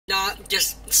not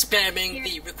just spamming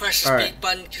the request to speak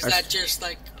button, because that just,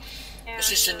 like, it's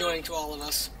just annoying to all of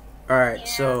us. Alright,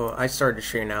 so I started the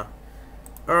stream now.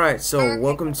 Alright, so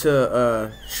welcome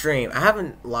to stream. I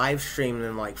haven't live streamed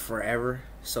in like forever,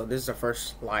 so this is the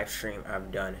first live stream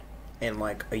I've done in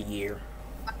like a year.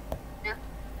 Yeah,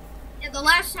 the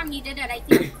last time you did it, I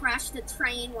think you crashed the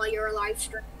train while you were live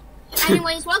streaming.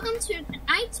 Anyways, welcome to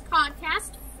tonight's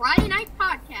podcast, Friday Night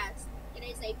Podcast. It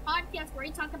is a podcast where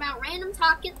we talk about random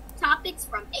topics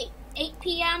from 8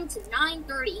 p.m. to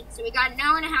 9:30. So we got an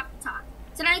hour and a half to talk.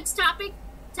 Tonight's topic,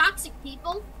 toxic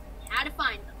people, and how to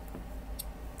find them.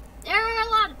 There are a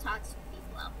lot of toxic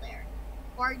people out there.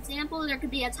 For example, there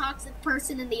could be a toxic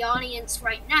person in the audience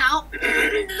right now.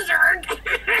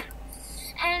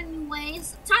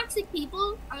 Anyways, toxic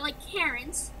people are like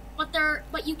Karens,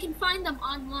 but you can find them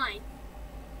online.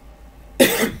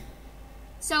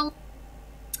 So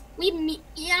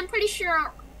I'm pretty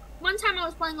sure one time I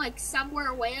was playing like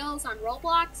Somewhere Wales on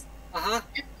Roblox. And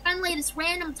suddenly this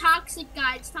random toxic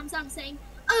guy just comes out saying,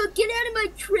 "Oh, get out of my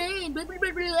train!" Yep,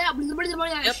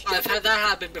 I've had that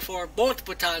happen before,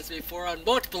 multiple times before on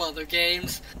multiple other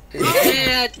games,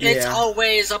 and it's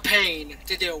always a pain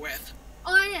to deal with.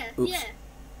 Oh yeah, yeah.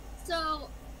 So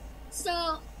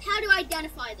how to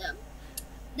identify them?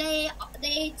 They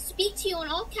speak to you in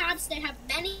all caps. They have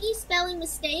many spelling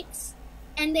mistakes,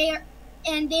 and they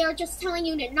are just telling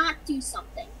you to not do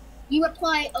something. You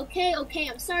reply, "Okay,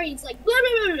 I'm sorry." It's like blah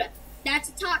blah blah blah.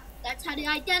 That's how to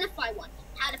identify one.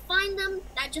 How to find them?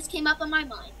 That just came up in my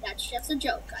mind. That's just a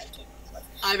joke I came up with.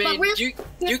 I mean,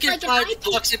 you can find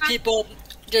toxic people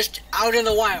just out in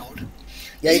the wild.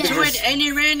 Yeah, you can join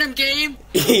any random game,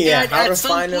 and at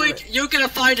some point, you're gonna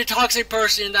find a toxic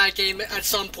person in that game at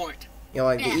some point. You know,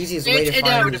 like the easiest way to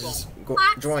find them is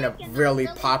join a really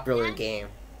popular game.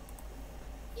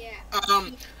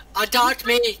 Yeah. Adopt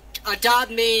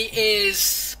Me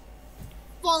is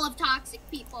full of toxic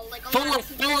people. Like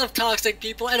full of toxic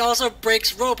people, and also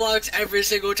breaks Roblox every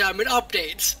single time it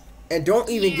updates. And don't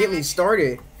even get me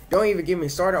started. Don't even get me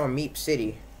started on Meep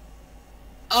City.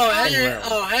 Oh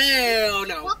hell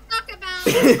no! We'll talk about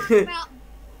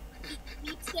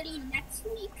Meep City next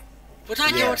week. We'll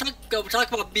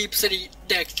talk about Meep City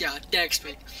next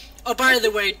week. Oh, by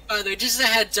the way, just a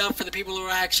heads up for the people who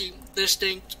are actually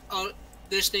listening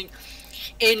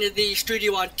in the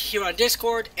studio here on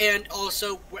Discord, and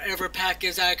also wherever Pack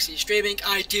is actually streaming.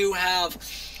 I do have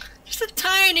just a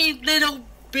tiny little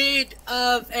bit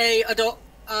of a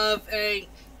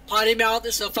potty mouth,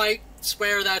 so if I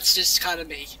swear, that's just kind of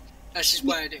me. That's just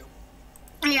what I do.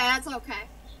 Yeah, that's okay.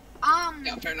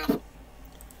 Yeah, fair enough.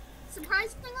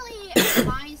 Surprisingly, at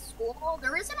my school,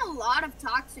 there isn't a lot of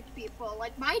toxic people.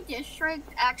 Like, my district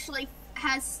actually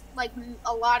has, like,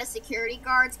 a lot of security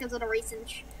guards because of the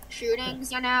recent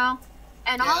shootings, you know?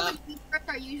 And all the districts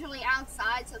are usually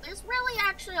outside, so there's really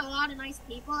actually a lot of nice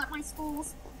people at my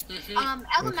schools.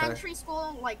 Elementary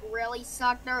school, like, really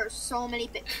sucked. There are so many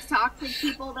toxic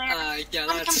people there. Yeah,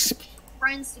 that's...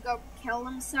 friends to go kill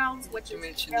themselves, which is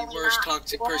really the worst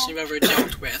toxic person you've ever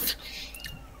dealt with.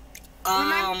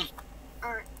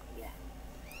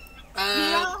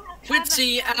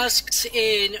 Quincy asks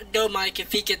in No Mike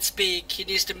if he can speak. He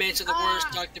needs to mention the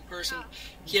worst toxic person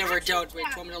he ever dealt with.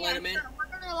 Want me to let him in? So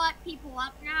we're gonna let people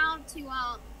up now to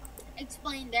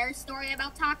explain their story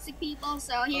about toxic people.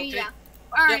 So here you go.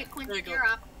 All right, Quincy, you're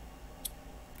up.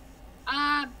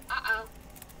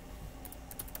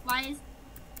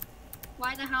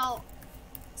 Why the hell?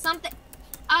 Something.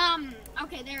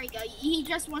 Okay, there we go. He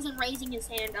just wasn't raising his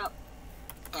hand up.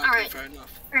 Okay, all right, fair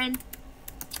enough. Friend,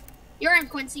 you're in,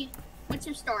 Quincy. What's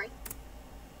your story?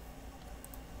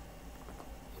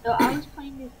 So I was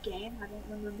playing this game. I don't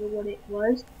remember what it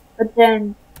was, but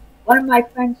then one of my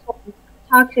friends told me a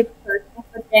toxic person.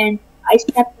 But then I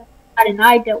stepped aside and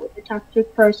I dealt with the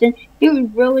toxic person. He was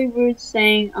really rude,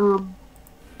 saying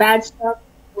bad stuff.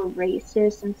 We're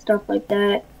racist and stuff like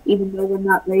that, even though we're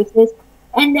not racist.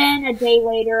 And then a day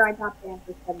later, I got banned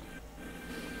for 7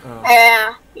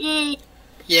 years.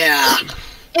 Yeah.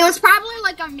 It was probably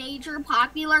like a major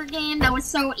popular game that was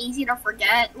so easy to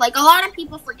forget. Like, a lot of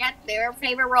people forget their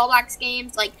favorite Roblox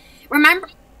games. Like, remember,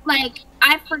 like,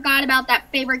 I forgot about that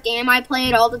favorite game I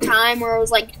played all the time where it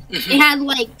was like, it had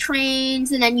like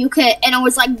trains and then and it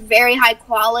was like very high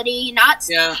quality.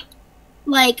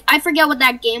 Like, I forget what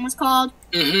that game was called.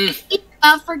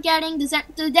 Forgetting,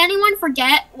 did anyone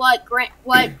forget what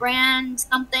Grand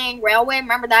something Railway?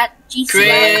 Remember that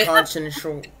Grand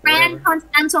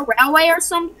Continental Railway or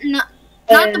something? Not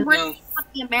the British, but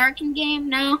the American game.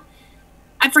 No,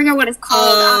 I forget what it's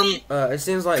called. It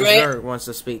seems like Zerg wants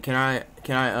to speak. Can I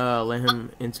let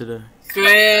him into the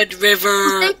Grand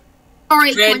River.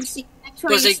 Sorry, Quincy.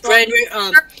 Was it Grand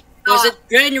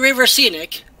River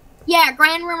Scenic? Yeah,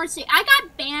 Grand River Scenic. I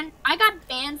got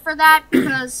banned for that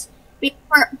because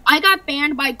I got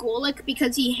banned by Gulick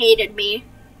because he hated me.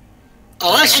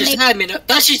 Oh, that's just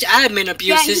admin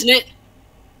abuse, isn't it?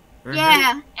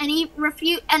 Yeah, and he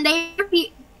refused. And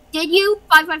Did you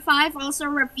 555 also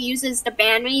refuses to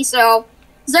ban me? So,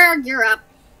 Zerg, you're up.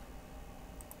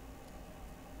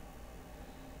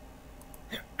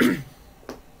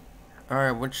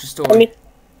 Alright, what's your story?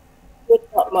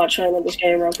 Not much. I know this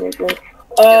game real quickly.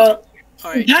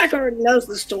 Pack already knows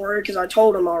the story because I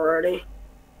told him already.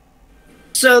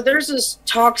 So there's this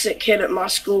toxic kid at my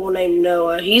school named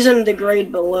Noah. He's in the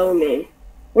grade below me.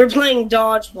 We're playing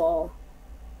dodgeball.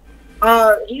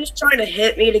 He was trying to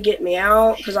hit me to get me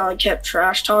out because I kept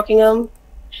trash talking him.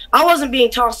 I wasn't being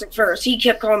toxic first. He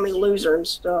kept calling me loser and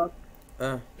stuff.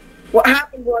 What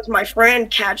happened was my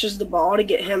friend catches the ball to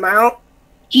get him out.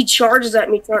 He charges at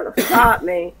me trying to stop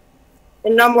me.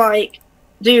 And I'm like,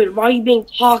 dude, why are you being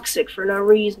toxic for no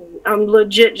reason? I'm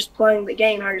legit just playing the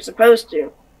game how you're supposed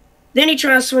to. Then he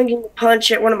tries swinging the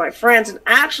punch at one of my friends and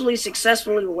actually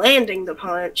successfully landing the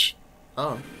punch.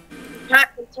 Oh. I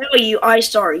can tell you, I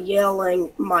start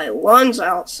yelling my lungs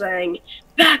out saying,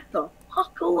 back the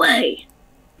fuck away.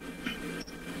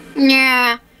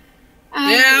 Yeah.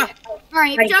 Yeah.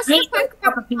 Alright, just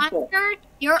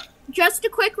a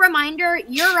quick reminder,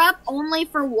 you're up only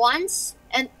for once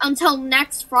and until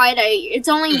next Friday. It's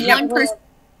only one person.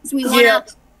 We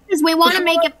want to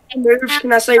make it.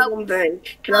 Can I say one thing?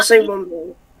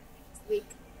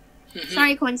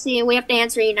 Sorry, Quincy. We have to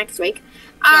answer you next week.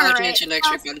 I can answer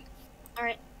next week, bud.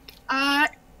 Alright.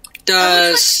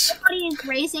 Somebody is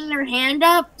raising their hand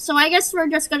up, so I guess we're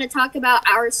just going to talk about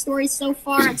our stories so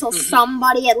far until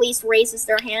somebody at least raises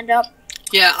their hand up.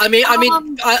 Yeah, I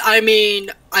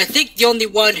think the only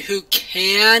one who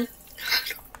can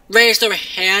raise their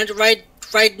hand right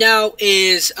now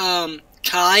is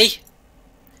Kai.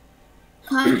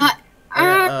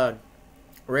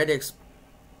 Reddit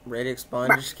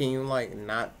Sponge, can you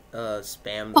not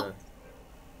spam the?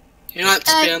 You're not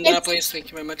spam that, please.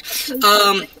 Thank you very much.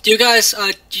 Do you guys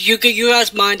you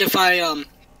guys mind if I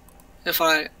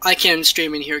can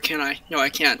stream in here? Can I? No, I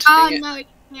can't. No, you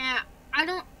can't. I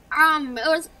don't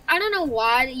know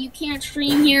why you can't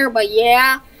stream here, but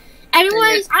yeah.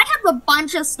 Anyways, I have a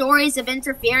bunch of stories of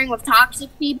interfering with toxic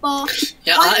people.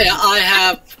 Yeah, I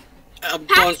have a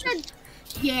bunch.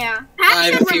 Yeah. I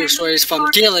have a few stories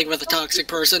from dealing with a toxic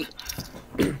person.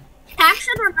 Pac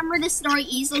should remember this story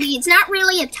easily. It's not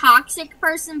really a toxic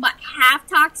person, but half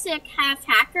toxic, half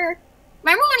hacker.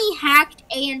 Remember when he hacked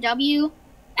A&W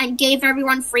and gave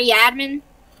everyone free admin?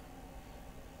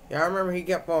 Yeah, I remember he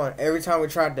kept on. Every time we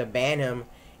tried to ban him,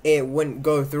 it wouldn't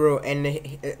go through. And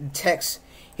the text,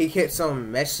 he kept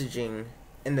some messaging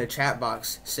in the chat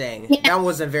box saying that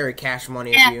wasn't very cash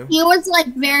money of you. He was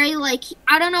very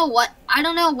I don't know what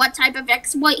type of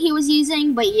exploit he was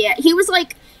using, but yeah, he was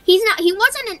he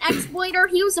wasn't an exploiter,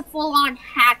 he was a full-on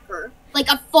hacker.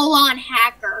 A full-on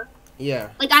hacker. Yeah.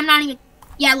 I'm not even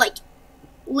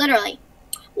literally.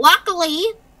 Luckily,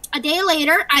 a day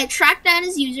later, I tracked down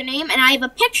his username and I have a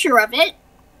picture of it.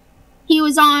 He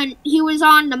was on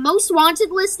the most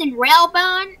wanted list in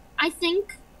Railbound, I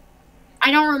think. I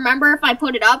don't remember if I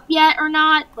put it up yet or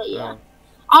not, but yeah.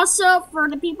 Also, for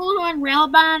the people who are in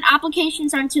Railbound,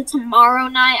 applications are until tomorrow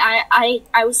night. I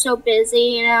was so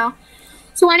busy,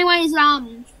 So anyways,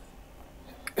 one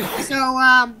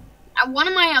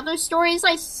of my other stories,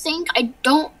 I think, I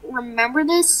don't remember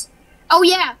this. Oh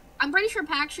yeah, I'm pretty sure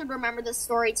Pac should remember this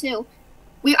story too.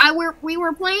 We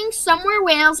were playing Somewhere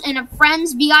Wales in a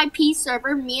friend's VIP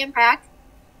server, me and Pac.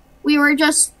 We were at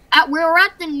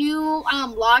the new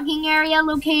logging area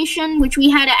location, which we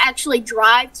had to actually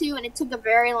drive to, and it took a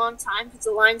very long time because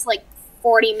the line's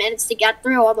 40 minutes to get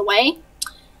through all the way.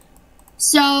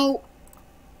 So,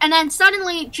 and then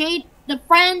suddenly Jade, the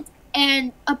friend,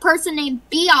 and a person named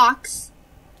Beox,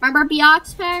 remember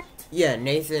Beox, Pac? Yeah,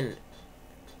 Nathan.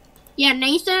 Yeah,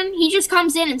 Nathan, he just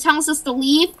comes in and tells us to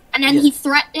leave, and then he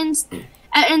threatens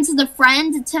the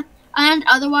friend and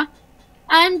otherwise.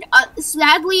 And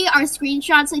sadly, our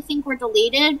screenshots, I think, were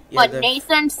deleted. Yeah, but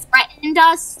Nathan threatened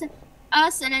us,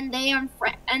 and then they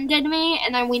unfriended me,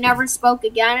 and then we never spoke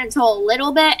again until a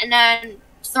little bit, and then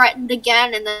threatened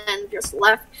again, and then just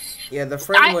left. Yeah, the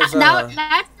friend was.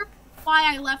 That's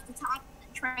why I left the top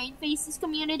Train Faces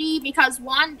community, because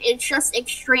one, it's just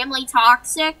extremely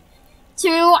toxic.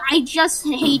 Two, I just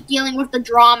hate dealing with the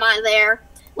drama there.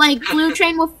 Blue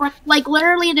Train with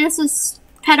literally, there's this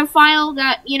pedophile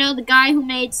that, the guy who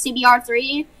made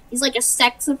CBR3, he's a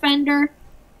sex offender.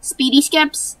 Speedy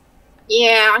Skips.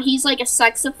 Yeah, he's like a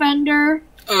sex offender.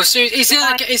 Oh, so is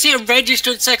he a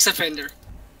registered sex offender?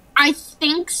 I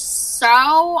think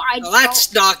so.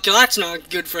 That's not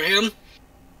good for him.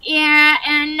 Yeah,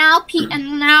 and now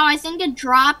I think it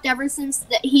dropped ever since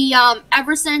the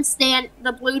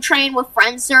Blue Train with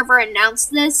Friends server announced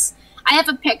this. I have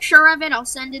a picture of it. I'll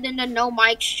send it in the No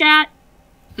Mics chat.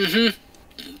 I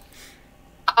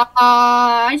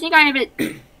think I have it.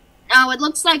 Oh, it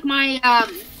looks like my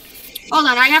hold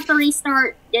on, I have to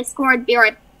restart Discord. Be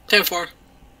right. 10-4.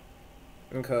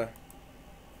 Okay.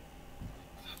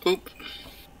 Oop.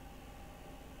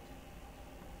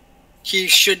 He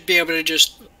should be able to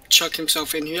just chuck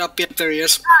himself in here. Yep, there he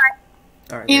is.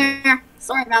 Alright. Yeah,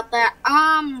 sorry about that.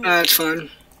 That's fine.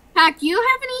 Pac, do you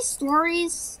have any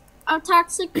stories of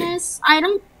toxicness? I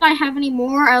don't think I have any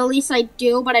more. At least I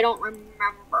do, but I don't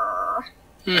remember.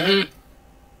 I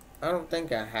don't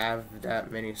think I have that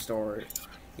many stories.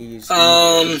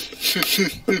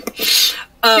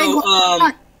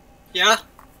 Yeah?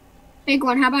 Big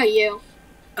one, how about you?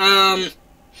 The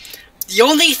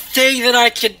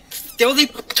only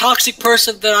toxic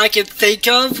person that I can think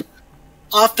of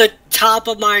off the top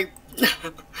of my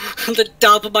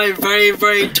very,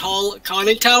 very tall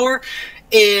conning tower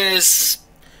is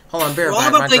hold on, bear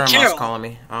back. My grandma's calling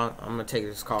me. I'm gonna take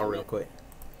this call real quick.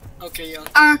 Okay, yeah.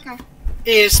 Okay.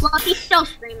 Well, he's still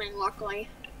streaming, luckily.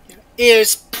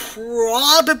 Is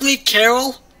probably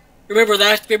Carol. Remember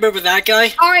that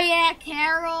guy? Oh yeah,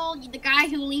 Carol, the guy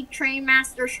who leaked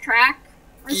Trainmaster's track.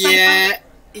 Yeah,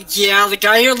 the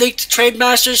guy who leaked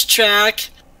Trainmaster's track.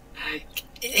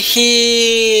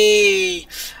 He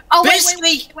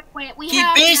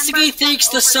basically thinks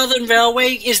the Southern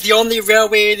Railway is the only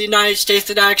railway in the United States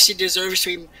that actually deserves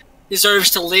to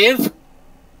live.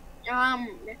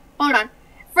 Hold on.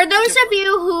 For those of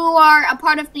you who are a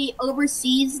part of the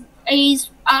overseas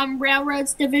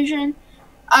railroads division,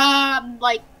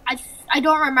 like I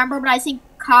don't remember, but I think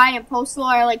Kai and Postal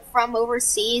are like from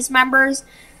overseas members.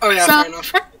 Oh yeah, so, fair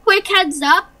enough. Quick heads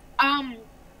up.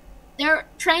 Their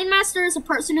Trainmaster is a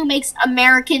person who makes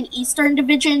American Eastern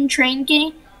Division train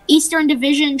games,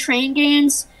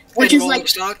 which is like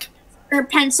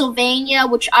Pennsylvania,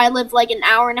 which I live like an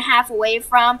hour and a half away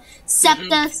from.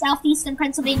 SEPTA, Southeastern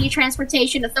Pennsylvania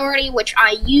Transportation Authority, which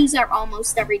I use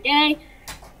almost every day.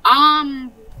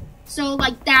 So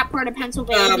like that part of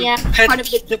Pennsylvania, part of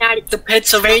the United States.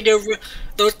 Pennsylvania,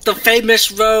 the famous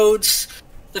roads,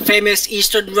 the famous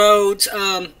Eastern roads,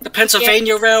 the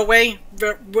Pennsylvania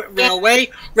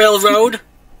Railroad.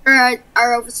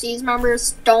 Our overseas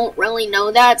members don't really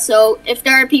know that, so if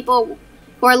there are people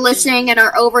who are listening and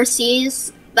are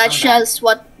overseas, that's just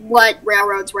what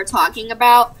railroads we're talking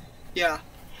about. Yeah.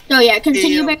 So yeah,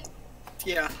 continue.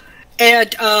 Yeah,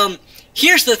 and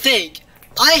here's the thing: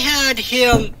 I had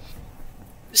him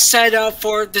set up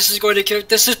for this is probably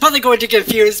going to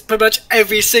confuse pretty much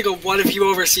every single one of you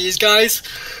overseas guys,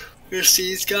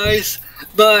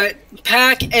 but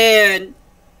Pac and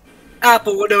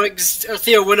Apple will know,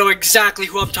 Theo will know exactly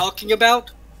who I'm talking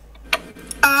about.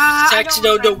 I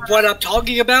don't know what I'm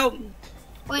talking about.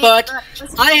 But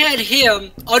I had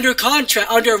him under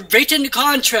written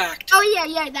contract. Oh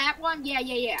yeah, that one, yeah.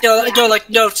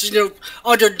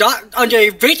 Under a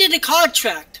written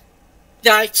contract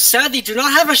that I sadly do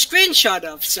not have a screenshot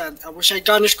of. I wish I'd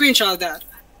gotten a screenshot of that.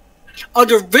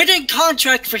 Under written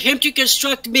contract for him to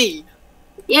construct me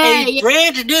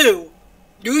brand new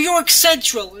New York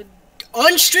Central,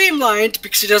 unstreamlined,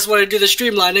 because he doesn't want to do the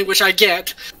streamlining, which I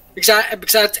get,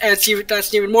 because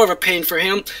that's even more of a pain for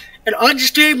him. An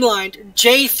unstreamlined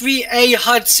J3A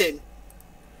Hudson.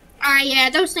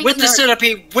 Yeah, those things with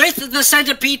the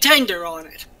centipede tender on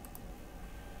it.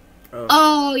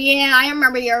 Oh yeah, I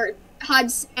remember your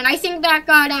Hudson, and I think that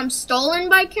got stolen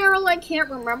by Carol. I can't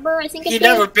remember. I think he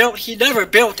never built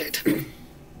it.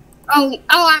 No,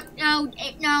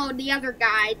 the other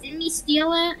guy, didn't he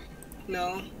steal it?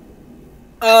 No.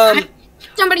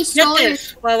 Somebody stole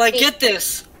it. Well, get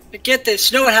this. You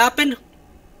know what happened?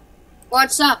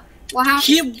 What's up? What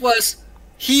happened?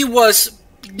 He was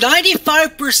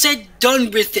 95% done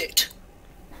with it.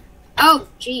 Oh,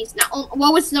 jeez. Now,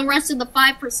 what was the rest of the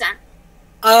 5%?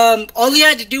 All he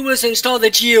had to do was install the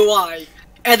GUI,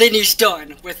 and then he's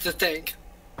done with the thing.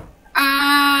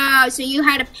 So you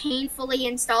had to painfully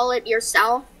install it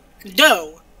yourself?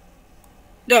 No.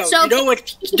 So you know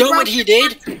what he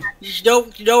did? You know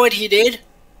what he did?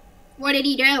 What did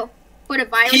he do? Put a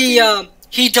virus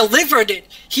He delivered it.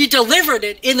 He delivered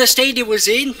it in the state it was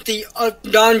in, the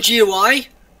non-GUI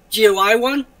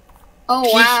one. Oh,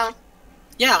 wow.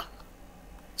 Yeah.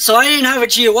 So I didn't have a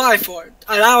GUI for it.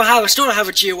 I still don't have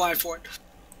a GUI for it.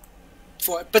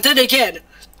 for it. But then again,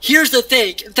 here's the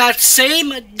thing. That same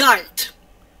night,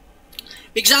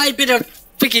 because I had been a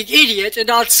freaking idiot and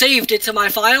not saved it to my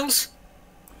files,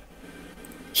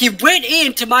 he went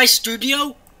into my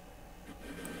studio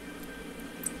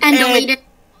and deleted.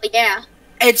 Yeah.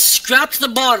 And scrapped the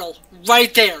model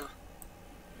right there.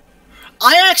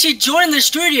 I actually joined the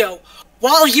studio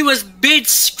while he was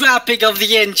mid-scrapping of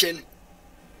the engine.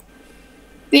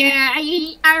 Yeah,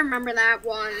 I remember that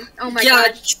one. Oh my god.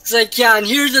 It's like, yeah, and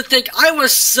here's the thing. I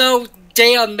was so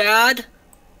damn mad.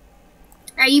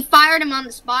 You fired him on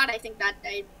the spot, I think, that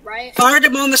day, right? Fired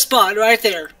him on the spot, right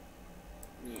there.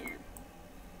 Yeah.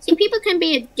 See, people can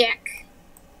be a dick.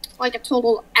 Like a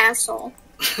total asshole.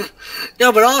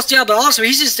 No, but also,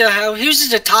 he's just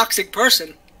a toxic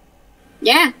person.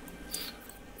 Yeah.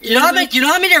 You know how many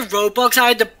Robux I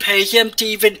had to pay him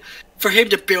for him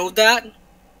to build that?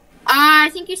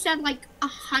 I think you said like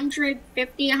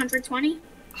 150, 120?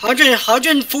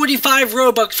 145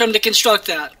 Robux from to construct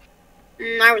that.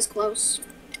 I was close.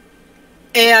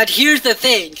 And here's the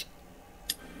thing.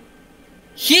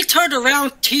 He turned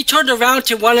around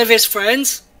to one of his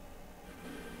friends.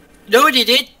 Know what he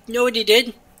did? What did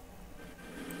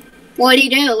he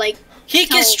do? Like, he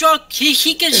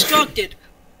constructed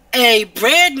a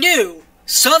brand new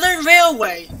Southern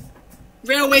Railway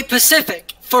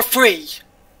Pacific, for free.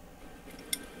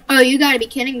 Oh, you gotta be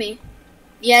kidding me.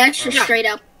 Yeah, that's just straight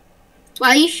up.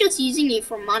 Well, he's just using you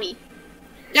for money.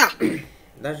 Yeah.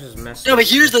 That's just messed up. No, but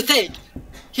here's the thing.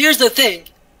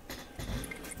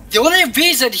 The only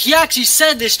reason he actually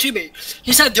said this to me,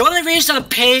 he said the only reason I'm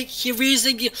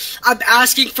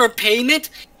asking for payment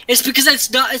is because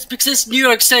it's New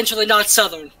York Central and not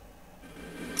Southern.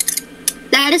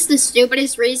 That is the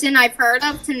stupidest reason I've heard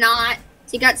of to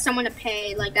get someone to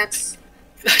pay. Like, that's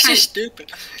just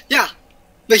stupid. Yeah.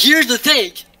 But here's the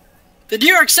thing. The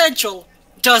New York Central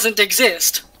doesn't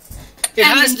exist. It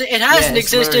hasn't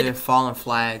existed. It's a fallen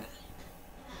flag.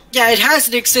 Yeah, it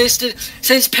hasn't existed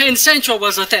since Penn Central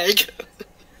was a thing.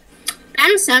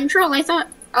 Penn Central? I thought...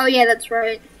 Oh, yeah, that's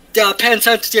right. Yeah, Penn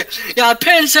Central. Yeah,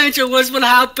 Penn Central was what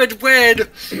happened when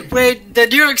the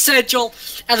New York Central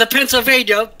and the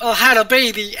Pennsylvania had a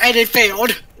baby and it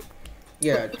failed.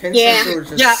 Yeah, Penn Central was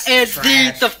just and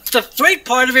trash. the freight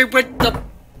part of it went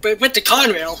to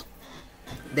Conrail.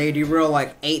 They derail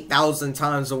like 8,000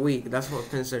 times a week. That's what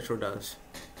Penn Central does.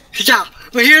 Yeah,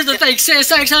 but here's the thing: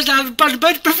 CSX doesn't have much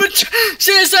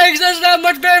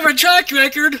better of a track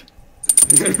record.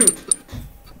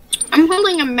 I'm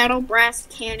holding a metal brass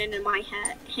cannon in my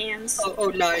hands.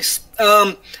 Oh, nice.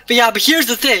 But here's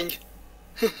the thing.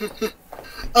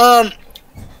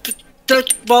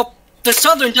 The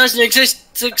Southern doesn't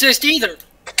exist either,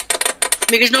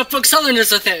 because Norfolk Southern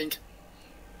is a thing.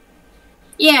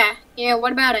 Yeah.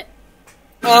 What about it?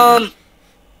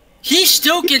 He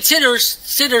still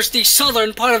considers the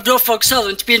Southern part of Norfolk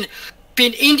Southern to be an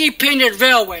independent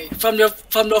railway from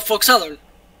Norfolk Southern.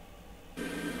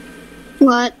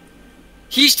 What?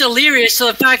 He's delirious to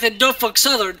the fact that Norfolk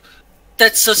Southern,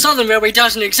 that's the Southern Railway,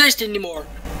 doesn't exist anymore.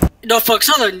 Norfolk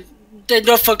Southern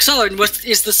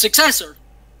is the successor.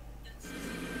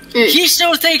 He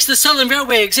still thinks the Southern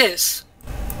Railway exists.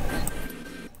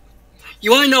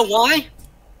 You want to know why?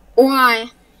 Why?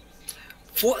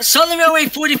 Southern Railway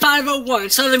 4501,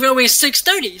 Southern Railway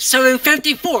 630,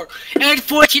 754, and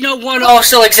 1401 all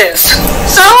still exist.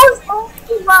 Those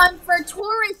only run for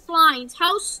tourist lines.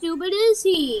 How stupid is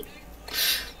he?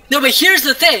 No, but here's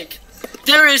the thing.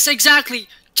 There is exactly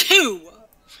two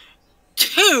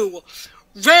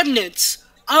remnants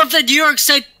of the New York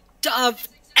of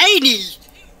any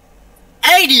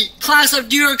class of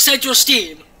New York Central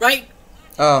steam, right?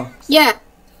 Oh. Yeah.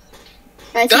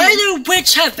 Neither of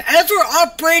which have ever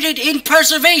operated in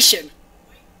preservation,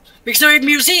 because they're in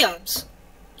museums.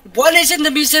 One is in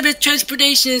the Museum of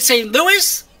Transportation in St.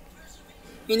 Louis,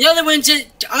 and the other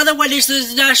one is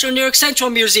the National New York Central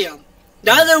Museum.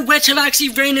 Neither of which have actually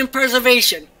reigned in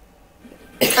preservation.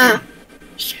 They're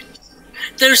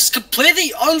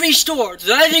completely unrestored,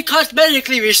 not even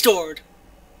cosmetically restored.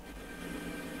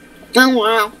 Oh,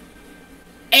 wow.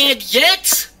 And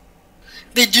yet,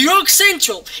 the New York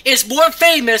Central is more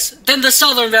famous than the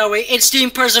Southern Railway in steam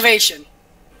preservation.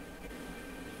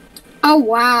 Oh,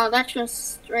 wow. That's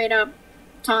just straight up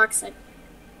toxic.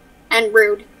 And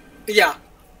rude. Yeah.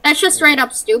 That's just straight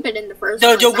up stupid in the first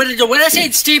place. No, when I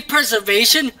say steam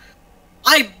preservation,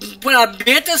 what I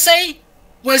meant to say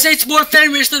was it's more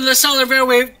famous than the Southern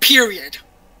Railway, period.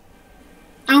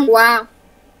 Oh, wow.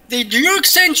 The New York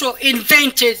Central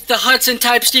invented the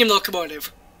Hudson-type steam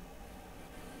locomotive.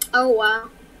 Oh, wow.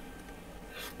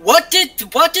 What did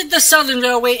the Southern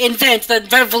Railway invent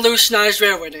that revolutionized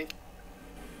railroading?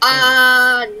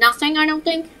 Nothing, I don't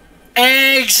think.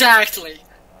 Exactly.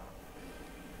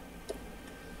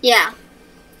 Yeah.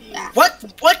 What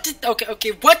did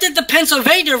the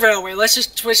Pennsylvania Railway, let's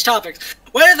just switch topics.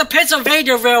 What did the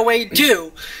Pennsylvania Railway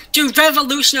do to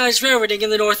revolutionize railroading in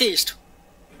the Northeast?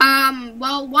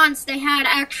 Well, once they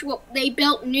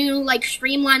built new, like,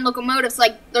 streamlined locomotives,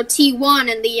 like the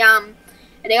T1 and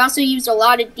and they also used a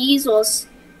lot of diesels,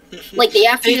 like the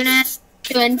F unit.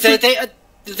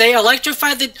 They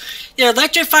electrified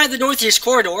the Northeast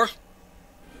Corridor.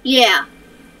 Yeah.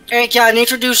 And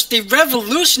introduced the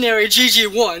revolutionary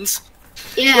GG1s,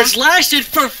 which lasted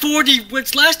for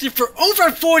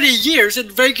over 40 years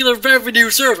in regular revenue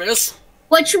service.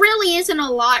 Which really isn't a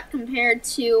lot compared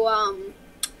to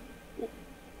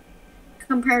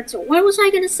what was I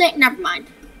gonna say? Never mind.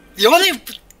 The only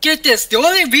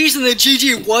reason the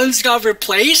GG1s got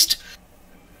replaced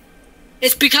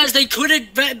is because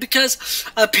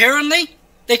apparently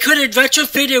they couldn't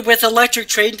retrofit it with electric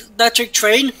train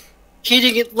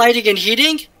lighting and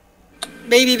heating,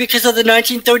 maybe because of the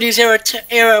 1930s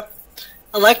era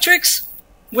electrics,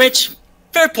 which,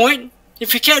 fair point,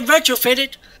 if you can't retrofit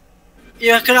it,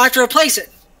 you're going to have to replace it.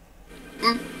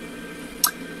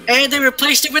 And they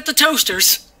replaced it with the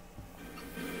toasters.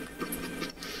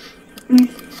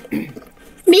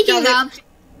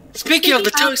 Speaking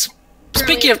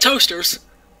of toasters,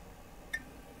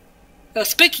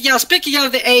 speaking of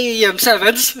the AEM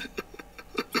 7s,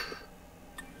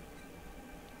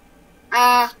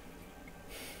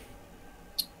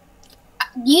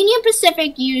 Union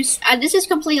Pacific used, this is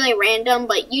completely random,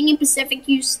 but Union Pacific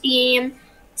used Steam,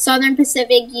 Southern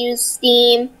Pacific used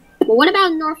Steam, but what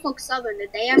about Norfolk Southern?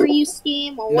 Did they ever use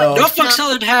Steam? Or what? Norfolk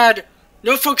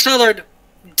Southern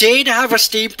did have a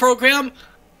Steam program.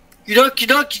 You know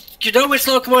which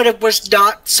locomotive was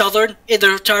not Southern in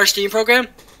the entire Steam program?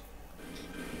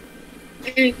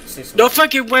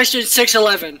 Norfolk and Western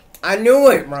 611. I knew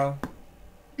it, bro.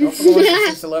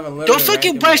 Norfolk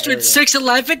and Western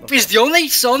 611 is the only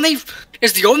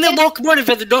locomotive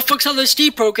in the Norfolk Southern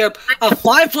Steam program of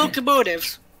 5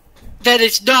 locomotives that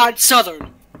is not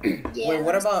Southern. Wait,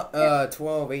 what about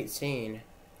 1218?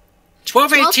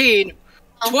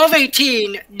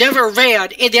 1218 never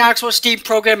ran in the actual Steam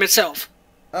program itself.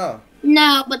 Oh.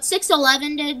 No, but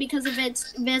 611 did because of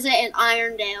its visit in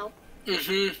Irondale.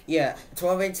 Mm-hmm. Yeah,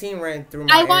 1218 ran through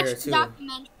my area too. I watched a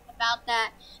documentary about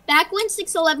that. Back when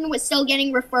 611 was still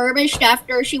getting refurbished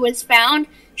after she was found,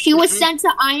 she was sent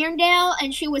to Irondale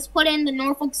and she was put in the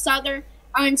Norfolk Southern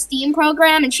Steam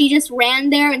program, and she just ran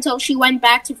there until she went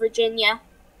back to Virginia.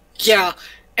 Yeah,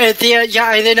 and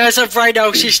then as of right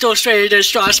now, she's still stranded in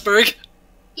Strasburg.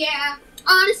 Yeah,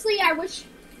 honestly, I wish.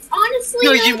 Honestly,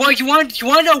 no, you want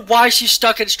to know why she's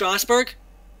stuck in Strasburg?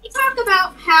 We talk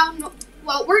about how.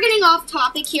 Well, we're getting off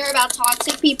topic here about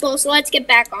toxic people, so let's get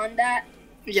back on that.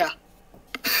 Yeah.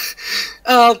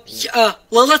 Well,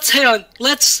 let's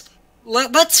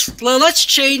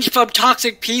change from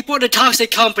toxic people to toxic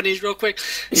companies real quick,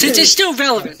 since it's still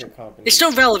relevant. It's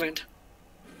still relevant.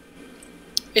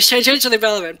 It's tangentially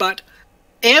relevant, but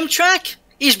Amtrak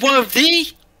is one of the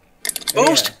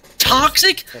most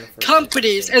toxic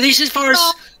companies, at least as far as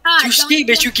to steam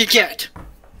as you can get.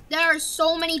 There are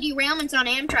so many derailments on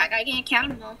Amtrak, I can't count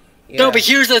them all. Yeah. No, but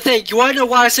here's the thing. You want to know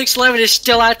why 611 is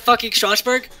still at fucking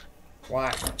Strasburg?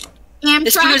 Why?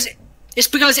 Amtrak? It's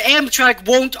because Amtrak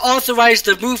won't authorize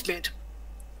the movement.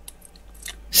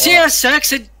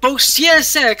 CSX and both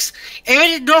CSX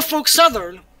and Norfolk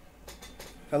Southern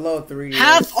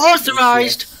have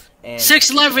authorized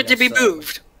 611 to be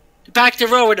moved back to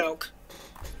Roanoke.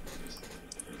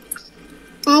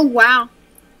 Oh, wow.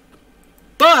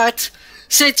 But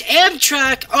since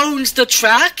Amtrak owns the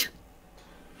track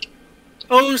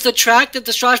that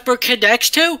the Strasburg connects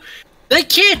to, they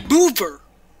can't move her.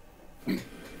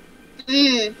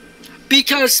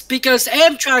 Because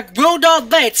Amtrak will not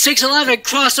let 611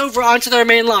 cross over onto their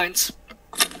main lines.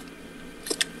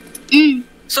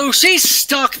 So she's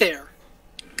stuck there.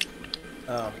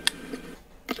 Oh.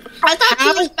 I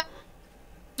thought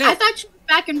she was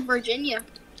back in Virginia.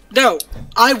 No,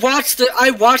 I watched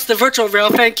the virtual rail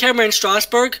fan camera in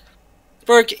Strasburg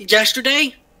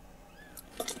yesterday.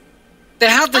 They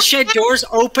have the shed doors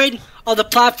open on the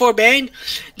platform end.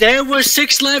 There were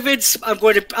 611s.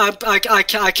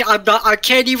 I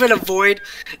can't even avoid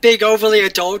being overly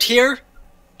adult here.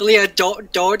 Really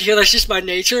adult here. That's just my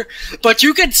nature. But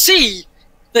you can see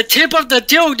the tip of the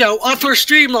dildo of her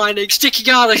streamlining sticking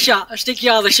out of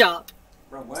the shop.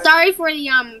 Sorry for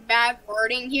the bad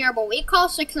wording here, but we call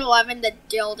 611 the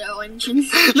dildo engine.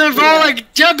 The rolling,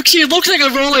 she looks like a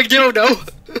rolling dildo.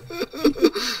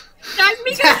 That's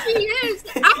because he is.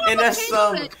 And that's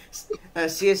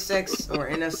CSX or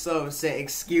NSO said,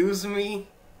 "Excuse me."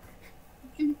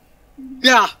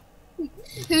 Yeah.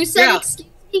 Who said excuse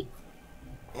me?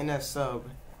 NSO.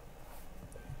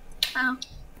 Oh.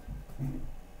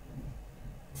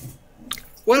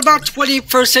 What about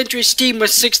 21st Century Steam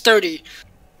with 630?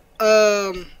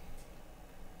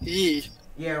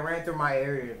 Yeah, ran through my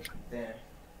area then.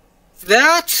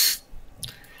 That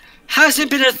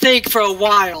hasn't been a thing for a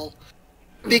while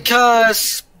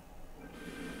because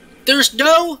there's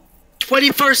no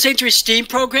 21st Century Steam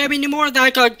program anymore.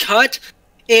 That got cut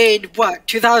in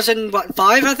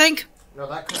 2005, I think? No,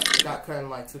 that got cut in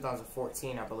like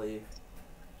 2014, I believe.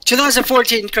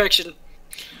 2014, correction.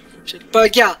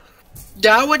 But yeah,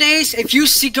 nowadays, if you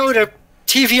go to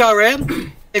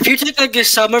TVRM, if you take like the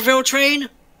Somerville train,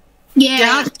 you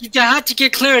have to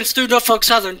get clearance through Norfolk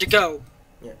Southern to go.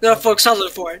 Yeah. Norfolk Southern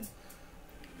for it.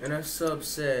 And a sub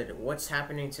said, "What's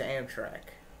happening to Amtrak?"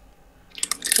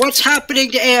 What's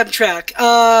happening to Amtrak?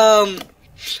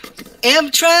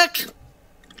 Amtrak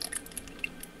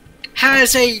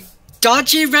has a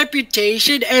dodgy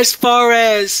reputation as far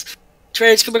as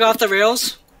trains coming off the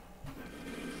rails.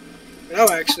 No,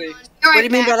 actually. What do you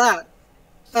mean by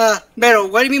that? Meadow,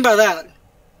 what do you mean by that?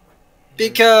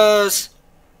 Because,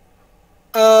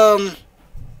 the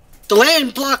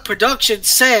Land Block Production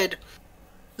said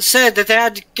that they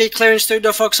had to get clearance through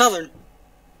Norfolk Southern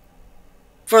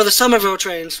for the Somerville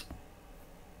trains.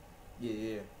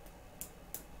 Yeah.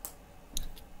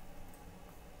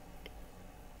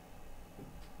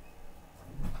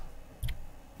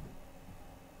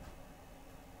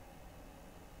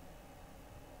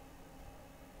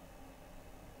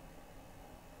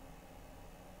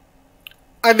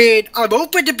 I mean, I'm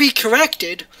open to be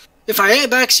corrected if I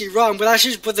am actually wrong, but that's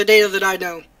just with the data that I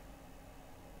know.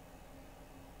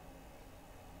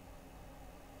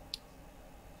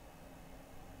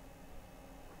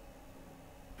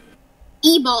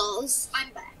 E-balls. I'm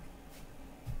back.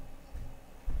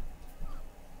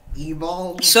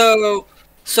 E-balls? So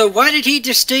why did he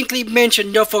distinctly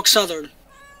mention Norfolk Southern?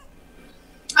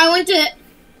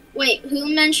 Wait,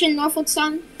 who mentioned Norfolk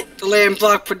Southern? The Land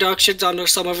Block Productions on their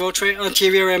Somerville train, on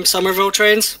TVRM Somerville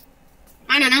trains.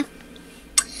 I don't know.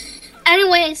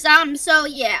 Anyways, so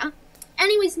yeah.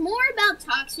 Anyways, more about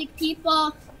toxic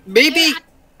people. Maybe,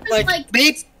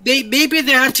 maybe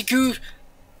they have to go.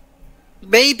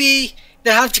 Maybe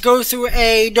they have to go through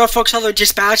a Norfolk Southern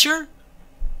dispatcher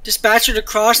to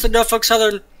cross the Norfolk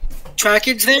Southern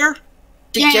trackage there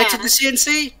to get to the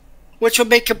CNC, which would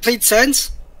make complete sense.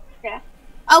 Yeah.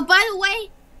 Oh, by the way,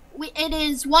 it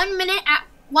is 1 minute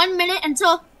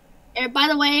until. By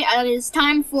the way, it is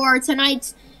time for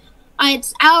tonight's.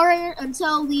 It's hour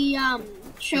until the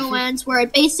show ends. Where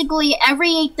basically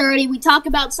every 8:30 we talk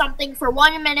about something for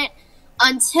 1 minute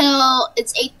until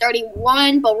it's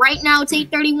 8:31. But right now it's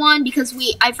 8:31 because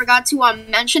I forgot to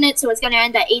mention it, so it's gonna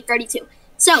end at 8:32.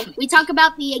 So we talk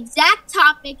about the exact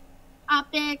topic,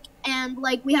 and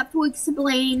like we have to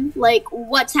explain like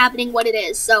what's happening, what it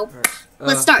is. So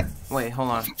let's start. Wait, hold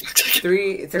on.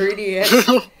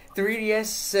 3DS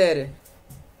said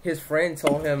his friend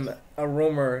told him a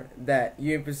rumor that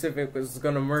Union Pacific was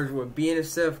going to merge with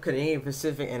BNSF, Canadian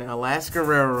Pacific, and Alaska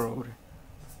Railroad.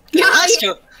 The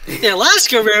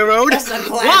Alaska Railroad? That's a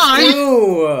class.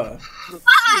 Why?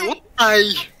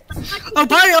 Why? Oh,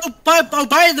 by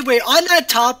the way, on that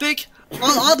topic,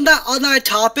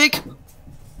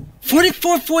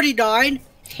 4449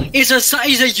 is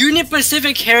a Union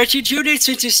Pacific heritage unit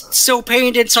since it's still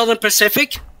painted in Southern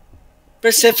Pacific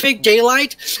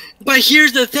Daylight. But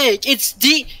here's the thing. It's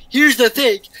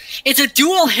a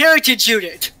dual heritage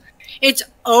unit. It's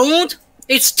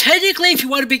technically, if you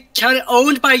want to be counted,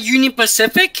 owned by Union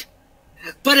Pacific,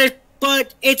 but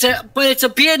it's a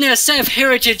BNSF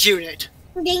heritage unit.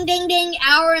 Ding ding ding!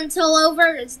 Hour until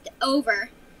over is over.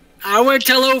 Hour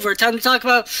until over. Time to talk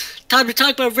about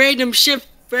random shift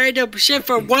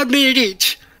for 1 minute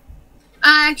each.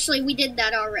 Actually, we did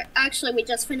that already. Actually, we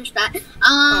just finished that.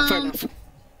 Fair enough.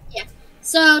 Yeah.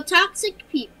 So toxic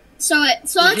people. So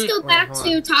let's go back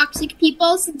to toxic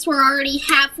people since we're already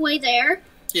halfway there.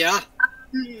 Yeah.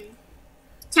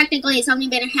 Technically, it's only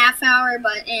been a half hour,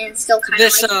 but it's still kind of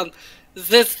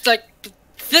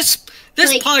this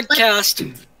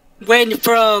podcast went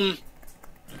from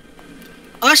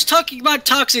us talking about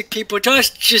toxic people to us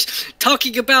just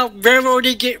talking about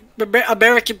railroading,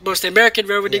 mostly American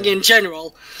railroading in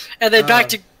general, and then back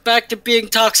to being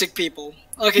toxic people.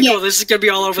 Okay, cool. This is gonna be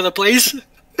all over the place.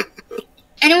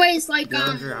 Anyways, I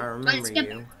remember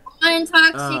you. fun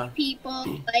toxic people.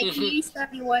 Like, you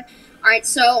said me what. Alright,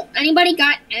 so, anybody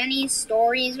got any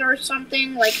stories or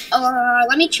something? Like,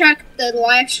 let me check the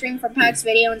live stream from PAX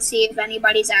Video and see if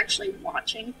anybody's actually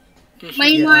watching.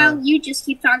 Meanwhile, you just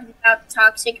keep talking about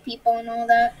toxic people and all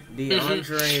that.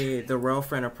 DeAndre, the Rail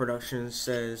Fan of Productions,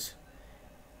 says...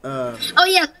 oh,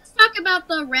 yeah, let's talk about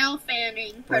the Rail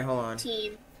Fanning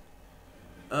team.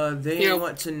 They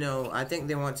want to know... I think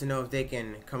they want to know if they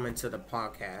can come into the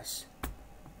podcast.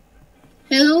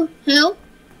 Who?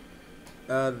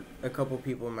 A couple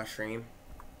people in my stream.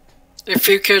 If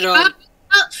you could, I'll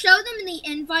show them the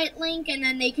invite link and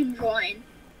then they can join.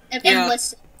 And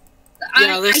listen.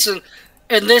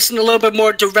 Listen a little bit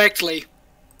more directly.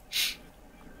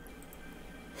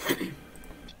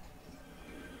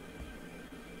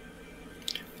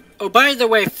 Oh, by the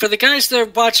way, for the guys that are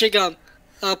watching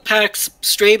PAX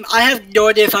stream, I have no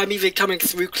idea if I'm even coming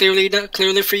through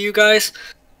clearly for you guys.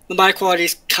 The mic quality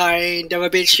is kind of a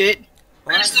bit shit.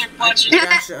 Well, I can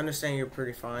actually understand you're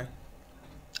pretty fine.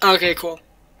 Okay, cool.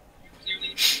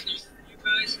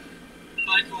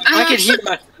 I can hear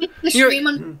the stream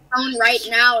on my phone right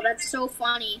now. That's so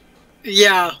funny.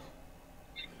 Yeah.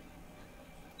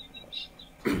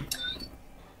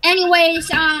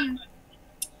 Anyways, I'm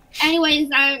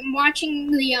watching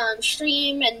the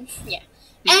stream and yeah.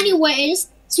 Anyways,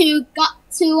 let's see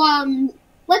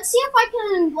if I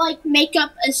can make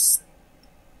up a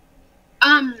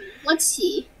let's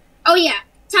see. Oh yeah,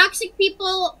 toxic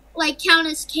people count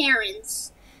as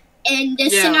Karens in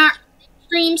this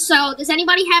stream. So does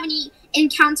anybody have any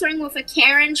encountering with a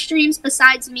Karen streams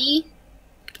besides me?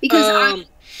 Because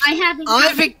I haven't.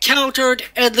 I've encountered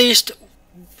at least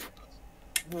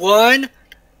one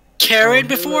Karen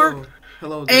before.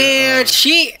 Hello there. And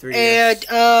she ended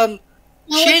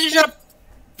up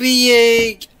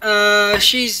being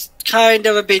she's kind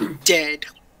of a bit dead.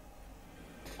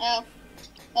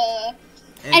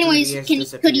 Anyways,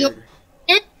 could you?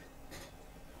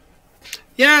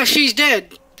 Yeah, she's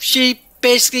dead. She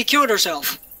basically killed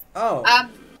herself. Oh.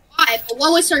 Why? But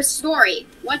what was her story?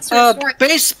 What's her story?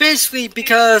 Basically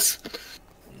because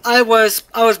I was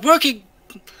working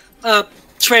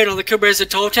train on the Kubernetes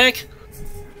Toltec,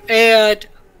 and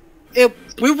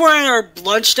we were at our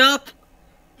lunch stop,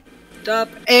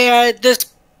 and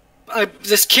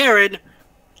this Karen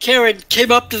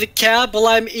came up to the cab while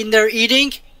I'm in there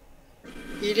eating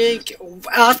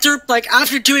after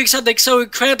doing something so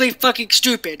incredibly fucking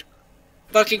stupid.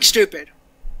 What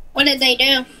did they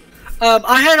do?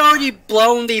 I had already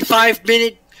blown the 5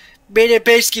 minute,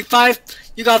 basically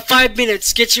you got 5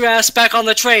 minutes, get your ass back on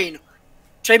the train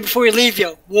before you leave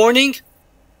you, warning.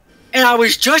 And I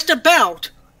was just about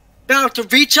to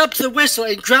reach up to the whistle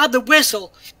and grab the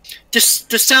whistle to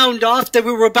sound off that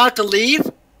we were about to leave,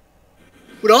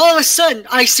 when all of a sudden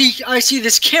I see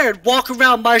this Karen walk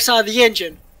around my side of the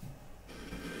engine.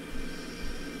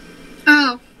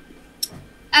 Oh.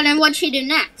 And then what'd she do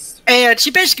next? And she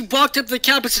basically walked up to the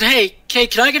cab and said, hey, can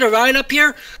I get a ride up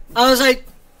here? I was like,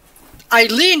 I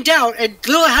leaned down and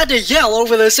literally had to yell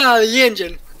over the side of the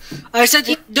engine. I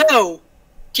said, no,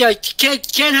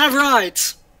 can't have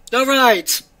rides. No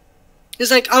rides.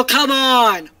 It's like, oh, come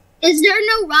on. Is there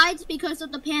no rides because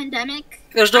of the pandemic?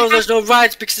 There's no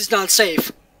rides because it's not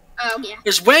safe. Oh, yeah.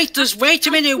 There's way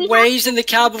too many ways in the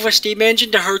cab of a steam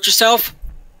engine to hurt yourself.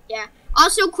 Yeah.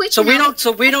 Also, quick So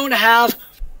we don't have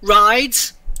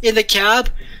rides in the cab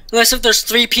unless if there's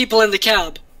 3 people in the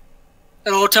cab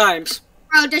at all times.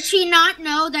 Bro, does she not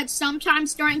know that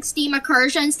sometimes during steam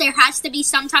incursions there has to be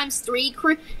sometimes 3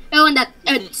 crew and that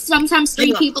sometimes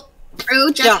 3 people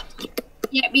crew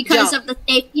because of the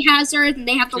safety hazard and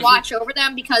they have to watch over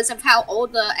them because of how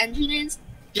old the engine is?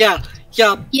 Yeah.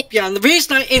 And the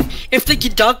reason if the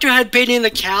conductor had been in the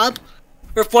cab,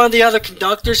 or if one of the other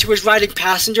conductors who was riding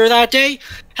passenger that day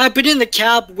had been in the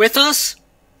cab with us,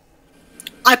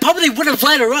 I probably would have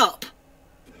let her up.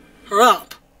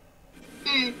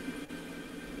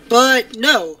 But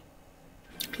no,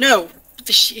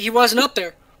 he wasn't up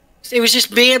there. It was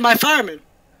just me and my fireman,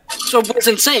 so it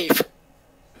wasn't safe.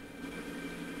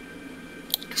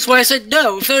 So I said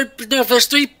no. If there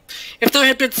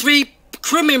had been 3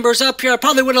 crew members up here, I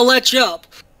probably would have let you up.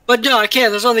 But no, I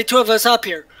can't. There's only 2 of us up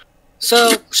here.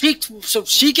 So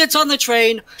she gets on the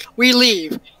train. We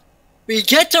leave. We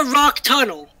get to Rock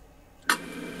Tunnel,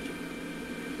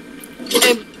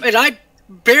 and I'm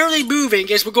barely moving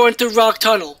as we're going through Rock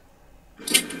Tunnel.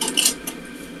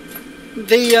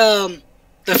 The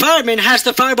fireman has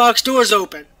the firebox doors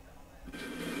open,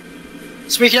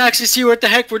 so we can actually see what the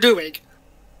heck we're doing.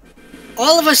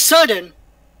 All of a sudden,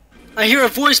 I hear a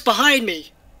voice behind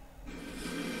me.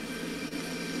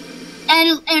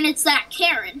 And it's that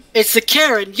Karen. It's the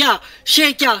Karen, yeah. She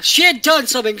had done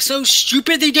something so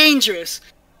stupidly dangerous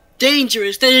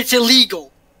that it's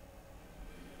illegal.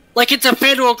 Like it's a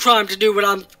federal crime to do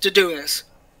this.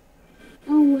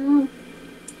 Oh wow.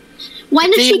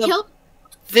 When did she kill?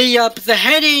 The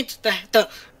head ain't the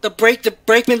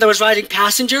brakeman that was riding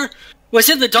passenger was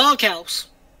in the doghouse.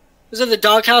 Was in the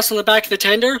doghouse on the back of the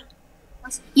tender.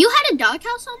 You had a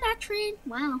doghouse on that train?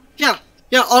 Wow. Yeah.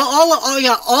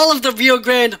 All of the Rio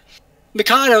Grande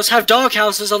Mikados have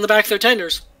doghouses on the back of their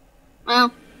tenders.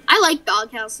 Well, I like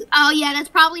doghouses. Oh yeah, that's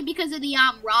probably because of the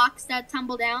rocks that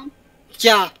tumble down.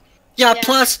 Yeah.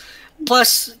 Plus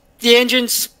the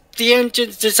engines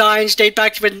designs date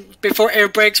back to before air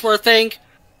brakes were a thing.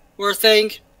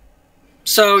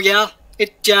 So yeah,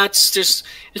 it's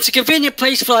a convenient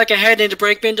place for like a head and a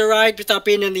brakeman to ride without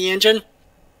being in the engine.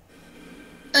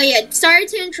 Oh yeah, sorry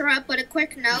to interrupt, but a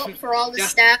quick note for all the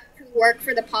staff who work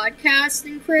for the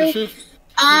podcasting crew.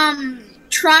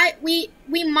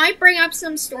 We might bring up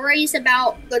some stories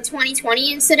about the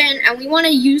 2020 incident, and we want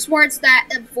to use words that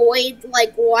avoid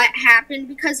like what happened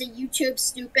because of YouTube's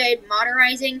stupid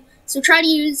modernizing. So try to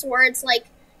use words like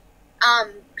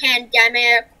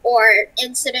pandemic or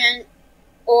incident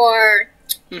or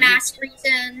mass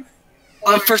reason.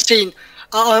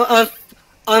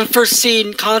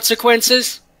 Unforeseen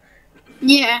consequences.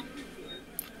 Yeah.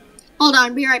 Hold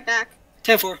on, be right back.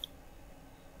 10-4.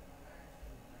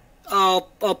 I'll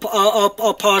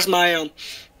pause my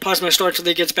start till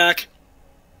he gets back.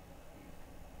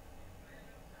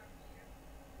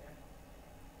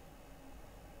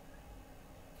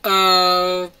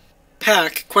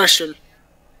 Pack question.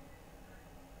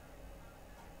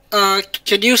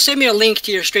 Can you send me a link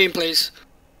to your stream, please?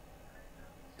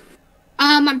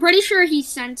 I'm pretty sure he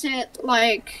sent it,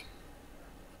 like,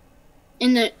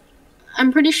 in the...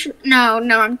 I'm pretty sure... No,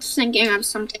 I'm thinking of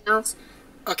something else.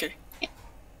 Okay.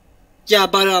 Yeah,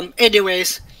 but,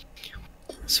 anyways...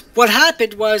 So what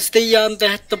happened was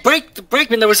the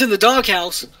brakeman that was in the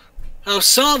doghouse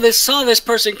saw this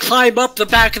person climb up the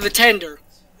back of the tender.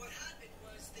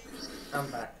 I'm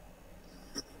back.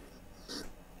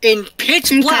 In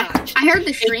pitch black. I heard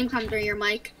the stream come through your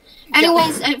mic.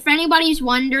 Anyways, if anybody's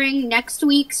wondering, next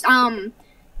week's topic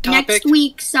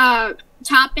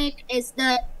is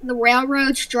the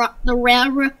railroads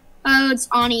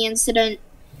Ani incident,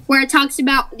 where it talks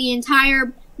about the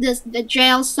entire the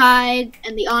jail side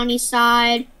and the Ani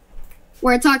side,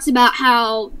 where it talks about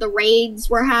how the raids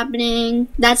were happening.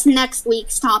 That's next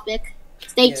week's topic.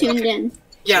 Stay tuned in.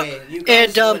 Yeah,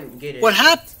 and what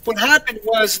happened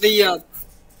was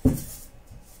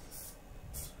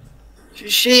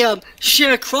she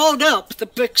had crawled up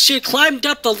she climbed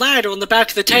up the ladder on the back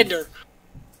of the tender.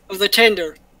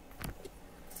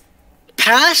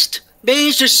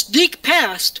 Managed to sneak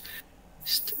past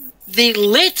the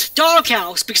lit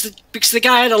doghouse because the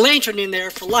guy had a lantern in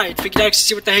there for light, so he could actually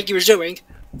see what the heck he was doing.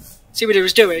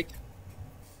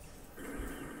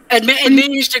 And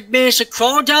managed to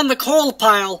crawl down the coal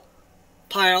pile.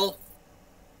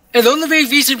 And the only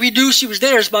reason we knew she was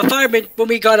there is my fireman, when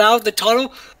we got out of the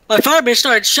tunnel, my fireman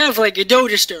started shoveling and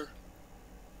noticed her.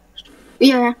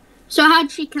 Yeah. So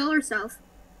how'd she kill herself?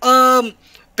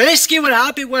 Basically what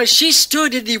happened was she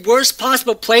stood in the worst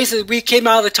possible place as we came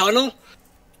out of the tunnel.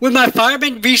 When my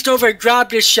fireman reached over and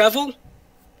grabbed his shovel,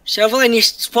 and he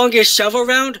swung his shovel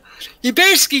around, he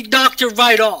basically knocked her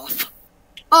right off.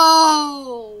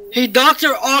 Oh. He knocked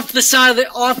her off the side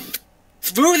of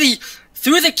through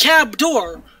the cab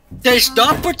door that is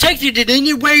not protected in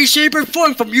any way, shape, or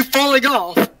form from you falling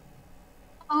off.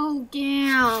 Oh,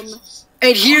 damn.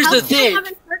 And here's the thing. I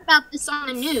haven't heard about this on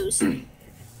the news.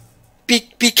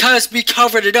 Because we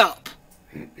covered it up.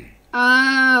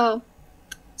 Oh.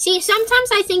 See, sometimes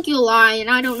I think you lie, and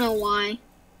I don't know why.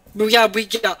 Yeah.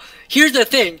 Here's the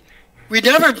thing. We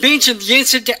never mentioned the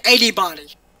incident to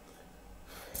anybody.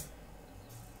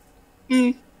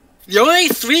 The only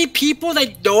 3 people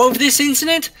that know of this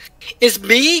incident is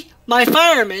me, my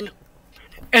fireman,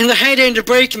 and the head end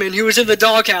brakeman who was in the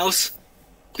doghouse.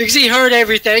 Because he heard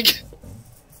everything.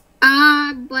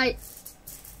 But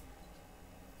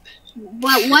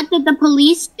what did the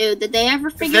police do? Did they ever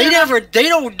figure it out? They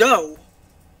don't know.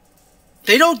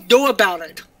 They don't know about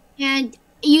it. And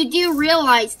you do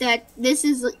realize that this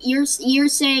is, you're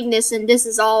saying this and this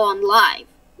is all on live,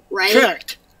 right?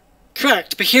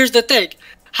 Correct. But here's the thing.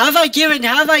 Have I given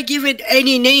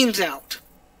any names out?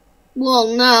 Well,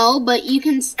 no, but you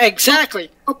can... Exactly.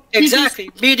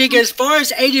 Meaning, as far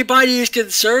as anybody is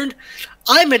concerned,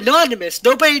 I'm anonymous.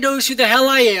 Nobody knows who the hell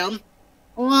I am.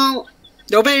 Well...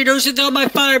 Nobody knows who the hell my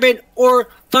fireman.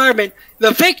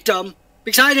 The victim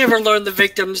because I never learned the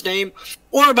victim's name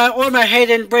or my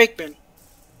Hayden Brakeman.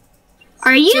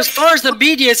 Are you? So as far as the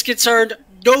media is concerned,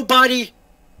 nobody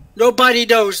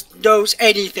knows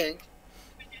anything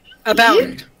about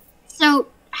it. So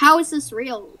how is this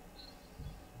real?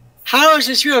 How is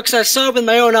this real? Because I saw it with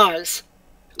my own eyes.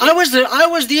 I was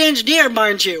the engineer,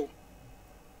 mind you.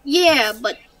 Yeah,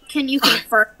 but can you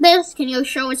confirm this? Can you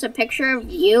show us a picture of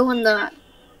you and the?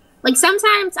 Like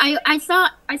sometimes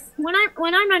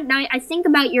when I'm at night, I think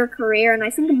about your career and I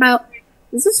think about,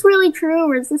 is this really true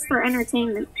or is this for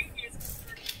entertainment?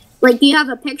 Like, do you have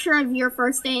a picture of your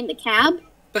first day in the cab?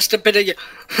 Must have been a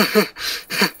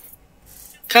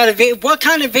what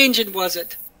kind of engine was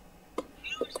it?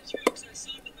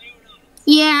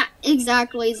 Yeah,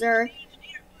 exactly, sir.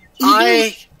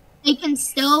 They can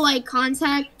still like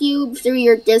contact you through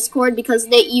your Discord because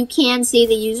you can see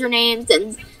the usernames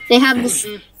and they have this.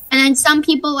 And then some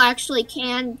people actually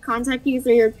can contact you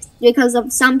through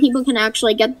some people can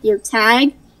actually get your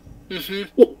tag.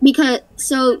 Because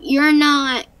so you're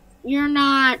not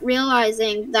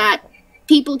realizing that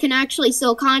people can actually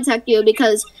still contact you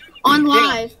because on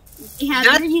live they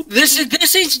have this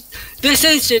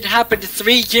incident happened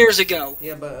 3 years ago.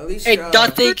 Yeah, but at least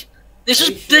nothing. This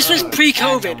was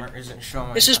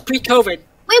pre-COVID. This is pre-COVID.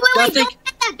 Wait! Don't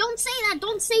say that!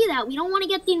 Don't say that! We don't want to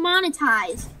get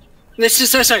demonetized. This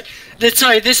is sorry.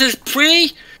 This is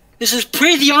pre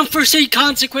the unforeseen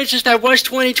consequences that was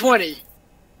 2020.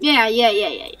 Yeah.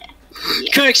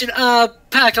 Correction,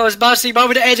 Pac, I was about to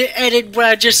edit what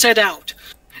I just said out.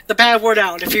 The bad word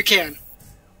out, if you can.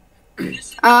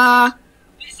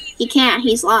 He can't.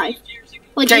 He's live.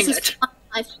 Like, dang it.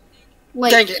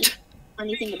 Like, dang it.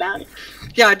 Anything about it.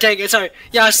 Yeah, dang it, sorry.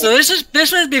 Yeah, so this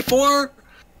was before,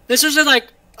 this was in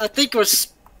like, I think it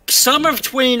was summer of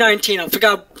 2019. I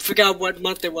forgot what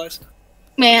month it was.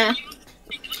 Yeah.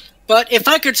 But if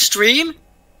I could stream,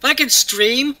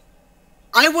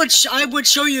 I would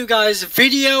show you guys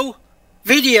video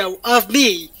of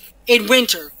me in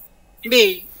winter.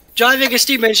 Me driving a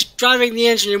steam engine, driving the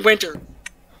engine in winter.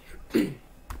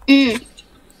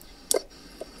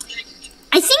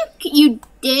 I think you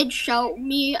did show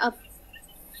me a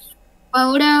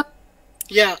photo.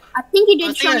 Yeah. I think you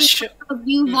did show me a photo of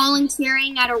you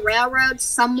volunteering at a railroad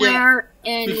somewhere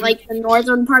in like the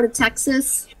northern part of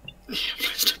Texas.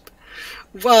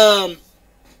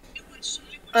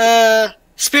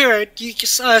 Spirit,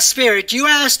 you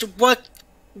asked what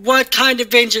kind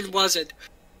of engine was it?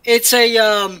 It's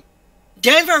a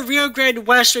Denver Rio Grande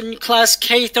Western Class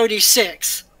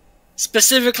K36,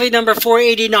 specifically number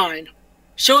 489.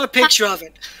 Show a picture of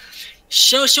it.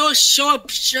 Show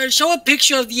a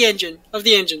picture of the engine.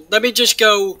 Let me just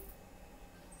go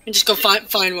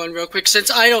find one real quick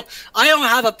since I don't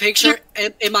have a picture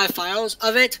in my files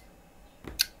of it.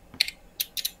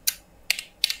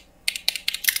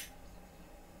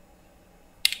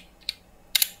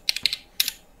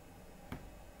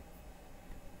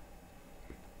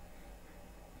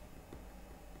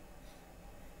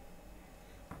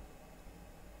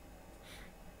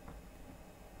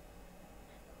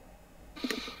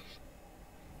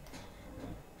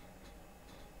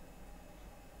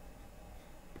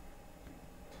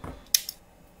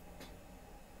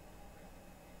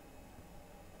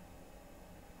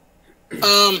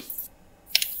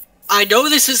 I know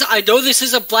this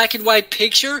is a black and white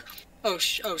picture. Oh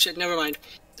shit! Never mind.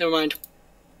 Never mind.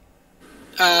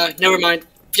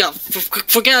 Yeah,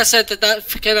 forget I said that.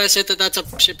 Forget I said that. That's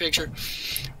a shit picture.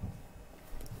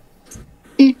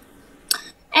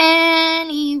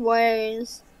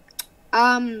 Anyways,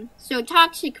 so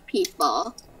toxic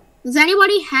people. Does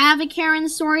anybody have a Karen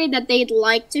story that they'd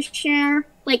like to share?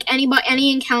 Like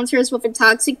any encounters with a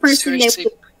toxic person they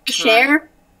would share?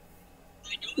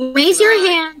 Raise your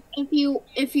hand if you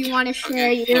want to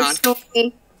share your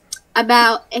story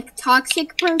about a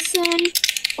toxic person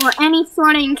or any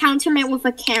sort of encounterment with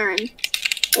a Karen.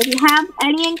 If you have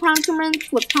any encounterments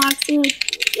with toxic,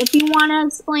 if you want to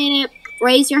explain it,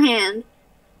 raise your hand.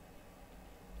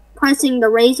 Pressing the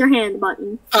raise your hand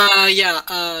button.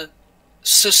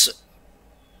 So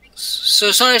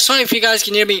sorry if you guys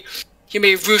can hear me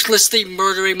ruthlessly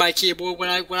murdering my keyboard when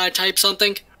I type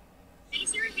something.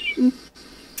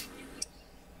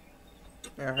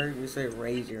 I heard you say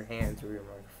raise your hand through your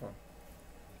microphone.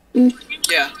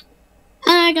 Yeah.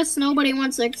 I guess nobody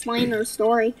wants to explain their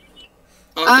story.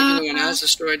 I don't think anyone has a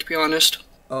story, to be honest.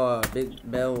 Big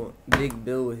Bill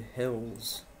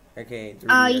Hills. Okay.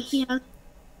 Yeah.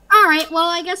 Alright, well,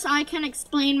 I guess I can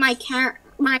explain my character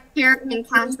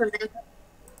encounterment.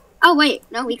 Oh, wait.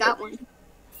 No, we got one.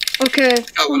 Okay,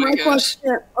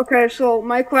 so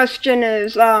my question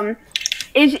is,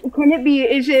 Is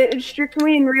it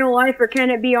strictly in real life, or can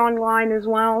it be online as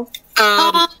well?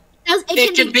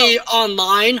 It can be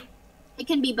online. It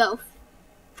can be both.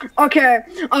 Okay,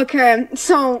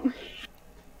 so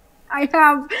I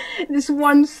have this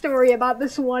one story about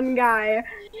this one guy.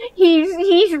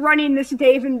 He's running this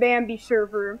Dave and Bambi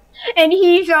server, and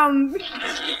he's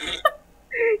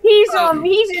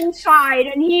inside,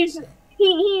 and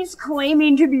he's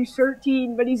claiming to be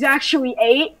 13, but he's actually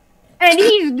 8, and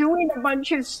he's doing a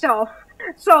bunch of stuff.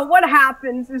 So what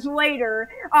happens is later,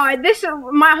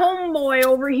 my homeboy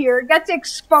over here gets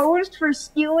exposed for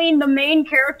stealing the main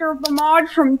character of the mod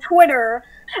from Twitter.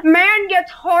 Man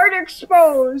gets hard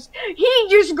exposed. He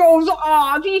just goes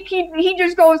off. He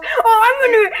just goes,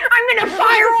 "Oh, I'm gonna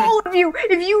fire all of you.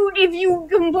 If you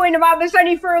complain about this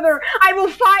any further, I will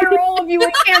fire all of you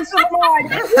and cancel the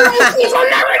mod. You will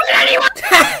never get anyone."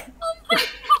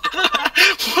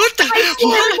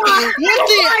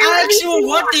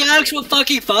 What the actual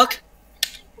fucking fuck?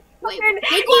 And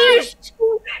he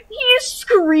is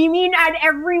screaming at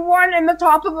everyone in the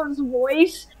top of his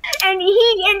voice, and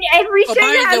everything.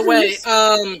 By the way,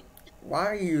 why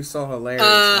are you so hilarious,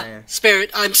 man?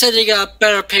 Spirit, I'm sending a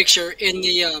better picture in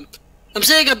the I'm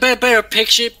sending a better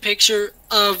picture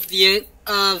of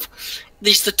at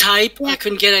least the type. Yeah. I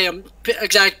couldn't get a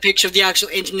exact picture of the actual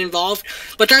engine involved,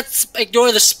 but that's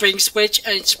ignore the spring switch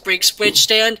and spring switch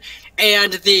stand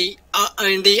and the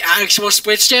actual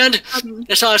switch stand.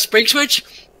 That's not a spring switch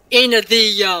in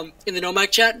the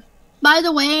Nomad chat. By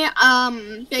the way,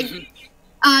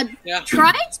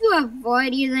 try to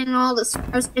avoid using all the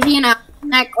stars because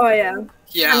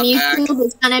YouTube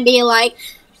is gonna be like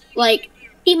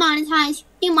demonetize,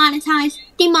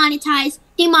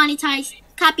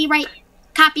 copyright,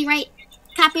 demonetize,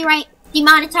 copyright.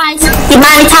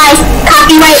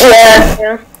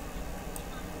 Yeah.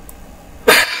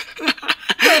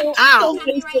 Ow.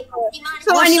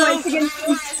 So anyways,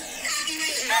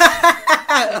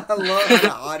 I love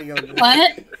the audio. What?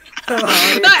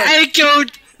 That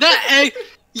echoed.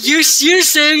 You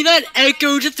saying that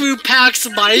echoed through Pac's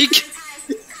mic?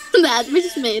 That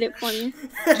just made it funny.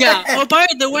 Yeah. Oh, by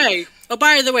the way,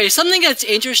 something that's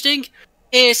interesting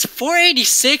is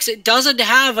 486 doesn't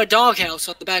have a doghouse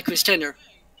on the back of his tender.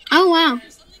 Oh wow.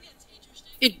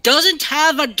 It doesn't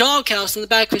have a doghouse on the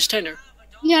back of his tender.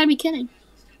 You gotta be kidding.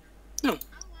 No.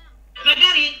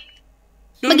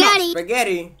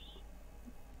 Spaghetti.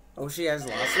 Oh, she has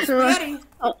lost her spaghetti.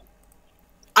 Oh.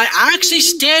 I actually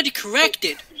stand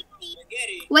corrected.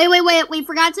 Wait. We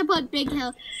forgot to put Big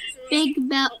Bill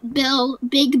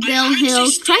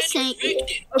Hills. Try saying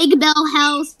Big Bill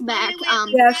Hills back.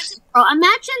 Yes. Bro,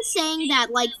 imagine saying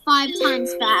that like 5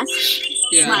 times fast.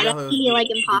 Yeah. That'd be like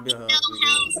impossible.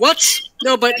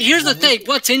 No, but here's the thing.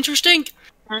 What's interesting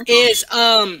is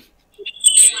none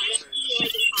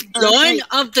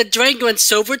of the Durango and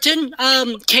Silverton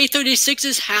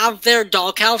K36s have their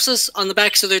doghouses on the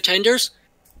backs of their tenders.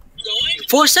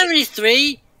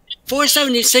 473,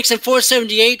 476, and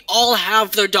 478 all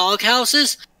have their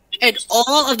doghouses, and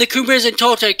all of the Coopers and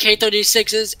Total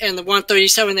K36s and the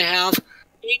 137 they have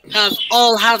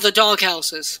all have the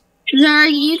doghouses. Zara,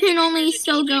 you can only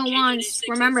still go once.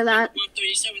 Remember that.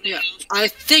 Yeah, I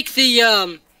think the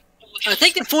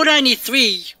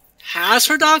 493 has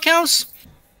her doghouse.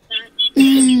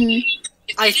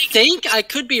 I think I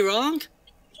could be wrong.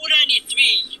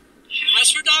 493 has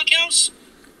her doghouse.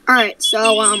 All right,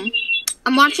 so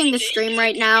I'm watching the stream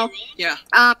right now. Yeah.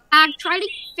 Try to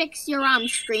fix your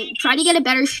stream. Try to get a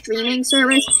better streaming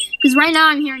service because right now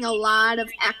I'm hearing a lot of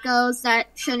echoes that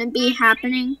shouldn't be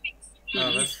happening.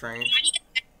 Oh, that's strange.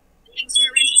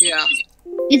 Yeah.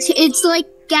 It's like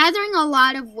gathering a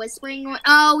lot of whispering.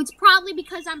 Oh, it's probably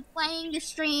because I'm playing the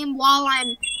stream while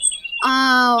I'm.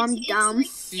 Oh, I'm dumb.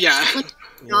 Yeah.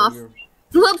 Off.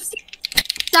 Whoops.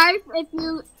 Sorry if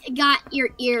you got your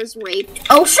ears raped.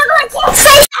 Oh, sugar, I can't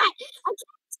say that!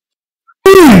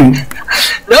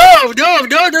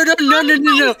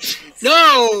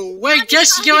 No! Wait,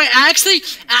 just you know, actually,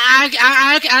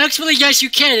 yes, you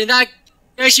can.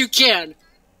 Yes, you can.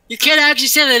 You can't actually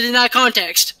say that in that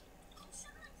context.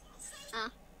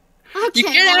 Okay, you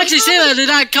can't actually say that in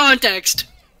that context.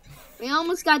 We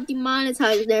almost got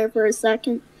demonetized there for a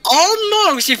second.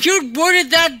 Almost. If you worded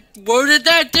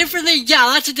that differently,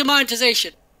 yeah, that's a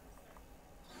demonetization.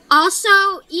 Also,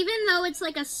 even though it's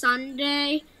like a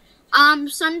Sunday,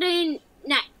 Sunday.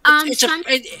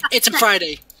 It's a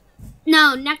Friday.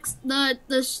 No,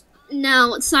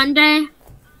 Sunday.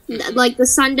 Like the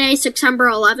Sunday, September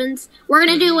 11th. We're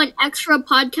gonna do an extra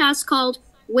podcast called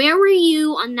 "Where Were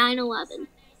You on 9/11?"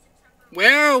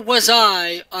 Where was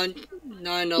I on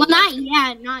 9/11? Well,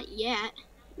 not yet.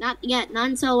 Not yet.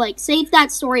 Not until, like, save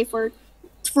that story for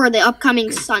the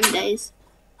upcoming Sundays.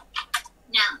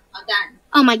 No, I'm done.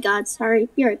 Oh my god, sorry.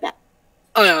 Be right back.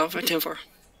 Oh yeah, 10-4.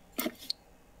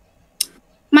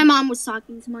 My mom was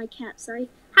talking to my cat, sorry.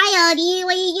 Hi, Odie,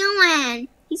 what are you doing?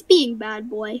 He's being bad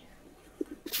boy.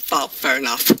 Oh, fair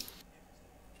enough.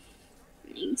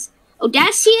 Thanks.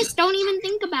 Odysseus, don't even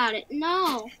think about it.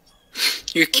 No.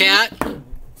 Your cat?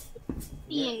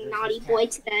 Being naughty boy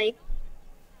today.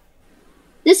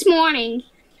 This morning,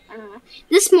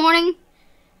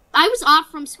 I was off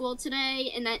from school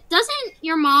today, and doesn't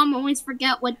your mom always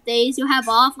forget what days you have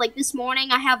off? Like this morning,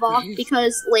 I have off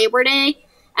because Labor Day,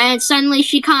 and suddenly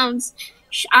she comes.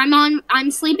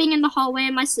 I'm sleeping in the hallway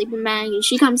in my sleeping bag, and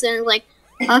she comes in and is like,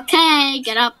 "Okay,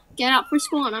 get up for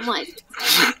school," and I'm like,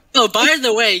 "Oh, by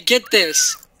the way, get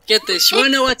this. You wanna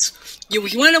know what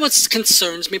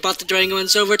concerns me about the Durango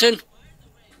and Silverton?"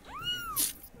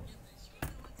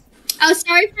 Oh,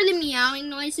 sorry for the meowing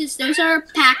noises. Those are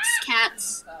Pax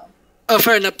cats. Oh,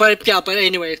 fair enough. But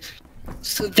anyway,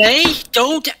 so they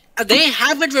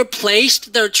haven't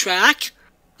replaced their track,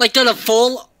 like the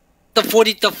full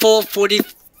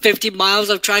 50 miles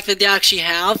of track that they actually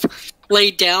have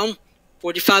laid down.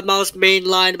 45 miles main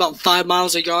line, about 5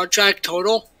 miles of yard track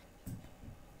total.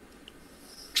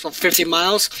 So 50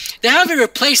 miles. They haven't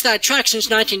replaced that track since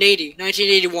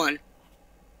 1981.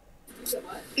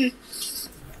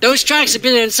 Those tracks have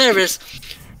been in service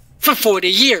for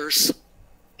 40 years.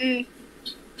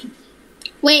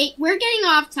 Wait, we're getting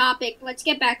off topic. Let's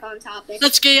get back on topic.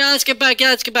 Let's get back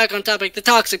on topic. The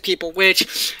toxic people,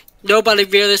 which nobody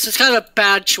realizes. It's kind of a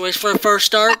bad choice for a first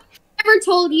start. I've never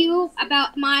told you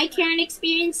about my Karen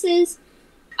experiences.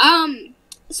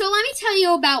 So let me tell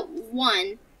you about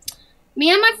one.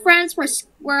 Me and my friends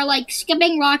were like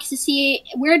skipping rocks to see.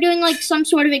 We were doing like some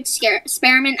sort of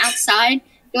experiment outside,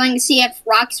 going to see if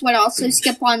rocks would also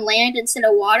skip on land instead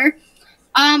of water.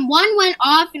 One went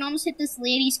off and almost hit this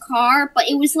lady's car, but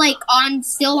it was like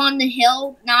still on the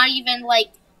hill, not even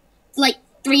like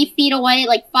 3 feet away,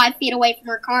 like 5 feet away from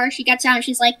her car. She gets out and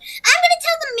she's like, "I'm gonna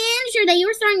tell the manager that you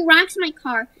were throwing rocks in my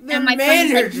car." And my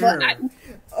manager. Friend's like,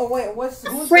 oh wait, who's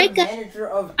the manager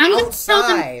of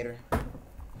outside?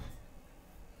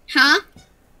 Huh?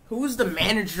 Who's the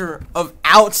manager of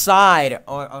outside?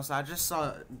 Oh, so I just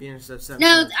saw it being so.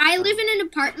 No, I live in an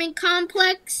apartment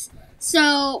complex,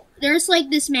 so there's like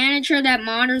this manager that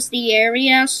monitors the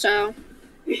area. So.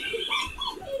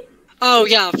 Oh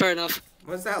yeah, fair enough.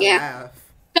 What's that laugh?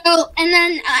 So and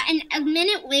then a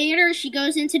minute later, she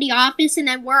goes into the office, and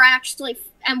then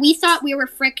we thought we were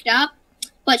fricked up,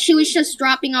 but she was just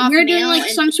dropping off. We're doing like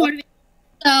some sort of.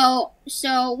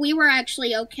 So we were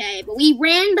actually okay, but we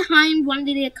ran behind one of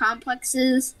the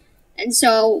complexes, and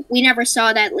so we never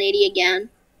saw that lady again.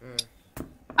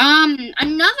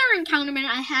 Another encounterment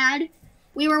I had,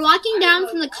 we were walking down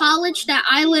from the college that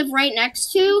I live right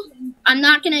next to. I'm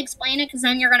not going to explain it because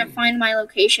then you're going to find my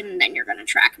location and then you're going to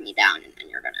track me down and then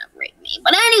you're going to rape me.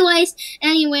 But anyways,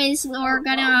 we were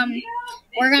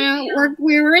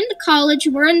in the college,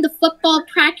 we're in the football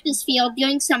practice field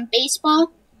doing some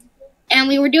baseball. And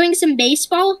we were doing some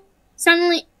baseball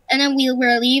suddenly, and then we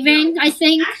were leaving, I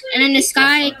think. And in the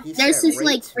sky, there's this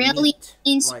like really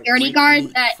mean security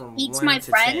guard that eats my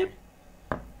friend.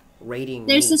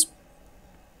 There's this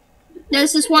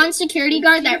one security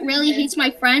guard that really hates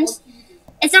my friends.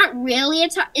 It's not really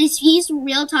he's a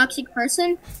real toxic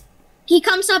person. He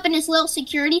comes up in his little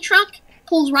security truck,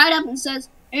 pulls right up and says,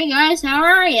 "Hey guys, how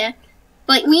are you?"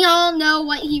 But we all know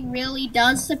what he really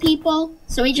does to people,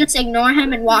 so we just ignore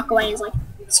him and walk away. He's like,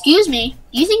 "Excuse me,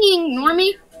 do you think you can ignore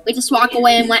me?" We just walk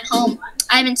away and went home.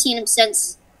 I haven't seen him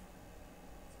since.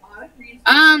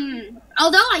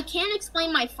 Although I can't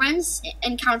explain my friends'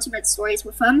 encounterment stories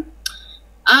with him.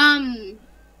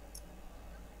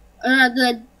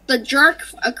 The jerk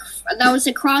that was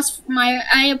across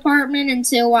my apartment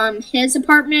into his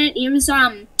apartment, he was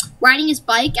riding his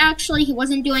bike. Actually, he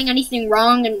wasn't doing anything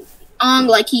wrong and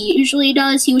like he usually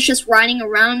does. He was just riding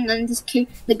around, and then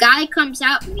the guy comes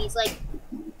out and he's like,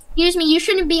 "Excuse me, you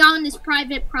shouldn't be on this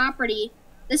private property.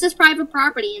 This is private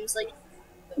property." And it's like,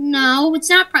 "No, it's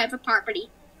not private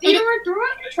property." You were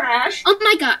throwing the trash. Oh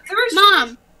my god,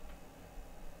 Mom!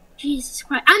 Jesus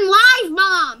Christ, I'm live,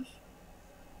 Mom.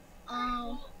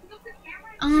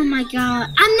 Oh my god,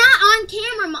 I'm not on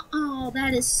camera, Mom. Oh,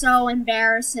 that is so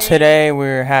embarrassing. Today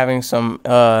we're having some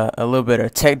a little bit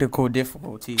of technical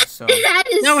difficulties. So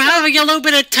no, we're having a little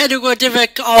bit of technical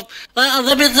difficulties.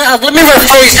 Let me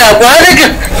rephrase that.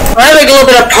 We're having a little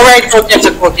bit of parental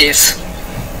difficulties.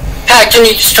 Pat, can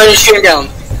you just turn your stream down?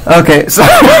 Okay, so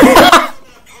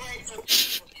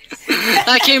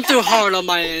that came through hard on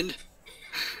my end.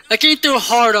 I came through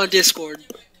hard on Discord.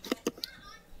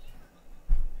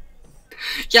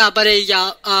 Yeah, but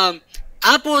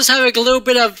Apple is having a little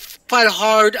bit of quite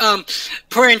hard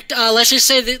parent. Let's just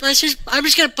say that. I'm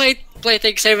just gonna play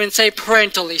things safe and say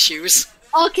parental issues.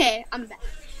 Okay, I'm back.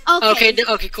 Okay,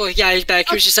 cool. Yeah, he's back.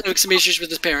 He was just having some issues with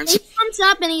his parents. He comes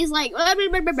up and he's like, blah, blah,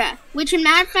 blah, blah, blah, which in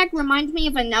matter of fact reminds me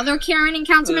of another Karen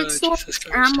encounter story.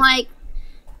 And I'm like,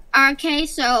 okay,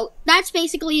 so that's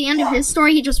basically the end of his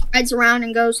story. He just rides around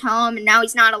and goes home, and now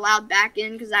he's not allowed back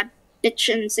in because that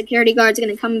bitch and security guard's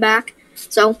gonna come back.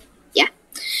 So, yeah.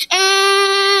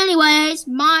 Anyways,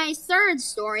 my third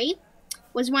story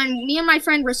was when me and my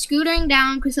friend were scootering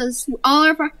down because all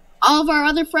of our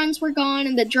other friends were gone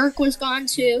and the jerk was gone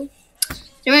too.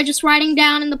 So we're just riding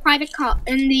down in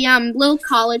the little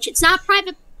college. It's not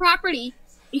private property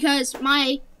because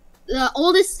the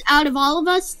oldest out of all of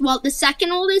us, well, the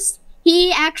second oldest,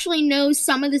 he actually knows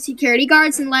some of the security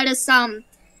guards and lets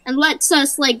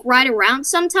us like ride around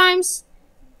sometimes.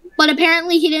 But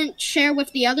apparently he didn't share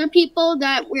with the other people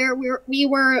that we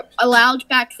were allowed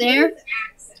back there.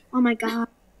 Oh my god.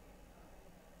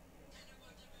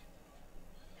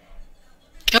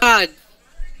 God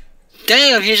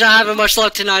damn, he's not having much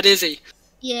luck tonight, is he?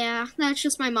 Yeah, that's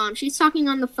just my mom. She's talking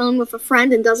on the phone with a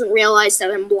friend and doesn't realize that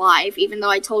I'm live, even though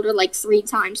I told her like 3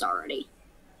 times already.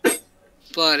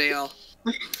 Bloody hell.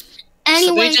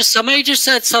 Anyway, somebody just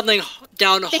said something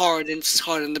down hard and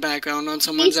hard in the background on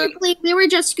someone's end. Basically, we were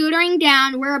just scootering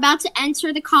down. We're about to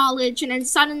enter the college, and then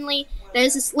suddenly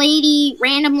there's this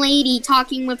random lady,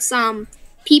 talking with some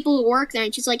people who work there,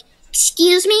 and she's like,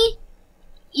 "Excuse me?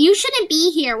 You shouldn't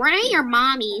be here. We're not your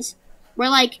mommies." We're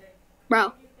like,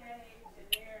 "Bro,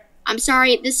 I'm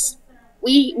sorry,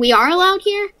 we are allowed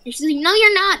here?" And she's like, "No,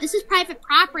 you're not. This is private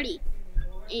property."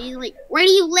 And he's like, "Where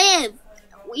do you live?"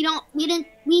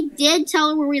 We did tell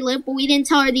her where we live, but we didn't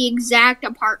tell her the exact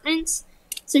apartments.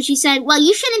 So she said, "Well,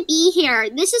 you shouldn't be here.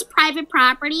 This is private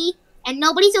property, and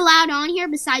nobody's allowed on here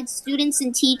besides students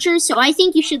and teachers, so I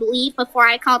think you should leave before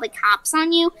I call the cops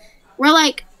on you." We're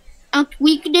like,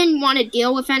 we didn't want to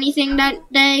deal with anything that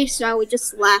day, so we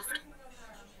just left.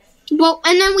 Well,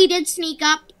 and then we did sneak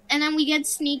up,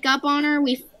 on her.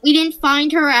 We didn't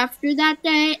find her after that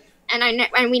day,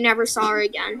 and we never saw her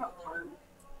again.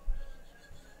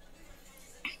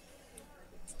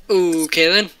 Okay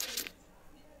then.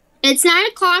 It's 9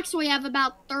 o'clock, so we have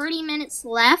about 30 minutes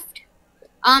left.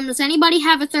 Does anybody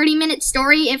have a 30-minute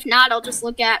story? If not, I'll just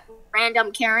look at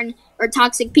random Karen or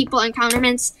toxic people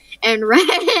encounterments and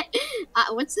Reddit.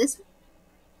 What's this?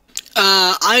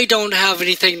 I don't have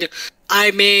anything to...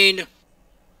 I mean...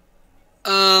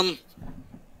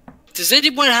 Does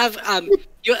anyone have...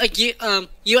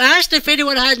 You asked if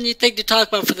anyone had anything to talk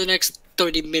about for the next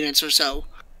 30 minutes or so.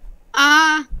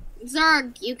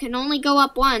 Zerg, you can only go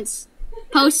up once.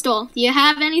 Postal, do you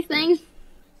have anything?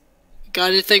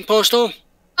 Got anything, Postal?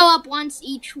 Go up once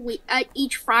each week,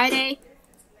 each Friday.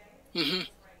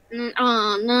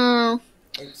 Oh no.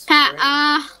 Pat,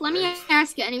 let me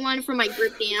ask anyone from my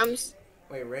group DMs.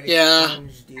 Wait, Reddit? Yeah.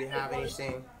 Do you have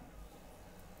anything?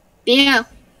 Yeah.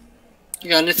 You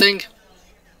got anything?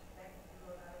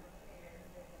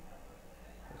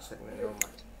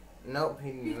 Nope,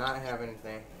 he did not have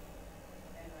anything.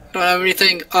 Don't have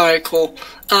anything? Alright, cool.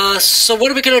 So what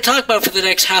are we going to talk about for the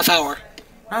next half hour?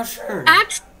 Not sure.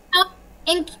 Actually,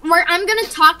 I'm going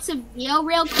to talk to Vio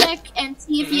real quick and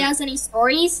see if he has any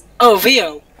stories. Oh,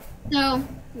 Vio. So,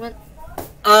 what?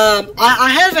 I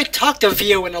haven't talked to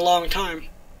Vio in a long time.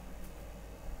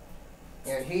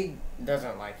 Yeah, he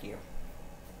doesn't like you.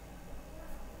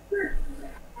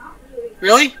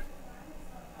 Really?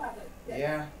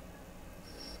 Yeah.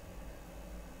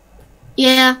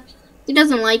 Yeah. He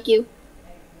doesn't like you.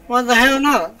 Why the hell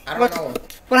not? I don't know.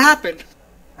 What happened?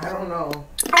 I don't know.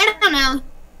 I don't know.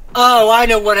 Oh, I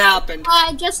know what happened.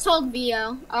 I just told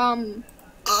Vio. I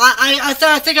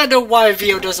think I know why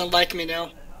Vio doesn't like me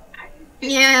now.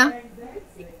 Yeah.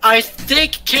 I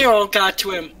think Carol got to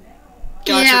him.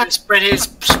 Got to him to spread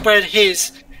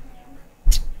his.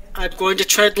 I'm going to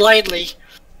tread lightly.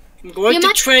 I'm going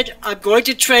to tread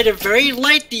it very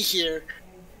lightly here.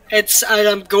 And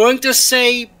I'm going to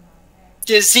say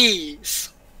disease.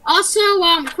 Also,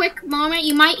 quick moment,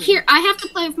 you might hear, I have to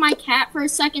play with my cat for a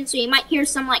second, so you might hear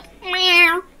some, like,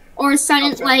 meow, or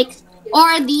sudden, like,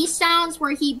 or these sounds where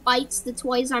he bites the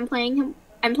toys I'm playing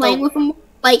with him,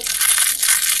 like,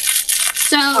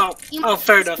 so.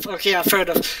 Fair enough. Okay, yeah, fair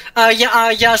enough.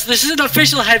 Yes, this is an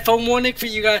official headphone warning for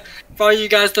you guys, for all you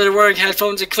guys that are wearing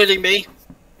headphones, including me.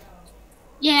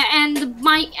 Yeah, and the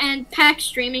mic and pack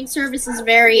streaming service is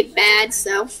very bad,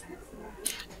 so.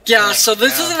 Yeah, so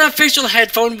this is an official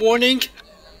headphone warning.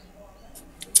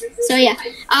 So yeah.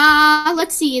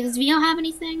 Let's see. Does Vio have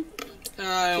anything?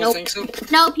 I don't think so.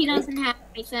 Nope, he doesn't have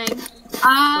anything.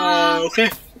 Okay.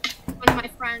 One of my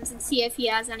friends and see if he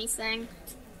has anything.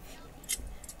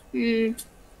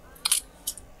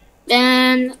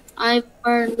 Then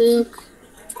Luke.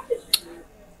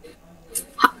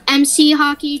 MC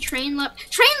Hockey, Train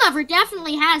Lover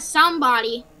definitely has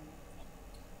somebody.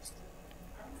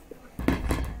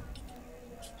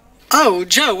 Oh,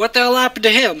 Joe, what the hell happened to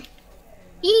him?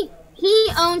 He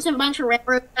owns a bunch of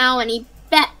railroads now, and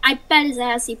I bet his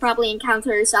ass he probably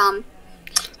encounters no,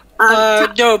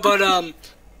 but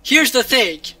here's the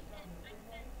thing.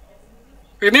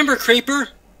 Remember Creeper?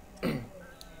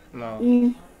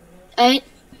 No.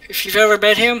 If you've ever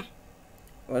met him?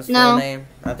 What's his full name?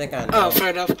 I think I know. Oh, fair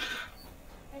enough.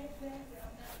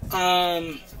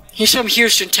 He's from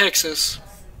Houston, Texas.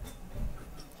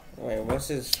 Wait, what's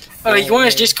his? You want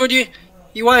his Discord?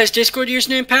 You want his Discord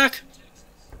username, Pack?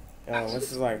 What's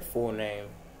his full name?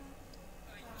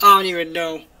 I don't even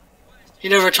know. He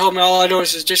never told me. All I know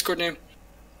is his Discord name.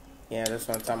 Yeah, that's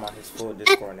what I'm talking about. His full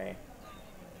Discord name.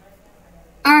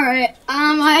 All right.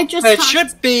 I just. It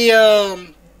should be.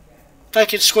 If I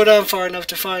can scroll down far enough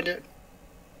to find it.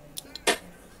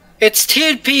 It's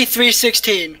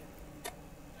TNP316.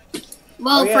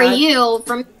 Well, for you,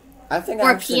 from I think 4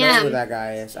 I actually know p.m. who that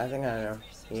guy is. I think I know.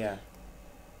 Yeah.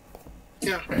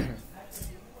 Yeah.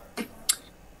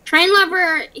 Train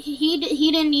Lover, he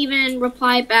didn't even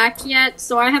reply back yet,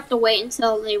 so I have to wait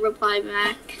until they reply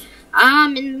back.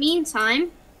 In the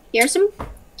meantime, here's some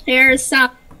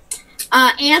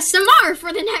ASMR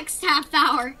for the next half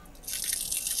hour.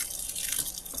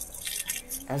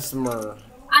 ASMR.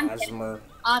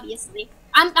 Obviously.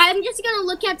 I'm just gonna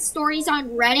look at stories on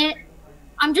Reddit.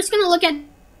 I'm just gonna look at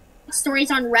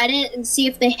stories on Reddit and see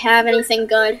if they have anything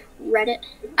good. Reddit.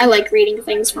 I like reading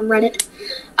things from Reddit.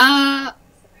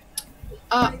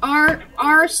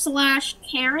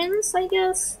 r/Karens, I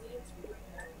guess.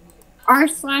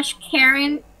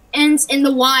 r/Karen ends in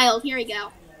the wild. Here we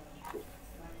go.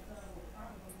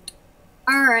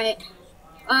 Alright.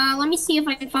 Let me see if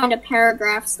I can find a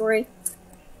paragraph story.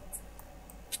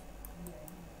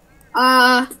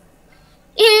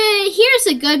 Here's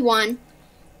a good one.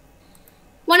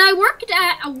 When I worked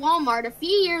at a Walmart a few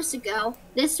years ago,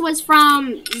 this was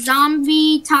from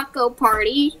Zombie Taco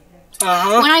Party.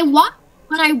 When I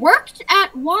worked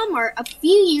at Walmart a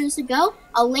few years ago,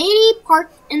 a lady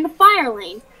parked in the fire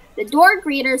lane. The door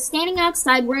greeters standing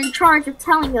outside were in charge of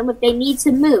telling them if they need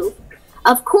to move.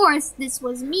 Of course, this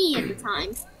was me at the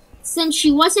time. Since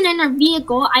she wasn't in her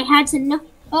vehicle, I had to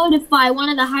notify one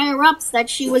of the higher-ups that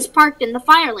she was parked in the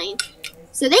fire lane.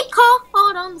 So they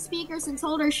called on the speakers and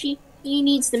told her she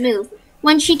needs to move.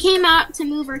 When she came out to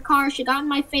move her car, she got in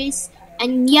my face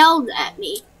and yelled at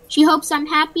me. She hopes I'm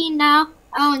happy now,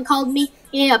 and called me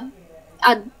a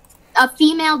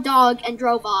female dog and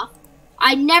drove off.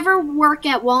 I will never work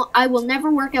at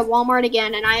Walmart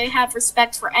again, and I have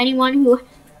respect for anyone who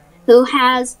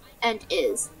has and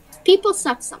is. People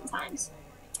suck sometimes.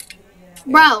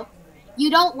 Bro, you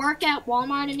don't work at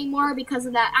Walmart anymore because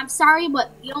of that. I'm sorry,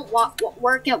 but you don't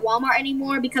work at Walmart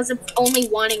anymore because of only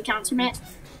one encounterment.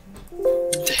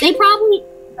 They probably...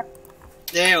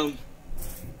 Damn.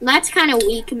 That's kind of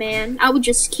weak, man. I would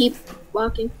just keep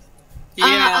walking.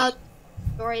 Yeah.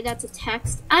 Sorry, that's a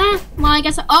text. Well, I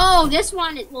guess... Oh, this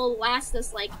one will last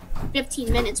us,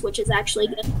 15 minutes, which is actually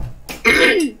good.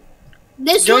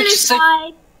 This one is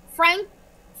by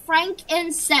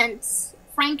Frankincense.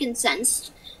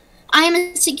 I am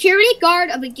a security guard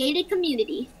of a gated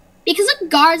community. Because of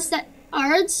guards that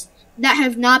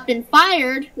have not been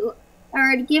fired, who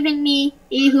are giving me,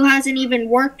 who hasn't even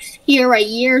worked here a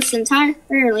year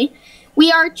entirely,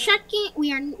 we are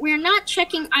not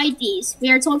checking IDs. We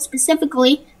are told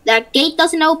specifically that gate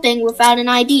doesn't open without an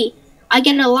ID. I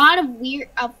get a lot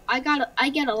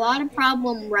of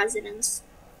problem residents.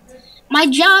 My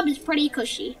job is pretty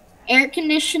cushy. Air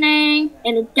conditioning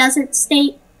in a desert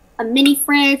state, a mini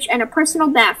fridge, and a personal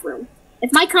bathroom.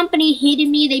 If my company hated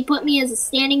me, they put me as a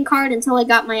standing card until I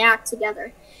got my act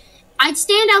together. I'd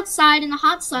stand outside in the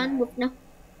hot sun with no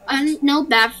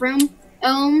bathroom,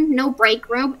 no break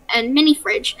room, and mini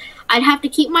fridge. I'd have to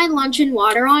keep my lunch and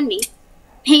water on me.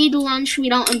 Paid lunch, we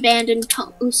don't abandon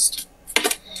toast.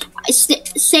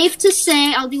 Safe to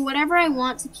say, I'll do whatever I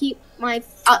want to keep my...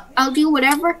 I'll do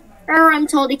whatever I'm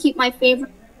told to keep my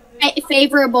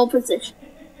favorable position.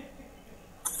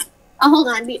 Hold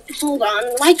on.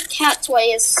 My cat toy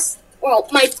is... Well,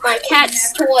 my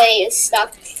cat's toy is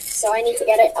stuck, so I need to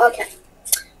get it. Okay.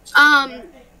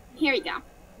 Here we go.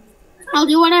 I'll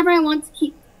do whatever I want to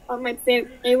keep on my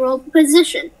favorable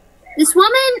position. This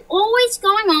woman always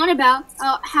going on about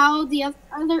how that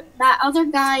other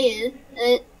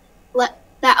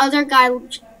guy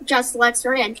just lets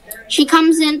her in. She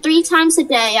comes in 3 times a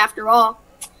day after all.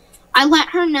 I let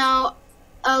her know.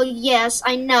 Oh yes,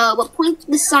 I know, but point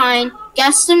to the sign.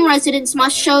 Guests and residents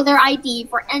must show their ID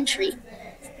for entry.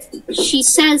 She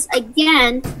says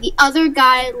again, the other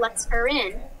guy lets her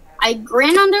in. I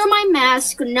grin under my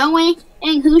mask, knowing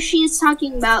who she is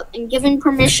talking about, and given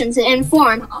permission to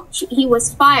inform he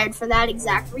was fired for that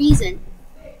exact reason.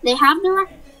 They have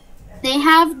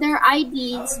their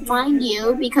IDs, mind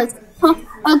you, because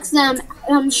hooks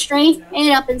them straight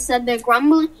up and said they're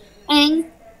grumbling.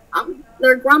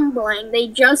 They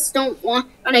just don't want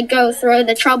to go through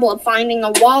the trouble of finding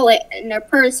a wallet in their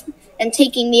purse and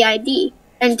taking the ID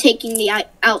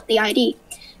out the ID.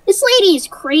 This lady is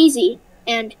crazy,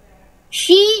 and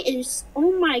she is.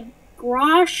 Oh my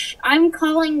gosh! I'm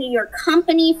calling your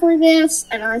company for this,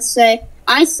 and I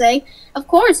say, of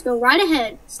course, go right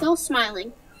ahead. Still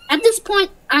smiling. At this point,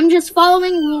 I'm just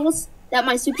following rules that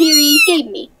my superior gave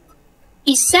me.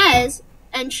 He says,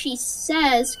 and she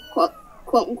says, quote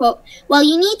unquote, well,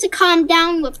 you need to calm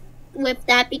down with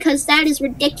that because that is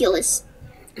ridiculous.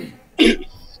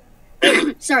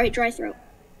 Sorry, dry throat.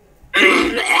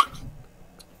 Damn.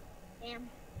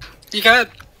 You got.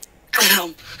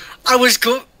 I was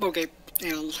okay.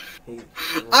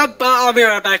 I'll be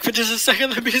right back for just a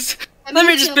second. Let me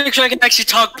just make sure I can actually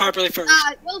talk properly first.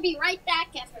 We'll be right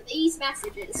back after these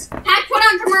messages. Pat, put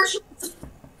on commercials.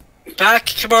 Back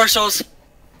commercials.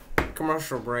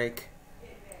 Commercial break.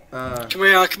 Can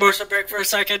we commercial break for a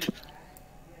second?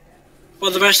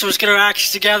 While the rest of us get our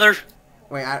acts together.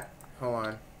 Wait, hold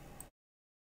on.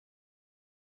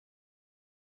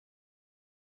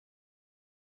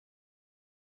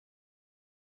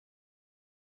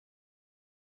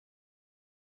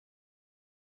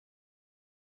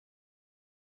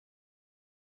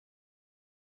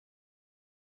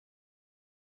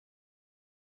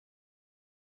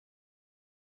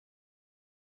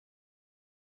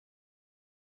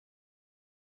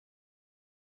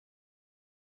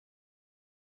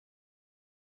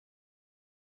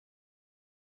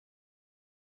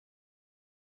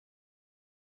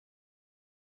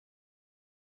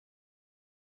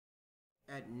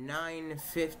 At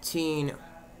 9:15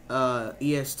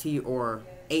 EST or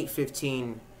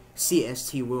 8:15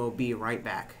 CST, we'll be right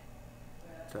back.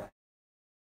 So.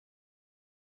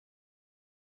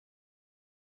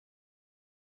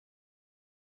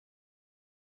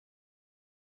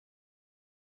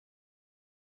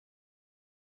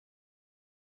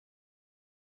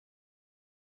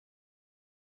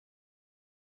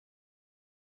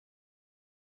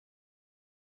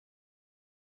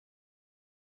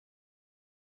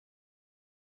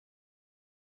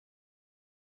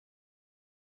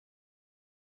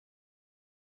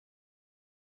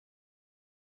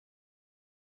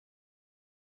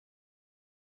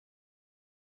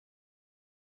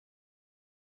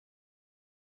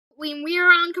 When we are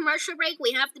on commercial break,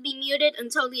 we have to be muted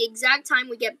until the exact time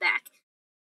we get back.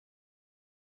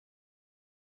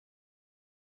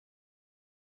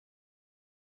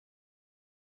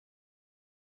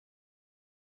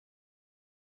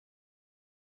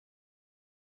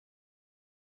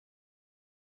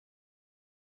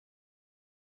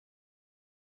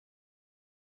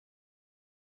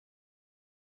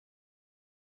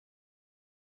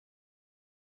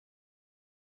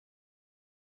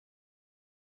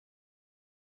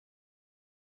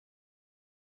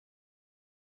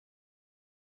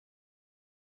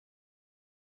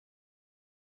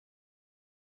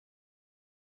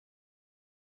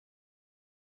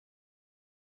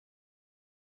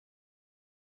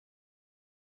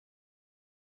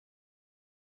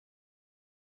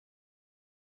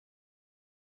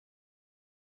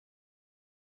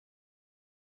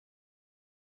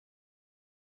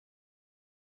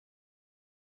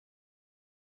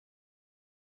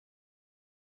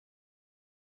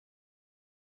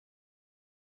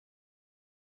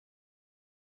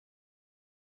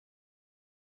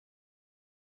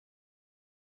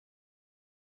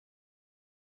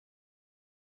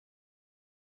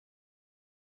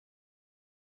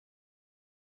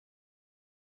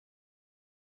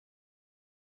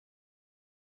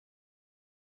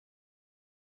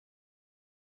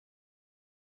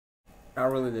 Not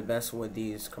really the best with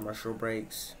these commercial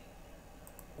breaks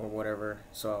or whatever,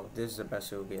 so this is the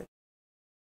best you'll get.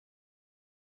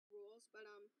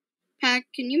 Pat,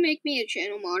 can you make me a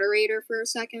channel moderator for a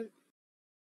second?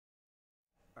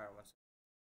 Alright,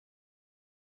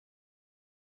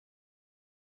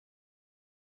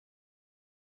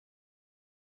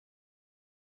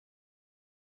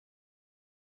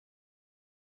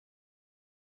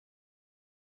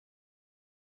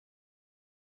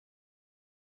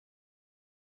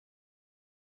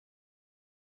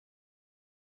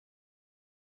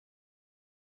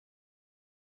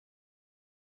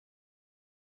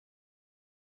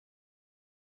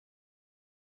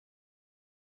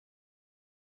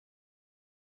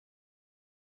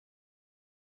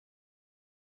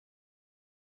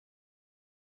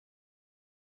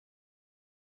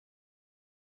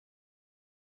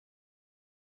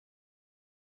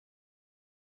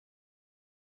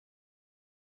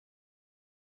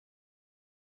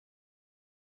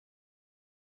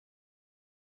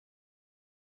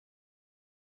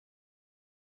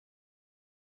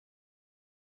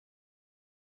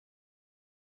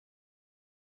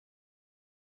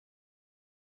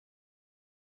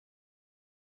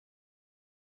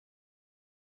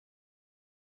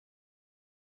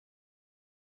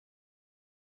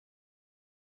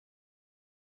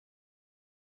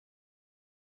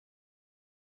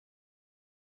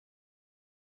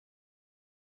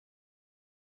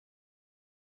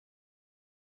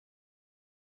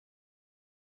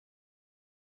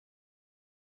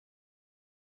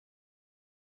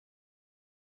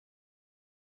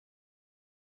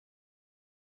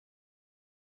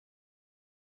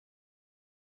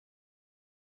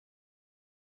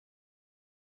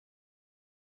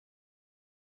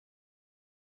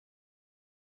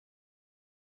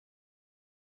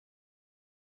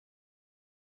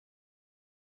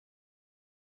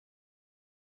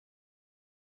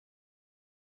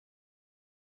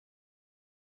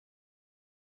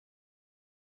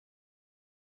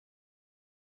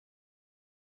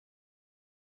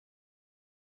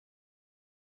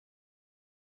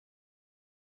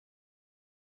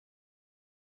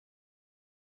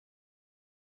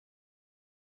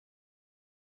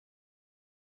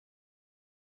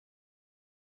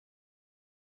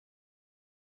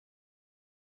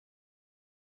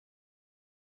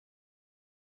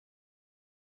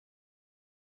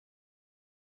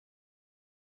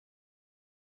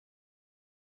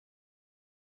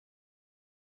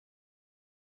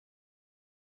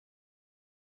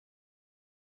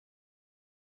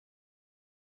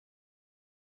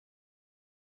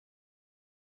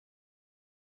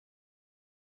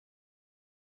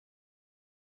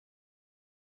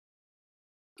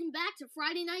 Welcome back to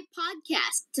Friday Night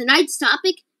Podcast. Tonight's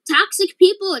topic, toxic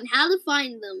people and how to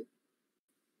find them.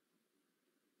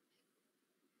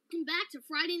 Welcome back to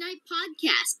Friday Night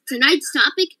Podcast. Tonight's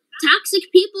topic, toxic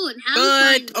people and how to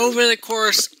find them. But over the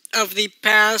course of the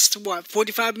past,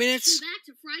 45 minutes? Welcome back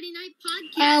to Friday Night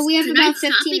Podcast. We have Tonight's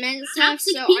about 15 topic, minutes left,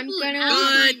 so I'm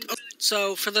gonna...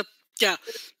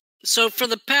 for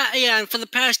the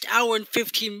past hour and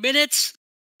 15 minutes,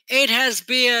 it has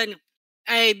been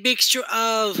a mixture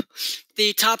of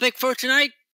the topic for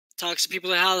tonight, toxic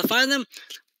people and how to find them,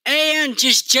 and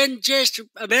just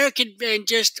American, and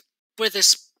just with a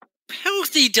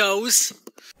healthy dose,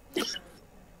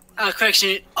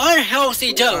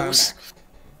 unhealthy dose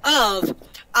of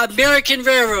American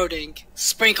railroading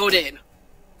sprinkled in.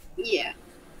 Yeah.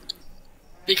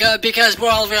 Because we're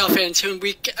all rail fans, and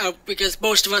because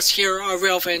most of us here are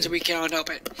rail fans, and we cannot help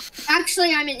it.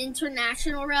 Actually, I'm an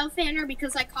international rail fanner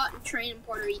because I caught a train in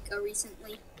Puerto Rico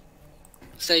recently.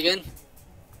 Say again?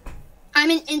 I'm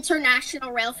an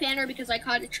international rail fanner because I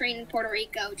caught a train in Puerto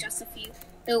Rico just a few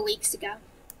weeks ago.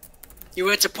 You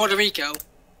went to Puerto Rico?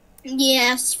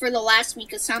 Yes, for the last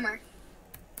week of summer.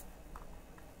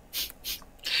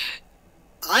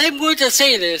 I'm going to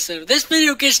say this: if this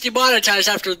video gets demonetized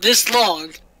after this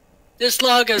long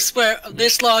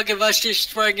of us just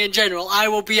swearing in general, I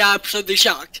will be absolutely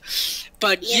shocked.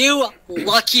 But you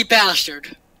lucky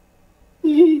bastard.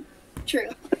 True.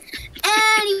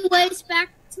 Anyways,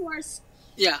 back to our...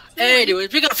 Yeah,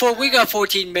 anyways, we got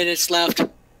 14 minutes left.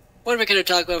 What are we going to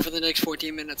talk about for the next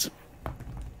 14 minutes?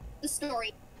 The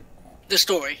story. The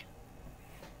story.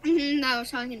 That I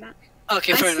was talking about.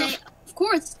 Okay, fair enough. Of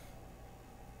course.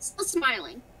 Still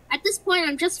smiling. At this point,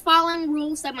 I'm just following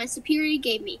rules that my superior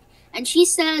gave me. And she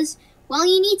says, well,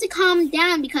 you need to calm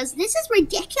down because this is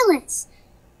ridiculous.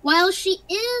 While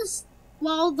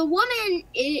the woman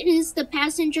is the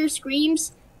passenger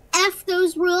screams, F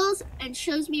those rules, and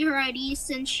shows me her ID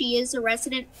since she is a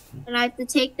resident, and I have to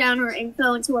take down her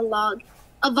info into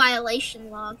a violation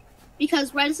log.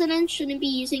 Because residents shouldn't be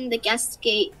using the guest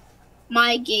gate,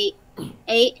 my gate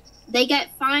 8. They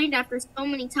get fined after so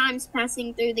many times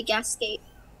passing through the guest gate.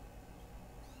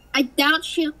 I doubt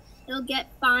she'll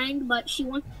get fined, but she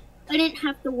wouldn't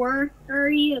have to worry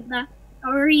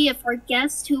if our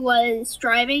guest who was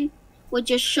driving would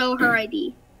just show her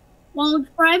ID. While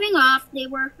driving off, they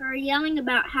were yelling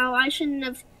about how I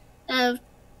shouldn't have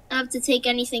to take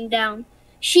anything down.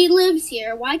 She lives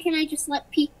here. Why can't I just let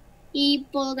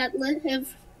people that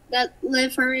live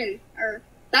her in? Or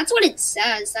that's what it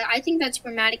says. I think that's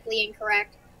grammatically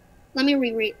incorrect. Let me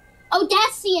reread. Oh,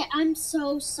 that's it. I'm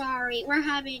so sorry. We're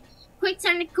having quick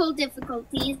technical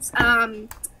difficulties. I'll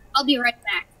be right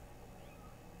back.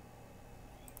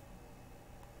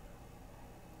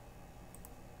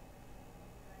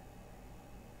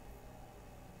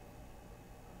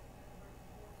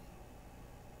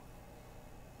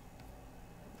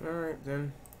 Alright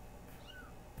then.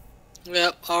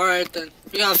 Yep, alright then.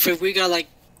 We got like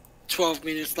 12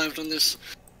 minutes left on this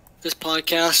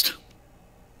podcast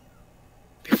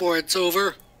before it's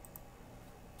over.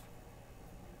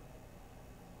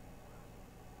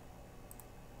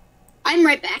 I'm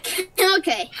right back.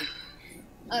 Okay.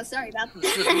 Oh, sorry about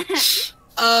that.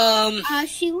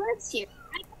 She lives here.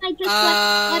 I just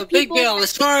let Big people... Bill,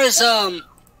 as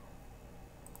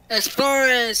far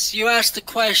as you asked the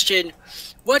question,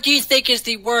 what do you think is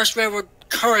the worst railroad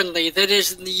currently that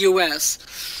is in the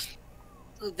U.S.?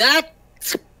 That,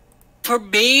 for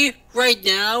me, right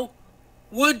now,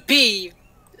 would be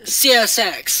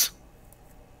CSX.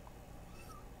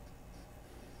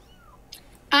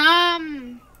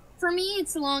 For me,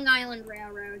 it's Long Island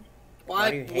Railroad.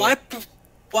 Why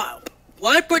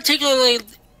particularly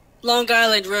Long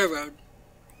Island Railroad?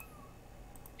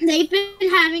 They've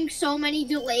been having so many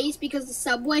delays because of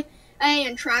subway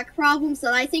and track problems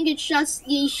that I think it's just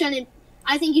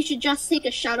I think you should just take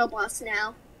a shuttle bus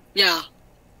now. Yeah.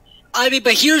 I mean,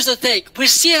 but here's the thing. With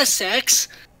CSX,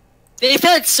 they've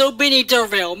had so many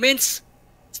derailments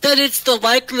that it's the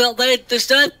likelihood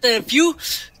that if you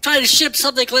try to ship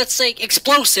something, let's say,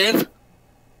 explosive,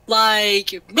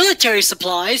 like military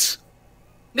supplies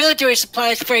for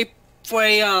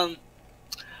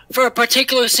a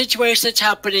particular situation that's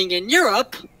happening in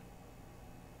Europe.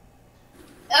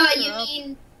 You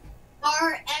mean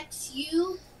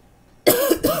RXU?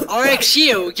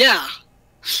 RXU, yeah.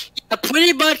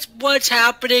 Pretty much what's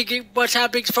happening as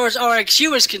far as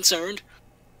RXU is concerned.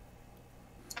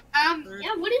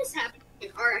 Yeah, what is happening in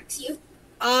RXU?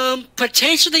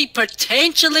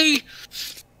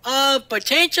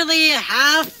 Potentially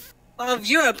half of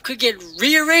Europe could get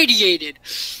re-irradiated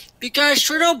because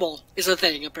Chernobyl is a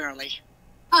thing, apparently.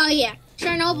 Oh, yeah.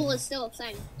 Chernobyl is still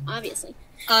exciting, obviously.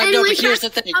 No, but here's the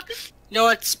thing. You know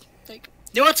what's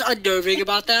unnerving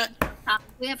about that?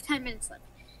 We have 10 minutes left.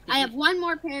 I have one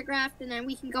more paragraph, and then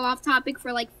we can go off topic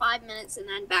for like 5 minutes, and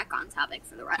then back on topic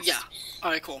for the rest. Yeah.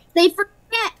 All right, cool. They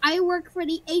forget I work for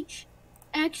the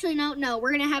Actually, no.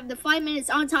 We're going to have the 5 minutes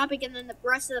on topic, and then the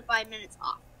rest of the 5 minutes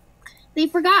off. They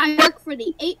forgot I work for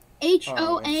the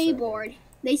HOA board.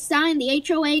 They signed the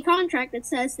HOA contract that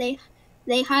says they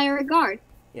hire a guard.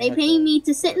 Yeah, they pay me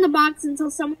to sit in the box until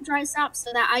someone drives up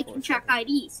so that I can check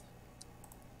IDs.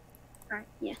 Right,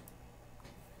 yeah.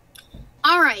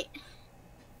 Alright.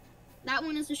 That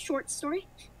one is a short story.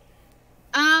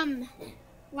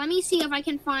 Let me see if I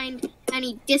can find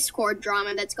any Discord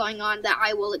drama that's going on that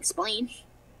I will explain.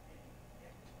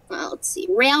 Well, let's see.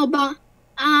 Railbot.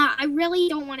 I really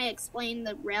don't want to explain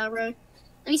the railroad.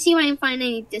 Let me see if I can find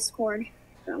any Discord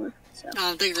drama. So. I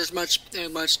don't think there's much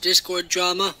Discord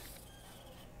drama.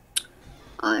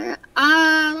 Alright.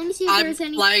 Let me see if there's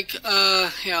any.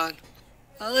 Hang on.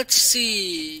 Let's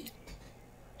see.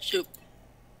 Shoot.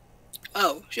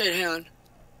 Oh, shit, hang on.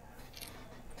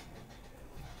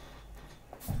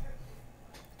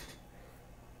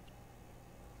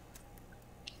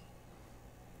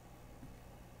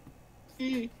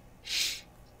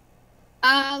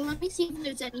 Let me see if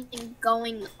there's anything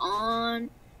going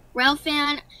on.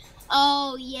 Railfan.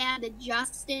 Oh, yeah, the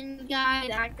Justin guy,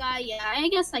 that guy. Yeah, I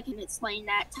guess I can explain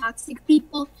that. Toxic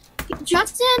people.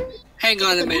 Justin? Hang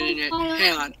on a minute.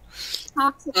 Hang on.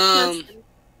 Toxic Justin.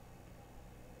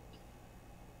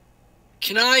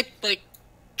 Can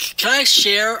I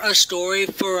share a story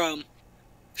from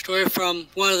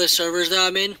one of the servers that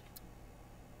I'm in?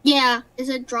 Yeah. Is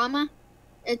it drama?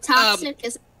 Is it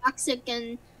toxic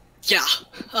and... Yeah,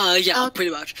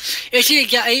 pretty much.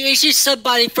 It's just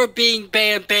somebody for being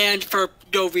banned for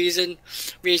no reason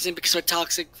because of a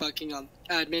toxic fucking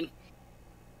admin.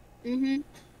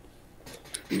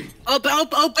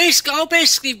 I'll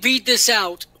basically read this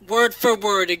out word for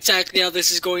word exactly how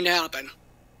this is going to happen.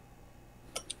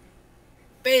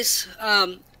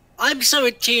 I'm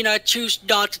 17. I choose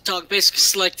not to talk. Basically,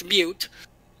 select mute.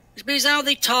 Which means I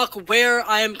only talk where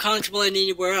I am comfortable and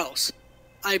anywhere else.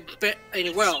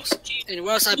 Anywhere else,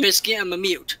 I basically am a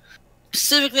mute.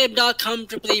 Specifically, I'm not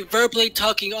comfortably verbally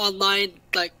talking online,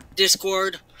 like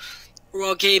Discord, or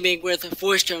while gaming with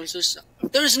voice tones.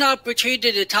 If there's an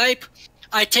opportunity to type,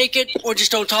 I take it, or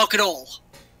just don't talk at all.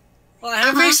 Well, I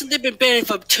have recently been banned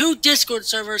from 2 Discord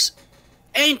servers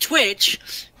and Twitch,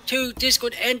 2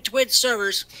 Discord and Twitch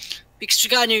servers, because we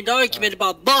got into an argument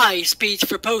about my speech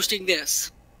for posting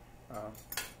this.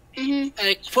 And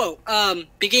I quote,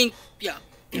 begin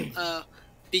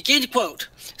quote.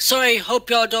 Sorry, hope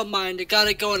y'all don't mind. I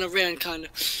gotta go on a rant, kinda.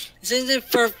 This isn't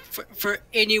for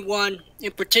anyone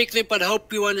in particular, but I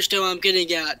hope you understand what I'm getting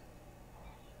at.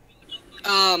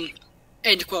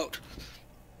 End quote.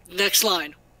 Next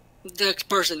line. Next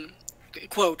person.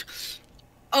 Quote.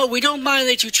 Oh, we don't mind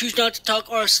that you choose not to talk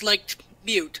or select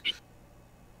mute.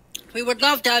 We would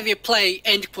love to have you play.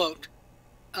 End quote.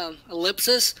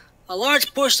 Ellipsis. A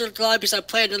large portion of the lobbies I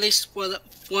played, at least one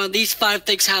of these 5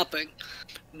 things happen.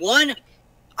 1,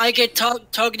 I get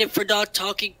targeted for not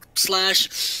talking /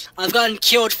 I've gotten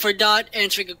killed for not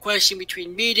answering a question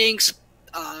between meetings.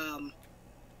 I'm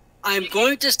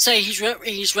going to say he's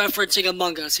referencing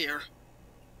Among Us here.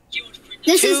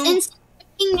 This is instant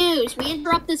breaking news. We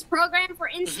interrupt this program for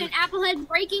instant Applehead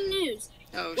breaking news.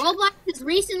 Oh, Roblox has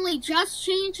recently just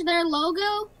changed their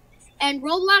logo. And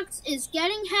Roblox is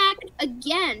getting hacked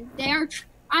again. They are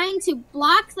trying to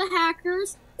block the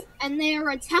hackers, and they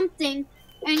are attempting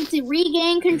to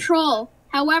regain control.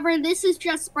 However, this is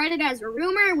just spread as a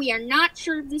rumor. We are not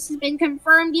sure if this has been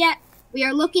confirmed yet. We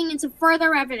are looking into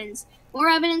further evidence. More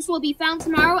evidence will be found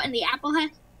tomorrow in the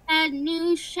Applehead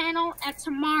News channel at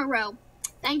tomorrow.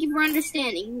 Thank you for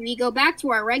understanding. We go back to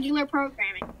our regular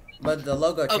programming. But the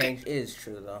logo change is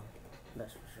true, though.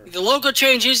 That's for sure. The logo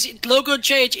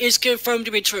change is confirmed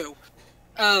to be true.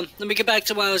 Let me get back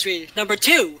to what I was reading. Number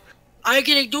 2, I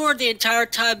get ignored the entire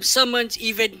time. Someone's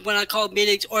even when I call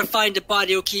meetings or find the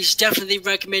audio keys. Definitely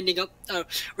recommending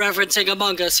referencing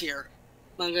Among Us here.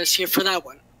 Among Us here for that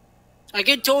one. I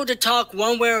get told to talk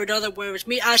one way or another, where it's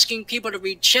me asking people to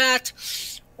read chat,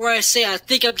 or I say I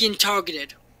think I'm getting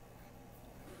targeted.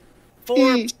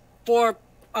 4.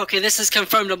 Okay, this is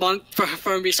confirmed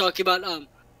from me talking about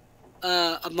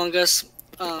Among Us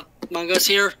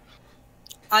here.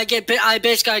 I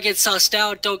basically get sussed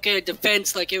out, don't get a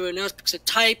defense like everyone else because of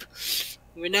type.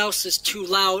 Everyone else is too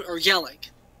loud or yelling.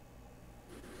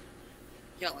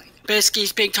 Basically,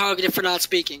 he's being targeted for not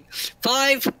speaking.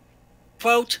 5,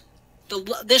 quote,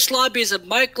 This lobby is a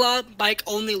mic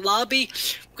only lobby.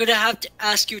 I'm gonna have to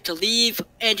ask you to leave.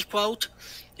 End quote.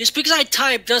 Just because I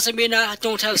type doesn't mean I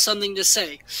don't have something to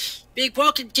say. Being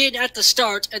welcomed in at the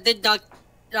start and then not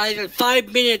even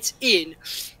 5 minutes in,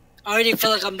 I already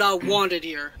feel like I'm not wanted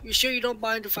here. You sure you don't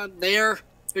mind if I'm there?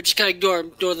 Or just kind of ignore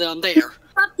that I'm there?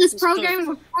 This program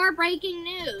with more breaking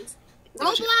news.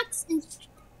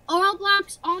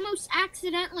 Roblox almost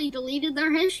accidentally deleted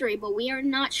their history, but we are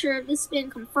not sure if this has been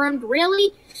confirmed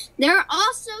really. There are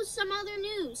also some other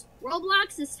news.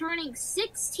 Roblox is turning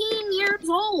 16 years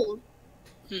old.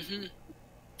 Mm-hmm.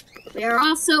 We are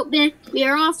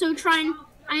also trying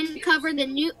to cover the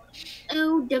new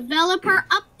developer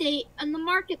update on the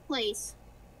marketplace.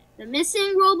 The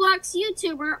missing Roblox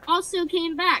YouTuber also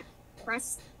came back.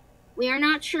 We are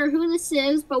not sure who this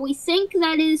is, but we think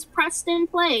that is Preston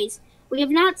Plays. We have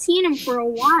not seen him for a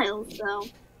while, so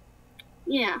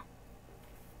yeah.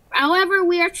 However,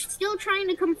 we are still trying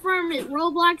to confirm that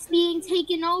Roblox being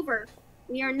taken over.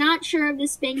 We are not sure if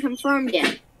this has been confirmed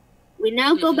yet. We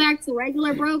now go back to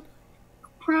regular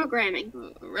programming.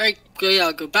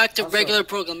 Go back to regular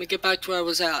programming. Let me get back to where I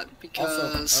was at.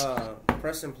 Because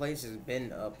Preston Place has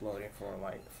been uploading for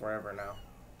like forever now.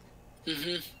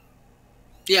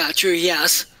 Yeah, true,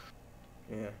 yes.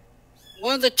 Yeah.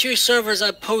 One of the 2 servers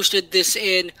I posted this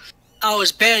in, I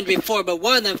was banned before, but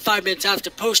one of them 5 minutes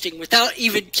after posting, without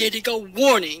even getting a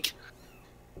warning,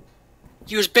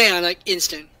 he was banned, like,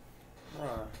 instant.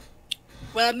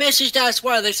 When I messaged asked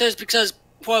why, they says because,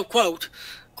 quote,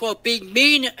 being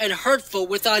mean and hurtful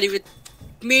without even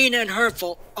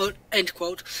end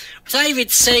quote, without even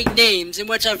saying names, in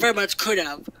which I very much could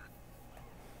have.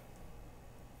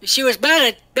 She was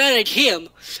mad at him,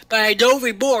 but I had no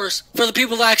remorse for the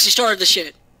people that actually started the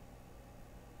shit.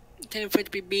 Intended for it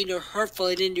to be mean or hurtful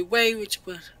in any way, which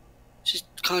was just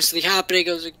constantly happening.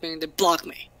 I was like, man, they blocked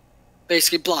me.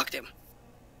 Basically blocked him.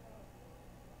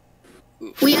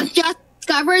 Oof. We have just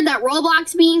discovered that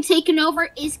Roblox being taken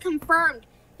over is confirmed.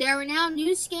 There are now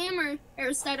new scammers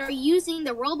that are using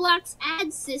the Roblox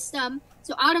ad system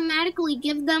to automatically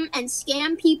give them and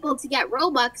scam people to get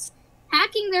Robux,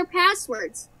 hacking their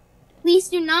passwords. Please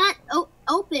do not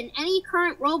open any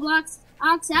current Roblox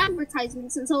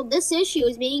advertisements until this issue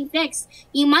is being fixed.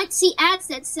 You might see ads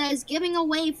that says giving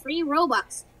away free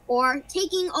Robux or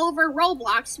taking over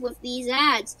Roblox with these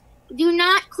ads. Do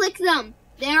not click them.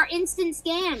 They are instant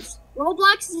scams.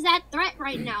 Roblox is at threat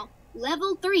right now.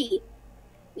 Level 3.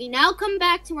 We now come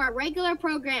back to our regular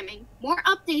programming. More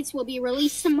updates will be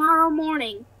released tomorrow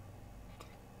morning.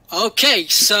 Okay,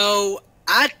 so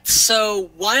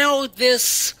while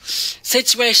this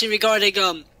situation regarding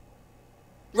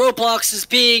Roblox is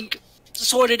being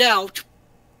sorted out,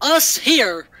 us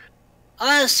here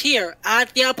at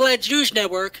the Apple Edge News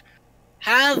Network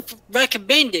have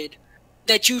recommended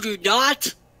that you do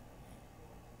not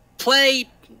play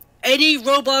any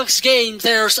Roblox games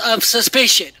that are of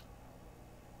suspicion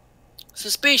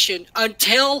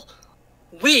until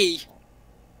we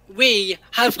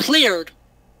have cleared,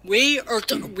 we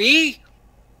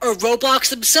or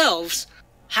Roblox themselves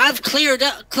have cleared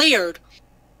the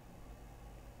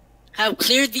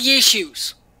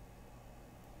issues.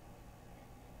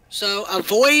 So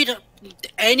avoid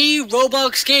any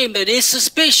Roblox game that is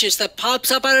suspicious that pops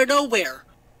up out of nowhere.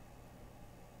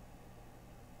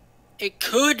 It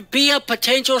could be a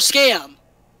potential scam.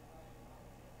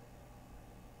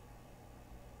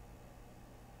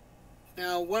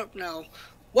 What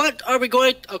are we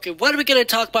going to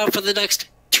talk about for the next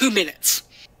 2 minutes?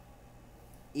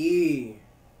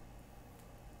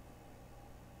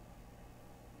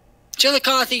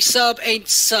 Chillicothe sub ain't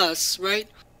sus, right?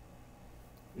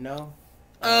 No.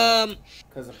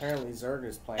 Because apparently Zerg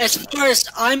is playing. As far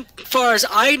as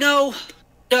I know,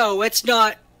 no, it's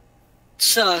not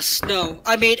sus. No,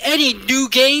 I mean any new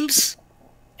games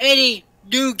that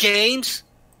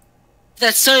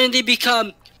suddenly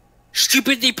become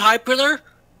stupidly popular.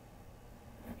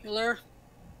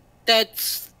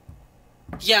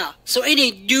 So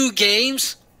any new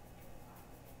games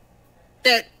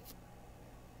that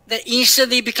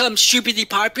instantly become stupidly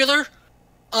popular,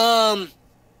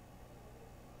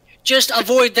 just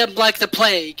avoid them like the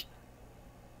plague.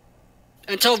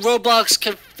 Until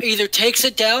Roblox either takes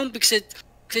it down because it's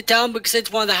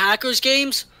one of the hackers'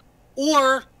 games,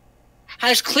 or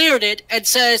has cleared it and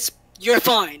says you're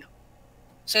fine.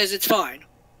 Says it's fine.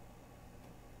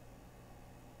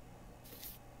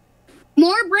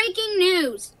 More breaking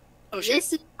news. Oh, shit.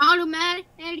 This is an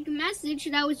automatic message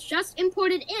that was just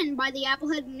imported in by the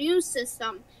Applehead News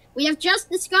system. We have just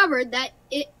discovered that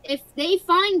if they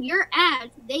find your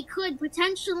ad, they could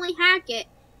potentially hack it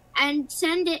and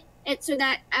send it it so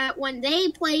that when they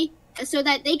play, so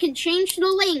that they can change the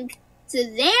link to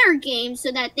their game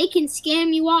so that they can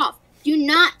scam you off. Do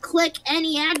not click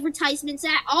any advertisements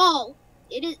at all.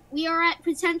 We are at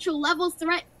potential level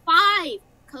threat 5.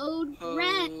 Code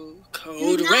red.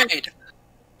 Code red.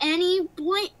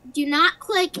 Do not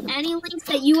click any links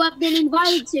that you have been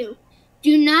invited to.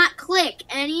 Do not click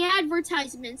any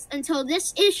advertisements until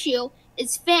this issue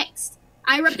is fixed.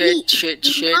 I repeat. Shit.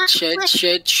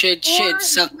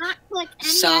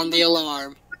 Sound the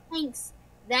alarm. Links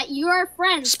that your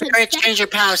friends. Spirit, change your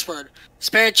password.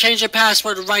 Spirit, change your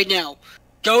password right now.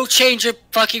 Go change your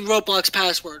fucking Roblox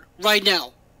password right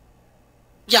now.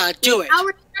 Yeah, do it.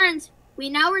 We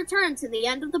now return to the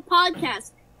end of the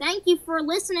podcast. Thank you for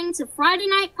listening to Friday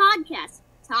Night Podcast,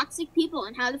 Toxic People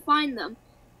and How to Find Them.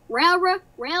 The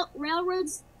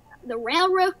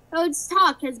Railroads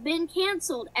talk has been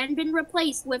canceled and been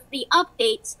replaced with the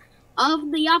updates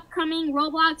of the upcoming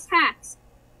Roblox hacks.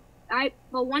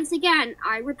 But once again,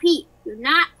 I repeat, do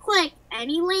not click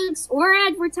any links or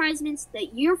advertisements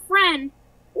that your friend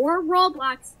or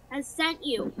Roblox has sent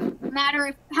you. No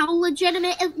matter how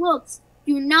legitimate it looks,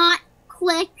 do not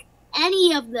click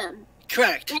any of them.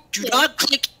 Correct. Do not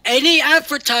click any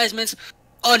advertisements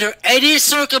under any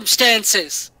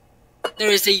circumstances.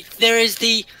 There is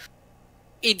the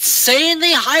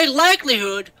insanely high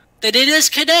likelihood that it is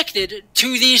connected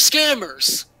to these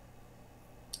scammers.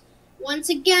 Once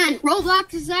again,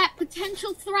 Roblox is at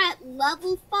potential threat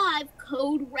level 5,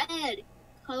 code red.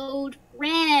 Code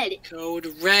red. Code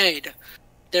red.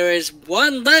 There is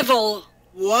one level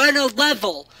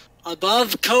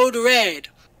above code red.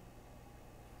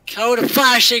 Code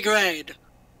flashing red.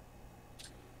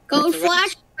 Code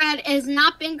flashing red has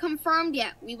not been confirmed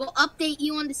yet. We will update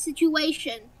you on the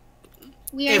situation.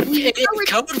 If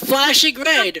code flashing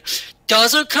red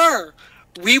does occur,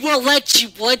 we will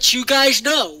let you guys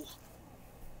know.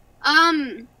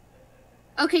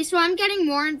 Okay, so I'm getting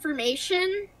more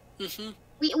information.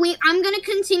 I'm gonna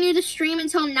continue to stream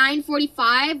until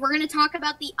 9:45. We're gonna talk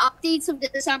about the updates of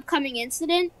this upcoming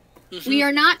incident. We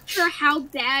are not sure how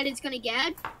bad it's gonna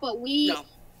get, but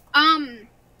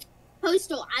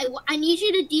Postal, I need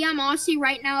you to DM Aussie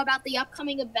right now about the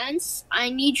upcoming events. I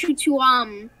need you to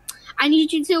also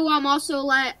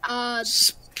let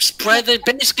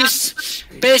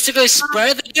basically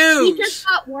spread the news. We just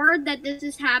got word that this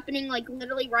is happening like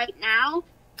literally right now.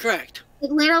 Correct.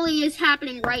 It literally is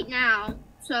happening right now,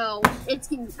 so it's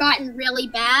gotten really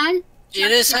bad.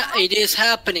 It is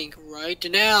happening right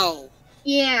now.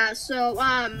 Yeah, so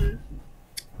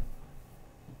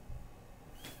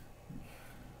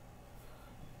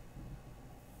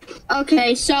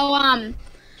okay, so we're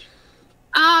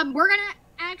gonna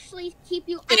actually keep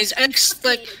you updated.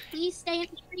 Please stay in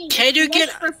the stream. Can you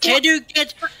get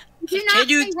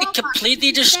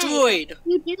completely destroyed?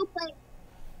 You do play.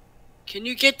 Can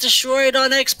you get destroyed on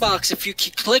Xbox? If you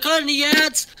click on the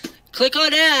ads, click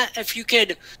on ad. If you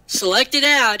can select an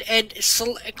ad and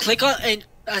click on, and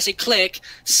I say click.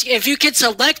 If you can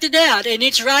select an ad and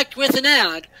interact with an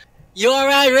ad, you are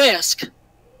at risk.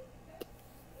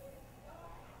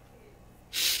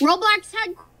 Roblox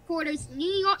headquarters in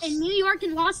New York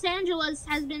and Los Angeles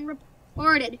has been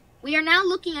reported. We are now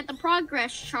looking at the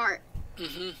progress chart.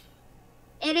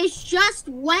 It has just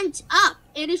went up.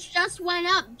 It has just went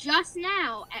up just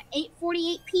now at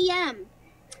 8:48 p.m.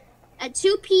 At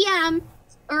 2 p.m.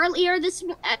 earlier this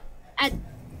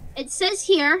it says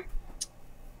here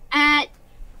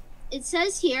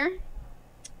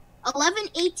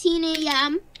 11:18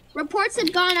 a.m. Reports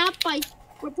have gone up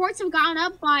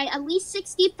by at least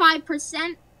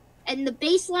 65%, and the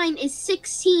baseline is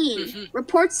 16.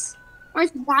 Reports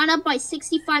have gone up by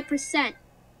 65%.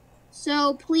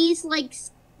 So please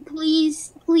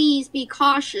be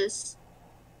cautious.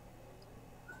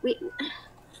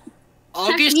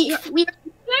 August 28th.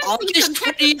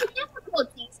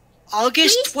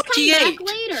 August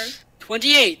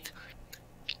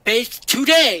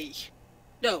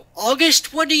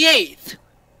 28th,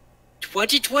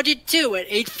 2022 at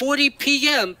 8:40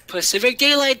 p.m. Pacific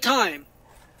Daylight Time.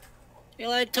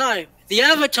 The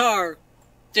Avatar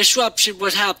disruption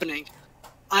was happening.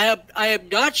 I am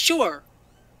not sure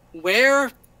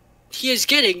where he is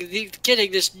getting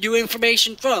this new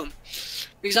information from,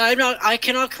 because I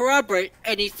cannot corroborate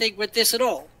anything with this at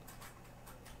all.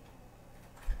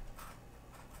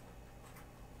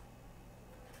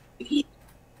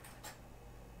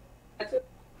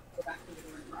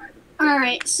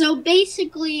 Alright, so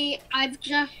basically I'm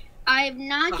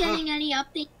not getting any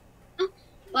updates,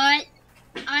 but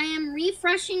I am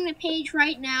refreshing the page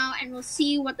right now, and we'll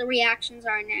see what the reactions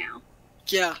are now.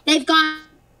 Yeah. They've gone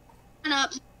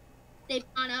up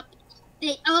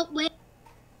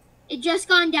It just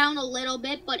gone down a little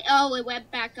bit, but it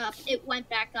went back up. It went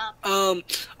back up.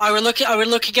 Are we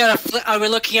looking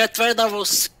at threat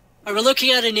levels? Are we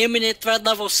looking at an imminent threat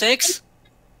level 6?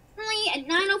 Currently at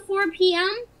 9:04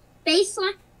 p.m.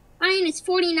 baseline is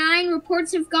 49.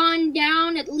 Reports have gone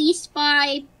down at least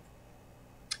by.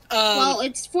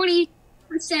 It's 40%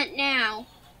 now,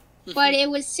 but it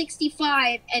was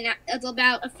 65 and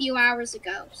about a few hours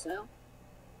ago.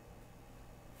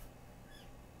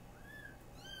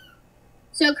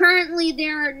 So currently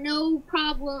there are no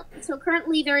problem. So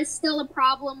currently there is still a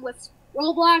problem with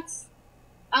Roblox.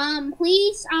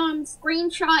 Please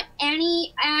screenshot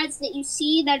any ads that you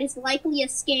see that is likely a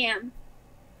scam.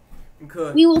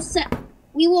 Okay.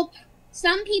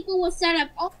 Some people will set up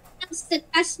all accounts to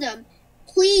test them.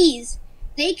 Please,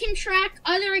 they can track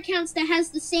other accounts that has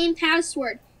the same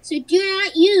password. So do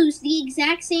not use the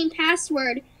exact same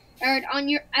password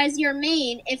as your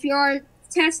main if you're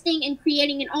testing and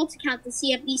creating an alt account to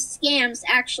see if these scams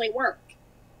actually work.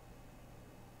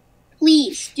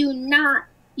 Please do not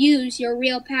use your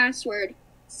real password.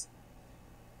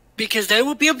 Because they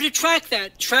will be able to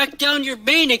track down your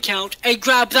main account and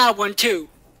grab that one too.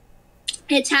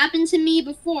 It's happened to me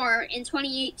before in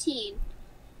 2018.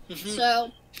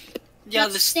 So the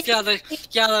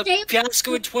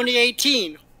fiasco in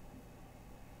 2018.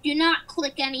 Do not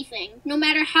click anything. No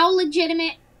matter how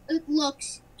legitimate it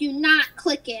looks, do not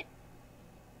click it.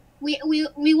 We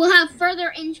will have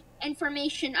further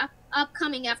information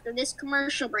upcoming after this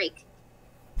commercial break.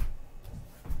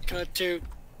 Cut to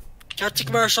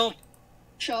commercial.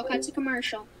 Cut to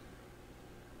commercial.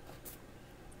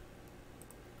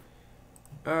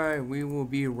 Alright, we will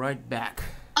be right back.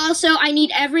 Also, I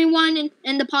need everyone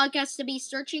in the podcast to be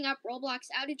searching up Roblox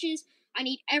outages. I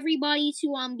need everybody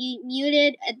to be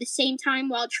muted at the same time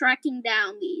while tracking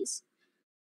down these.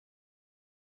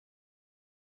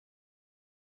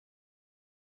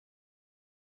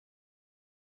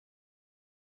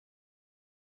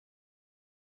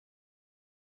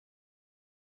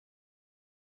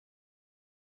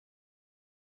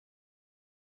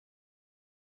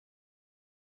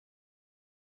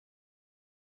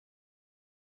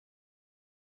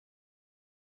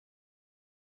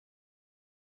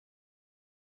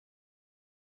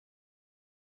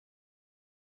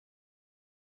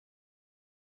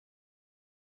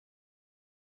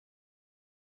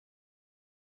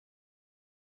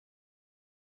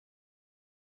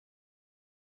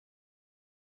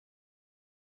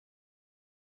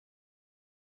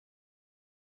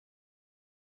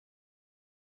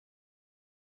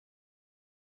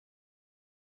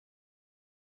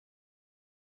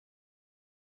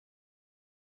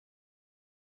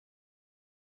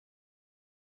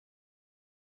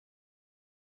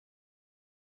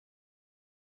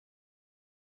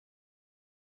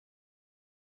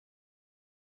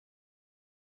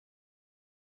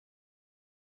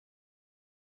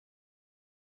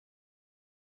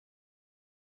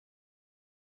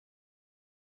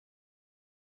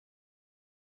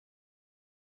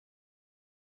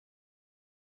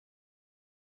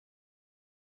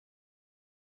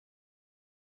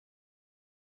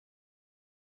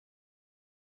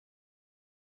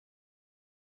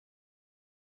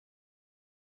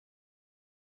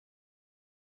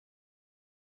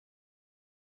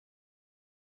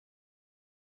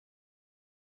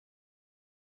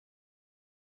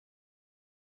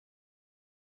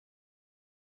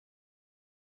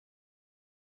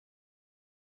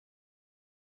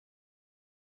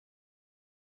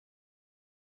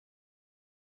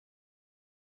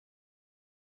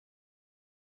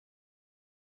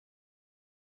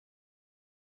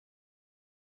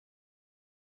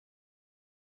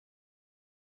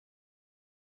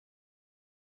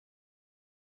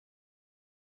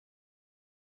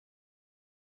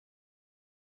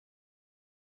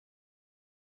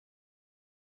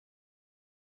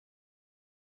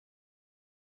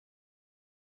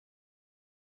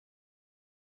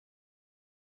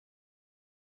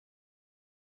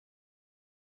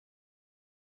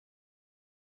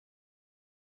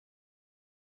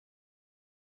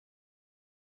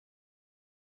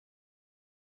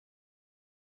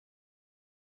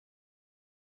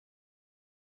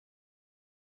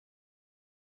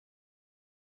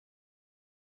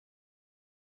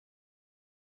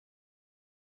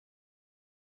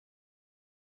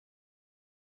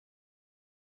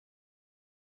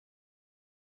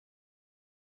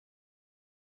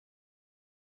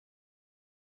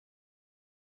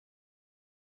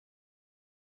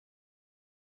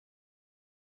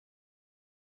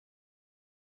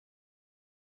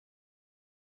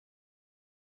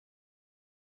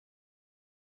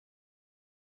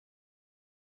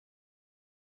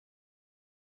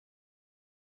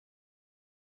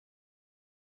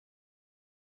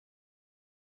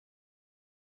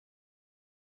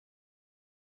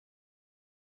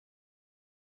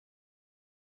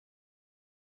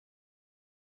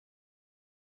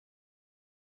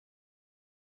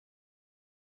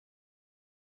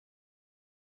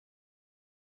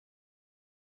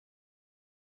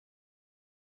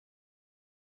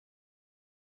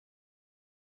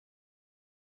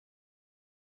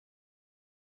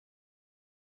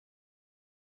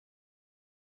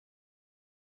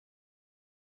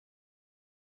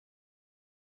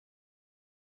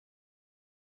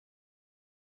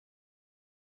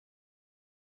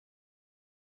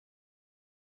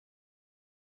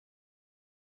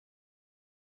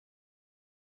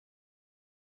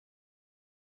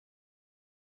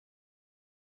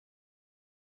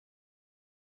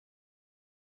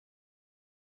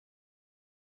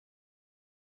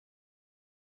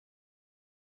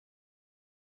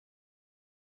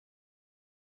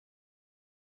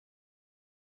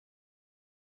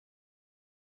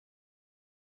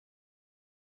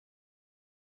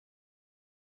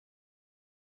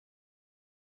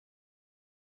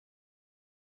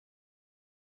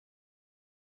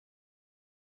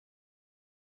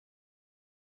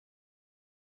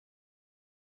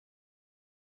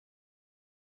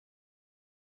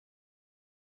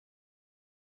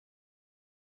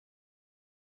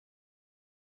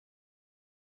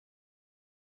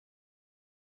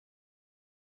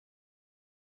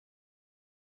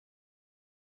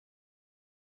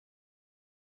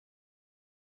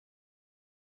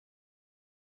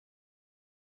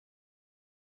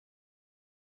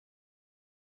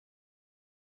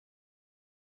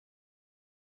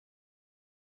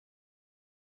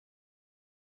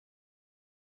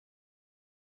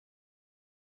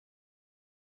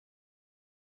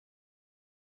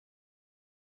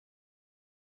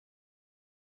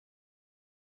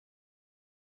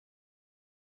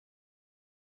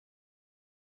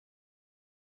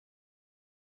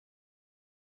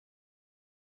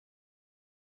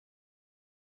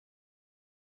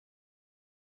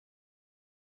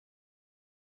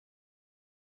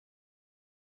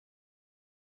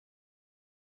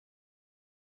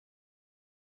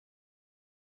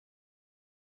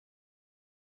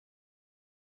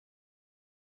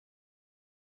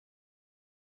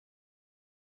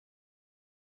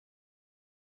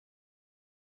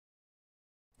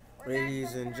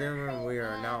 Ladies and gentlemen, we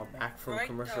are now back from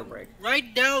commercial break. Right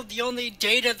now, the only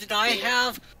data that I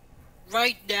have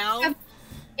right now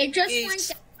it just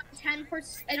went down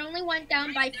 10%. It only went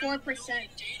down by 4%.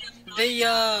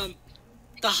 The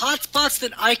hotspots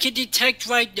that I can detect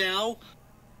right now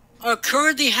are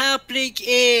currently happening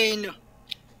in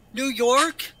New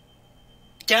York,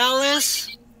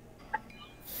 Dallas,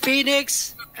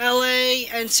 Phoenix, LA,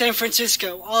 and San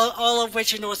Francisco, all of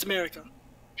which are North America.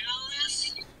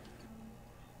 Dallas,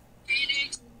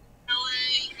 Phoenix,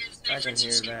 LA, and San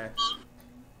Francisco. I can hear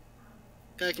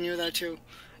that. I can hear that too.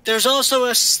 There's also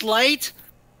a slight,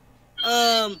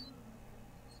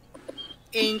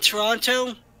 in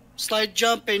Toronto, slight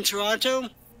jump in Toronto.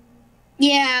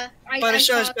 Yeah, but it's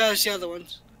not as bad as the other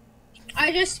ones.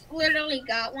 I just literally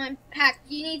got one. Pack,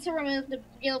 you need to remove the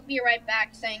 "you'll be right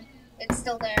back" thing. It's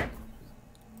still there.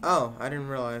 Oh, I didn't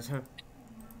realize, huh?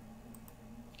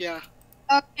 Yeah.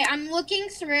 Okay, I'm looking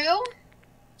through.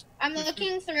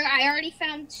 I already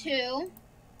found 2.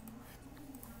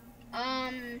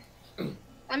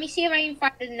 Let me see if I can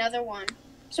find another one.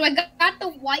 So I got the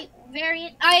white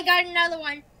variant. I got another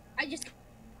one. I just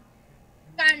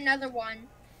got another one.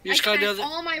 You just got another.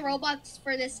 All my Robux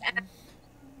for this app.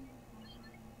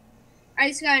 I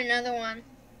just got another one.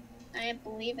 I can't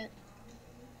believe it.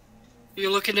 You're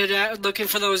looking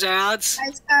for those ads? I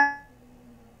just got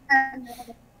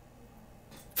another.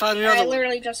 Found another I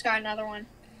literally just got another one.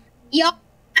 Yup.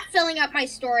 I'm filling up my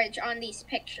storage on these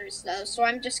pictures though, so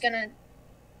I'm just gonna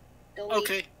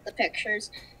delete the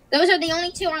pictures. Those are the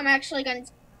only 2 I'm actually gonna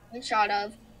take a screenshot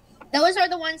of. Those are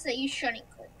the ones that you shouldn't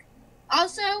click.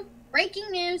 Also,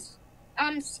 breaking news.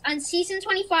 On season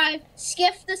 25,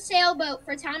 Skiff the sailboat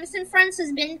for Thomas and Friends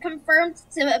has been confirmed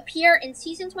to appear in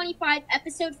season 25,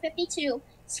 episode 52.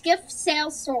 Skiff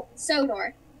sails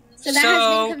Sodor. So that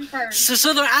has been confirmed.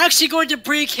 So they're actually going to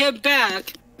bring him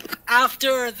back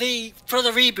for the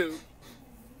reboot.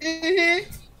 Mm-hmm.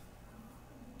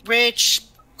 Which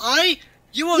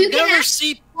you will never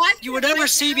see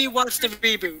me watch the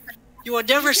reboot. You will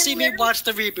never see me watch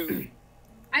the reboot.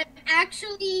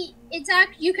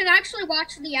 You can actually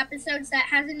watch the episodes that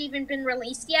hasn't even been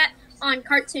released yet on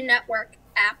Cartoon Network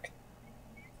app.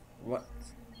 What?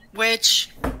 Which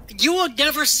you will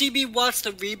never see me watch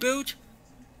the reboot.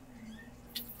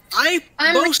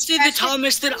 Most of the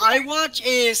Thomas that I watch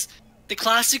is the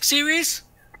classic series.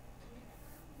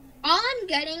 All I'm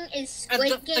getting is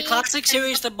Squid Game. The classic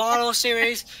series, the model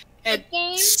series, and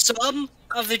some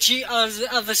of the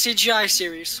CGI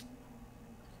series.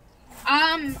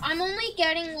 I'm only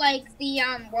getting like the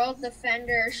World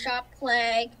Defender, Shop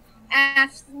Plague,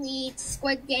 Athlete,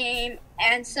 Squid Game,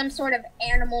 and some sort of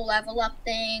animal level up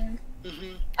thing.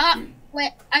 Mm-hmm.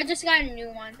 Wait, I just got a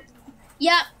new one.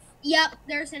 Yep,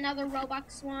 there's another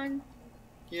Robux one.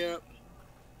 Yep.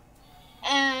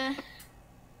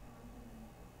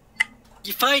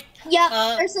 You fight. Yep,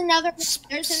 there's another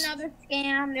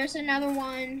scam, there's another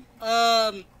one.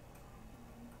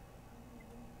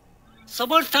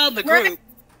 Someone found the group.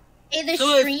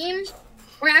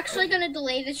 We're actually going to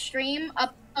delay the stream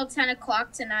up till 10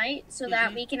 o'clock tonight so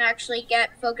that we can actually get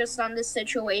focused on this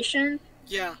situation.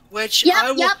 Yeah, I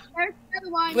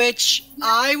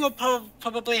will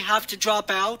probably have to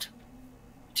drop out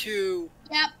to...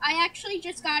 Yep, I actually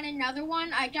just got another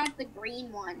one. I got the green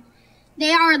one.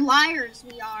 They are liars,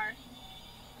 we are.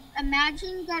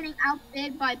 Imagine getting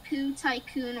outbid by Poo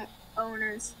Tycoon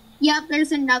owners. Yep,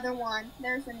 there's another one.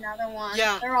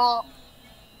 Yeah. They're all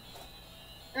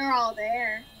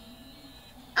there.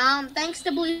 Thanks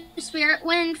to Blue Spirit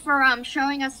Wind for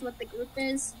showing us what the group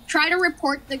is. Try to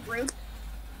report the group.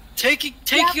 Taking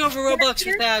over Robux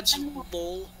with ads,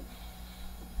 lol.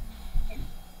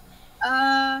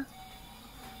 I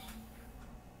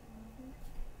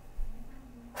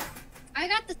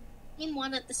got the same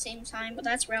one at the same time, but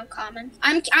that's real common.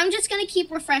 I'm just gonna keep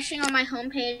refreshing on my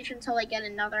homepage until I get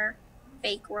another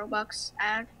fake Robux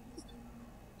ad.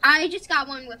 I just got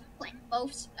one with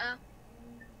both.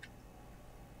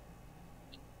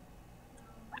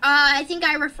 I think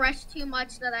I refreshed too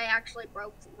much that I actually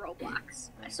broke the Roblox,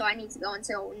 so I need to go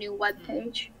into a new web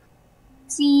page.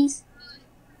 Sees.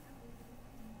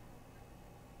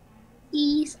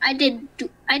 I did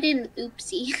an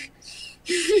oopsie.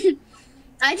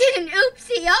 I did an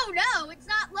oopsie. Oh no, it's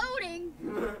not loading.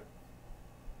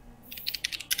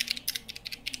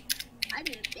 I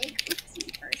did a big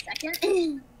oopsie for a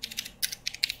second.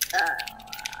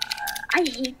 I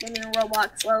hate the new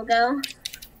Roblox logo.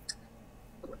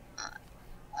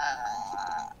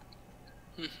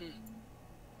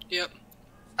 Yep.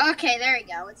 Okay, there we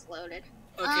go. It's loaded.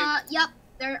 Okay. Yep.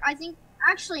 There. I think.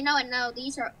 Actually, no.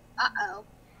 These are.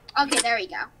 Okay, there we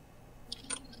go.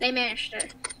 They managed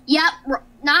it. Yep,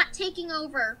 not taking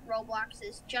over Roblox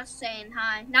is just saying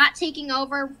hi. Not taking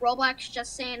over Roblox,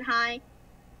 just saying hi.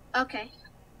 Okay.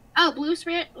 Oh, Blue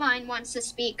Spirit Line wants to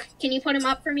speak. Can you put him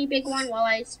up for me, big one, while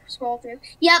I scroll through?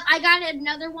 Yep, I got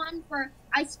another one for,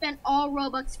 I spent all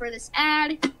Robux for this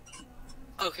ad.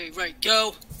 Okay, right,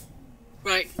 go.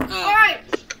 Right,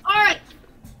 Alright.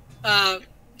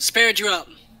 Spared you up.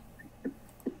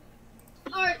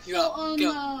 Alright, so,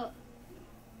 go.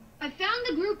 I found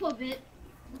a group of it.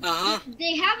 Uh-huh.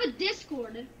 They have a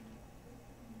Discord.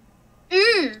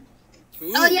 Ooh.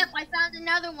 Oh, yep, I found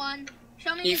another one.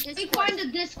 Show me the Discord. They find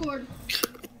the Discord.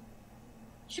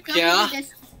 Show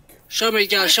me the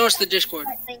Discord. Show us the Discord.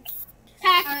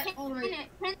 Pack,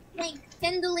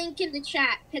 pin the link in the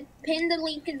chat. Pin the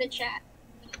link in the chat.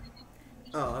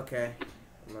 Oh, okay.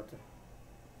 I'm about to...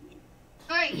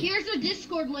 Alright, here's the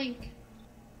Discord link.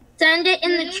 Send it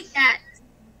in the chat.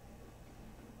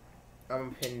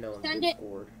 I'm pinned on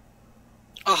Discord.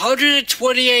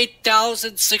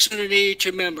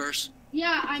 128,682 members.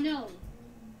 Yeah, I know.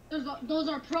 Those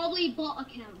are probably bot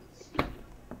accounts.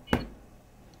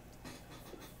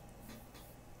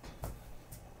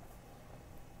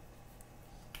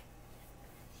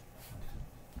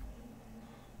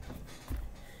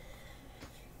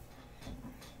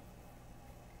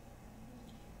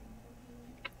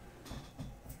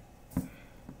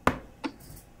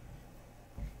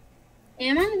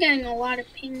 Damn, I'm getting a lot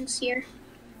of pings here.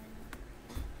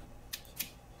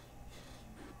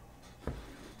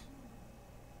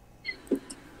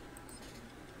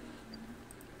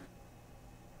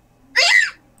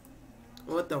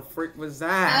 What the frick was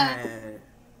that?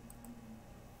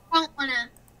 Don't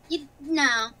wanna.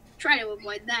 No. Try to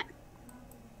avoid that.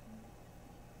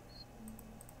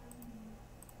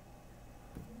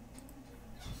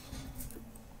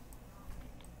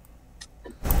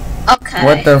 Okay.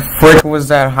 What the frick was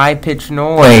that high-pitched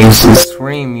noise? The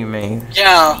scream you made.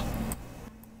 Yeah.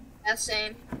 That's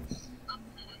same.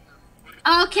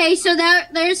 Okay, so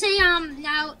there's a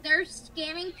now they're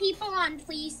scamming people on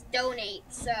please donate,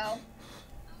 so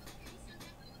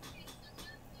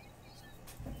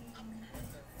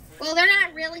well, they're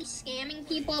not really scamming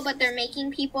people, but they're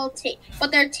making people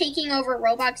but they're taking over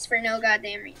Roblox for no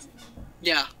goddamn reason.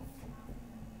 Yeah.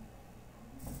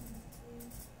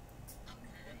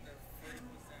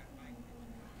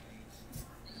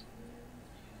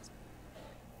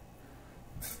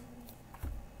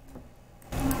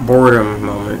 Boredom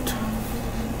moment.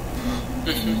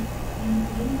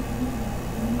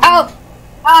 Oh,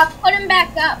 put him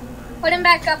back up. Put him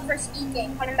back up for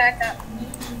speaking. Put him back up.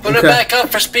 Put him back up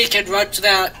for speaking. Right to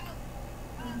that.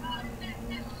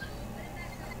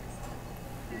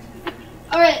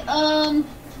 Alright, I'm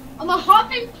gonna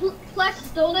hop in Flex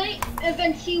Donate and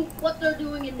then see what they're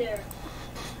doing in there.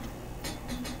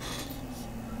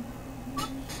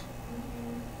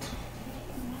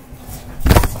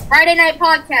 Friday Night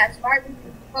Podcast.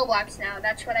 Roblox now.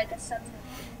 That's what I just said.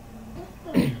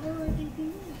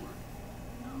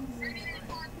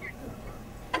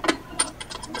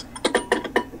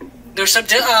 There's some,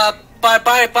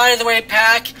 by the way,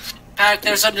 Pack,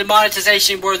 there's some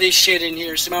demonetization worthy shit in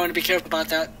here, so I want to be careful about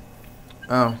that.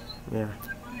 Oh, yeah.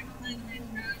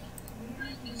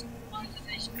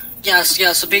 Yes,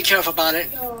 so be careful about it.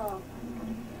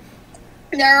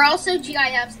 There are also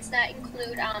GIFs that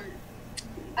include,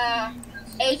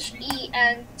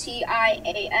 HENTIAN,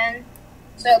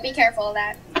 so be careful of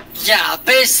that. Yeah,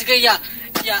 basically,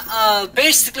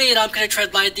 basically, and I'm gonna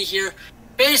tread lightly here,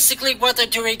 basically what they're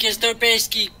doing is they're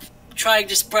basically trying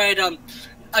to spread,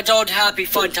 adult happy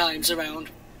fun times around.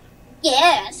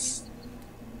 Yes!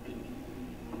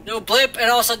 No blip and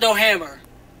also no hammer.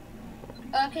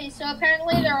 Okay, so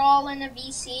apparently they're all in a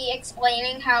VC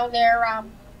explaining how they're,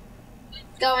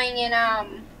 going in,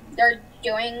 they're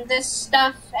doing this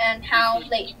stuff and how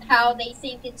they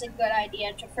think it's a good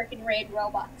idea to freaking raid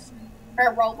Roblox.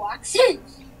 Or Roblox.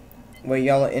 Wait,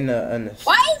 y'all are in the...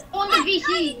 Why is on the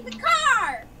VC? The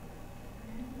car!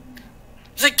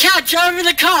 There's a cat driving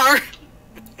the car!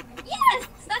 Yes!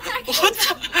 That's actually...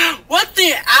 What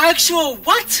the actual...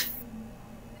 What?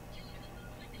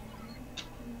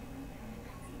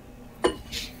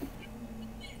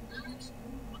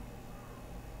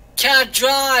 Cat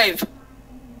drive!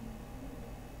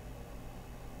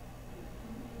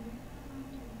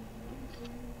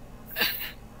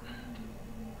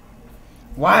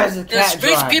 Why is the cat driving?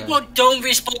 Rich people don't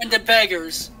respond to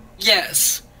beggars.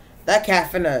 Yes. That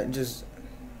cat finna just...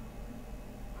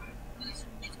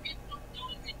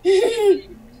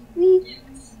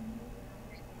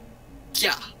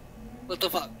 Yeah. What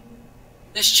the fuck?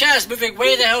 This chat is moving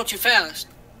way the hell too fast.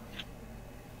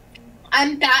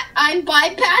 I'm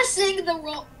bypassing the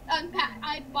role. I'm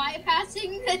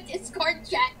bypassing the Discord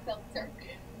chat filter.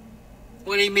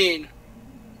 What do you mean?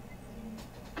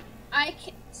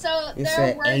 So you there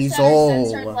are words that are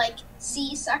censored, like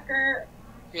sea sucker.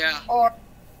 Yeah. Or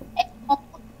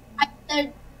I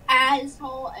said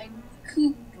asshole and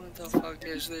coop. What the fuck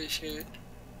is this shit?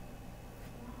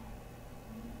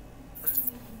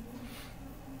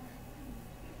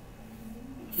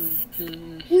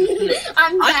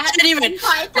 I didn't even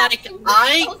like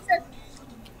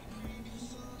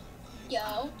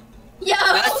Yo.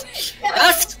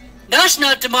 That's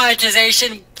not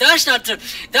demonetization. That's not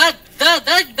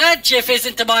that GIF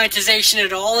isn't demonetization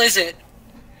at all, is it?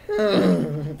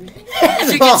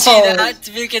 If you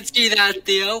can see that,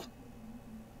 Theo.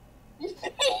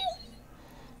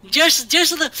 Just a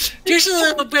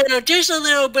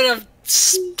little bit of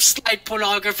slight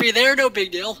pornography there, no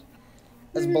big deal.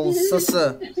 That's both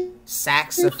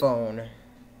saxophone.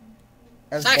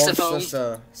 That's saxophone.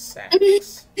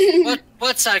 Sax.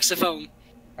 What saxophone?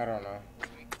 I don't know.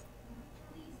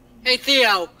 Hey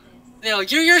Theo,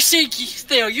 you're seeing this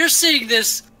boy. You're seeing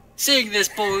this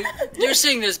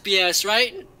BS,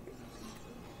 right?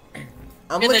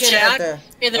 I'm looking at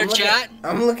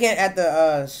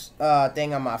the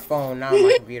thing on my phone, not on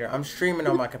my computer. I'm streaming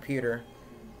on my computer.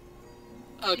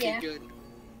 Okay, good.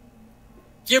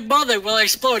 Your mother will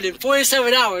explode in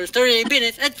 47 hours, 38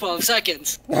 minutes, and 12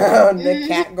 seconds. The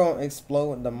cat gonna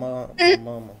explode the mama.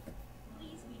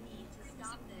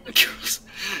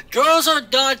 Girls are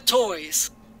not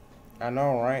toys. I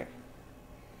know, right?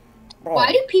 Bro.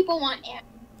 Why do people want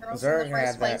girls Zerg in the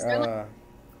first place? Anime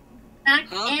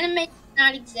does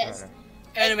not exist.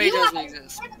 Anime doesn't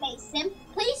exist. Anime sim,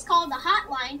 please call the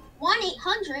hotline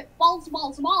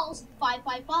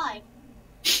 1-800-BALLS-555.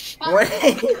 What?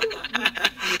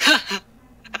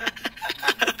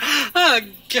 Oh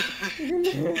god.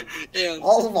 Damn.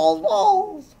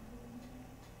 Balls.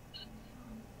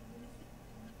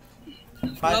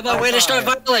 How about way to start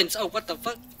violence? Oh, what the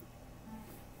fuck?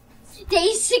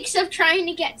 Day 6 of trying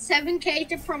to get 7K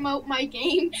to promote my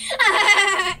game.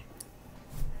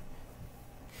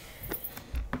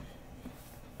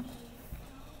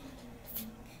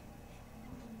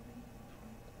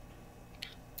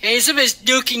 Hazel is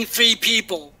nuking 3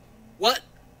 people. What?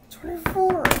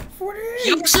 24, 48.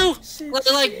 He also,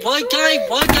 like, one guy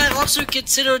also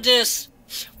considered this.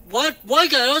 One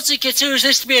guy also considers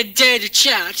this to be a dead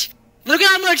chat. Look at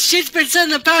how much shit's been said in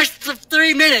the past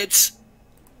 3 minutes.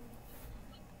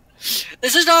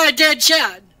 This is not a dead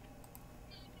chat.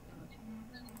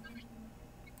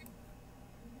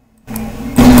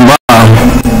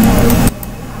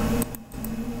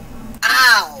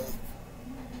 Ow!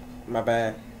 My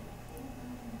bad.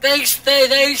 Thanks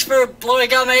for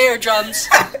blowing out my eardrums.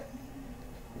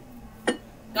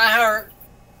 That hurt.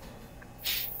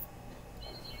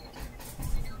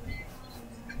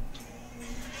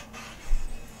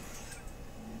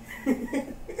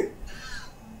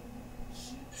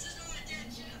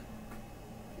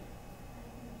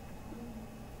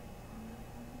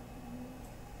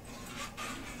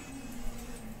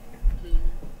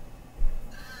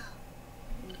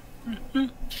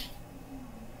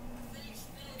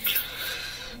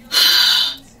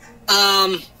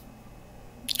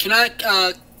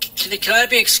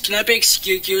 Can I be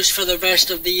excused for the rest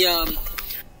of the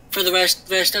for the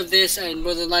rest of this, and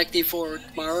more than likely for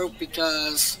tomorrow,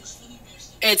 because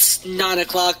it's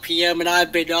 9:00 p.m. and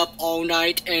I've been up all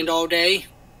night and all day.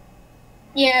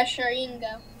 Yeah, sure, you can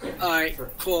go. All right,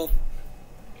 cool.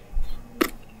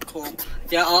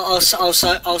 Yeah, I'll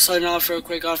sign off real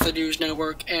quick off the news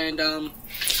network and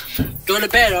go to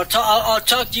bed. I'll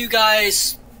talk to you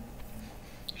guys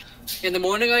in the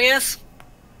morning, I guess.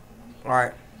 All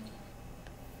right.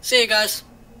 See you guys.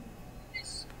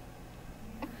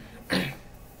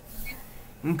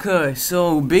 Okay,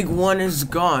 so Big One is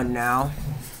gone now.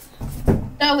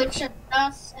 So it's just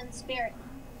us and Spirit.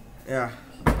 Yeah.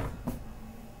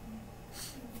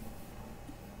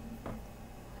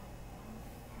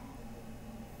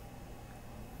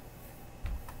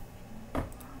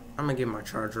 I'm gonna get my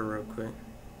charger real quick.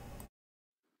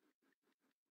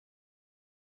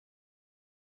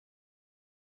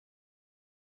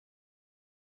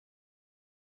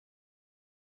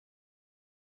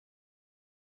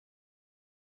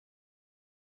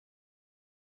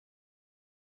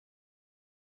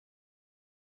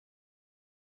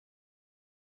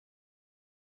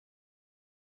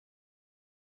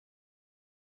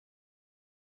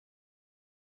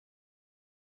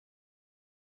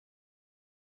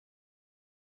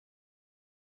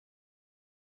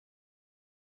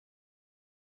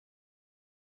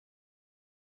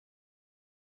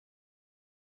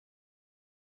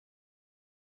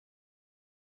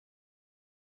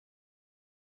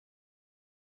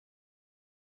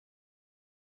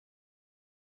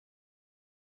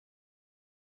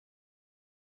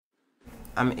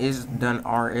 is done.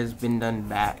 Art has been done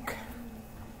back.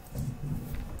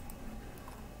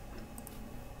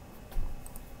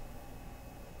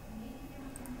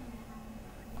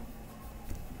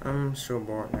 I'm so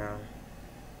bored now.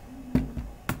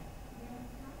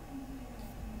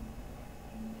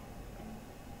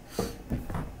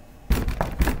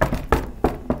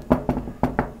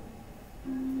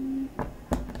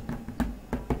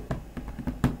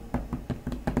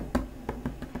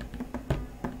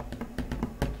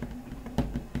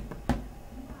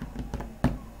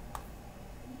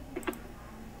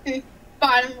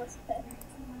 Bottomless pit.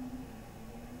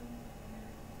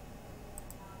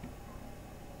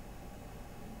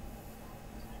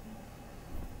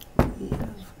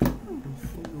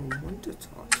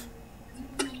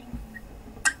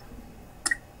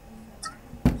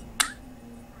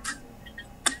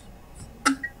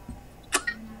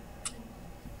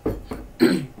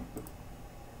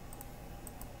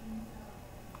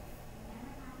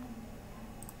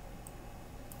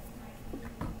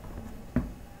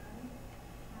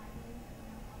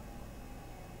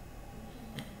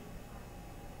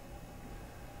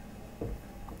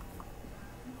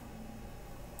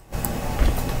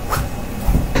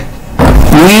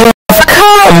 We have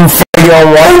come for your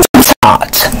wanted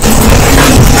spot.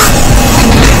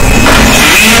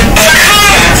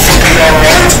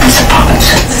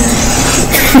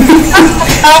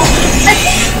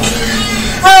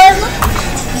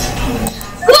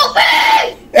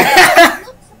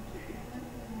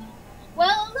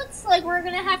 Well, it looks like we're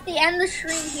gonna have to end the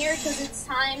stream here because it's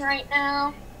time right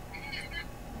now.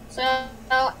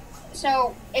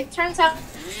 So it turns out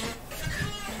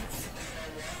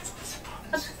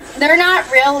they're not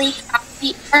really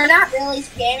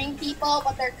scamming people,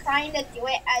 but they're trying to do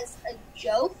it as a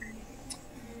joke.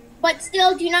 But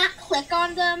still, do not click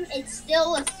on them. It's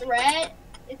still a threat.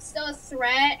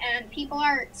 And people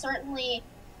are certainly.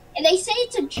 And they say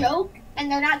it's a joke,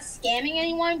 and they're not scamming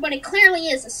anyone, but it clearly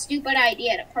is a stupid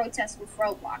idea to protest with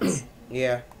Roblox.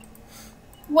 Yeah.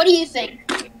 What do you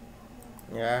think?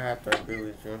 Yeah, I have to agree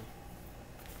with you.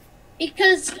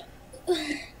 Because.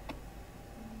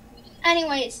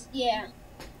 Anyways, yeah.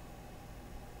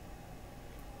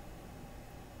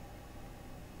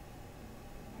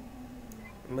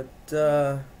 But,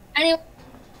 Anyway,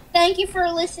 thank you for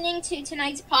listening to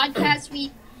tonight's podcast.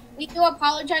 We do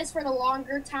apologize for the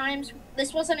longer times.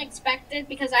 This wasn't expected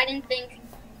because I didn't think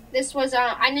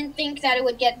that it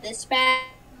would get this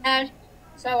bad.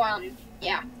 So,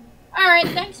 yeah. Alright,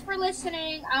 thanks for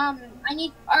listening.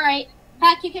 Alright.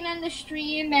 Pat, you can end the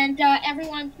stream, and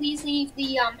everyone, please leave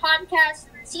the podcast.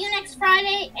 See you next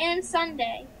Friday and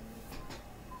Sunday.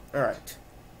 All right.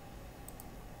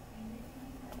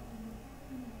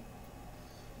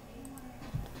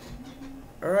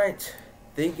 All right.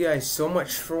 Thank you guys so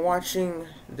much for watching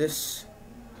this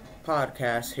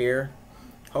podcast here.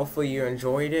 Hopefully you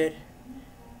enjoyed it.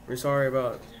 We're sorry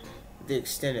about the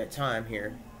extended time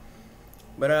here,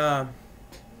 but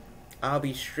I'll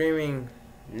be streaming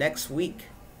next week,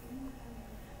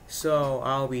 so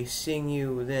I'll be seeing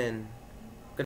you then.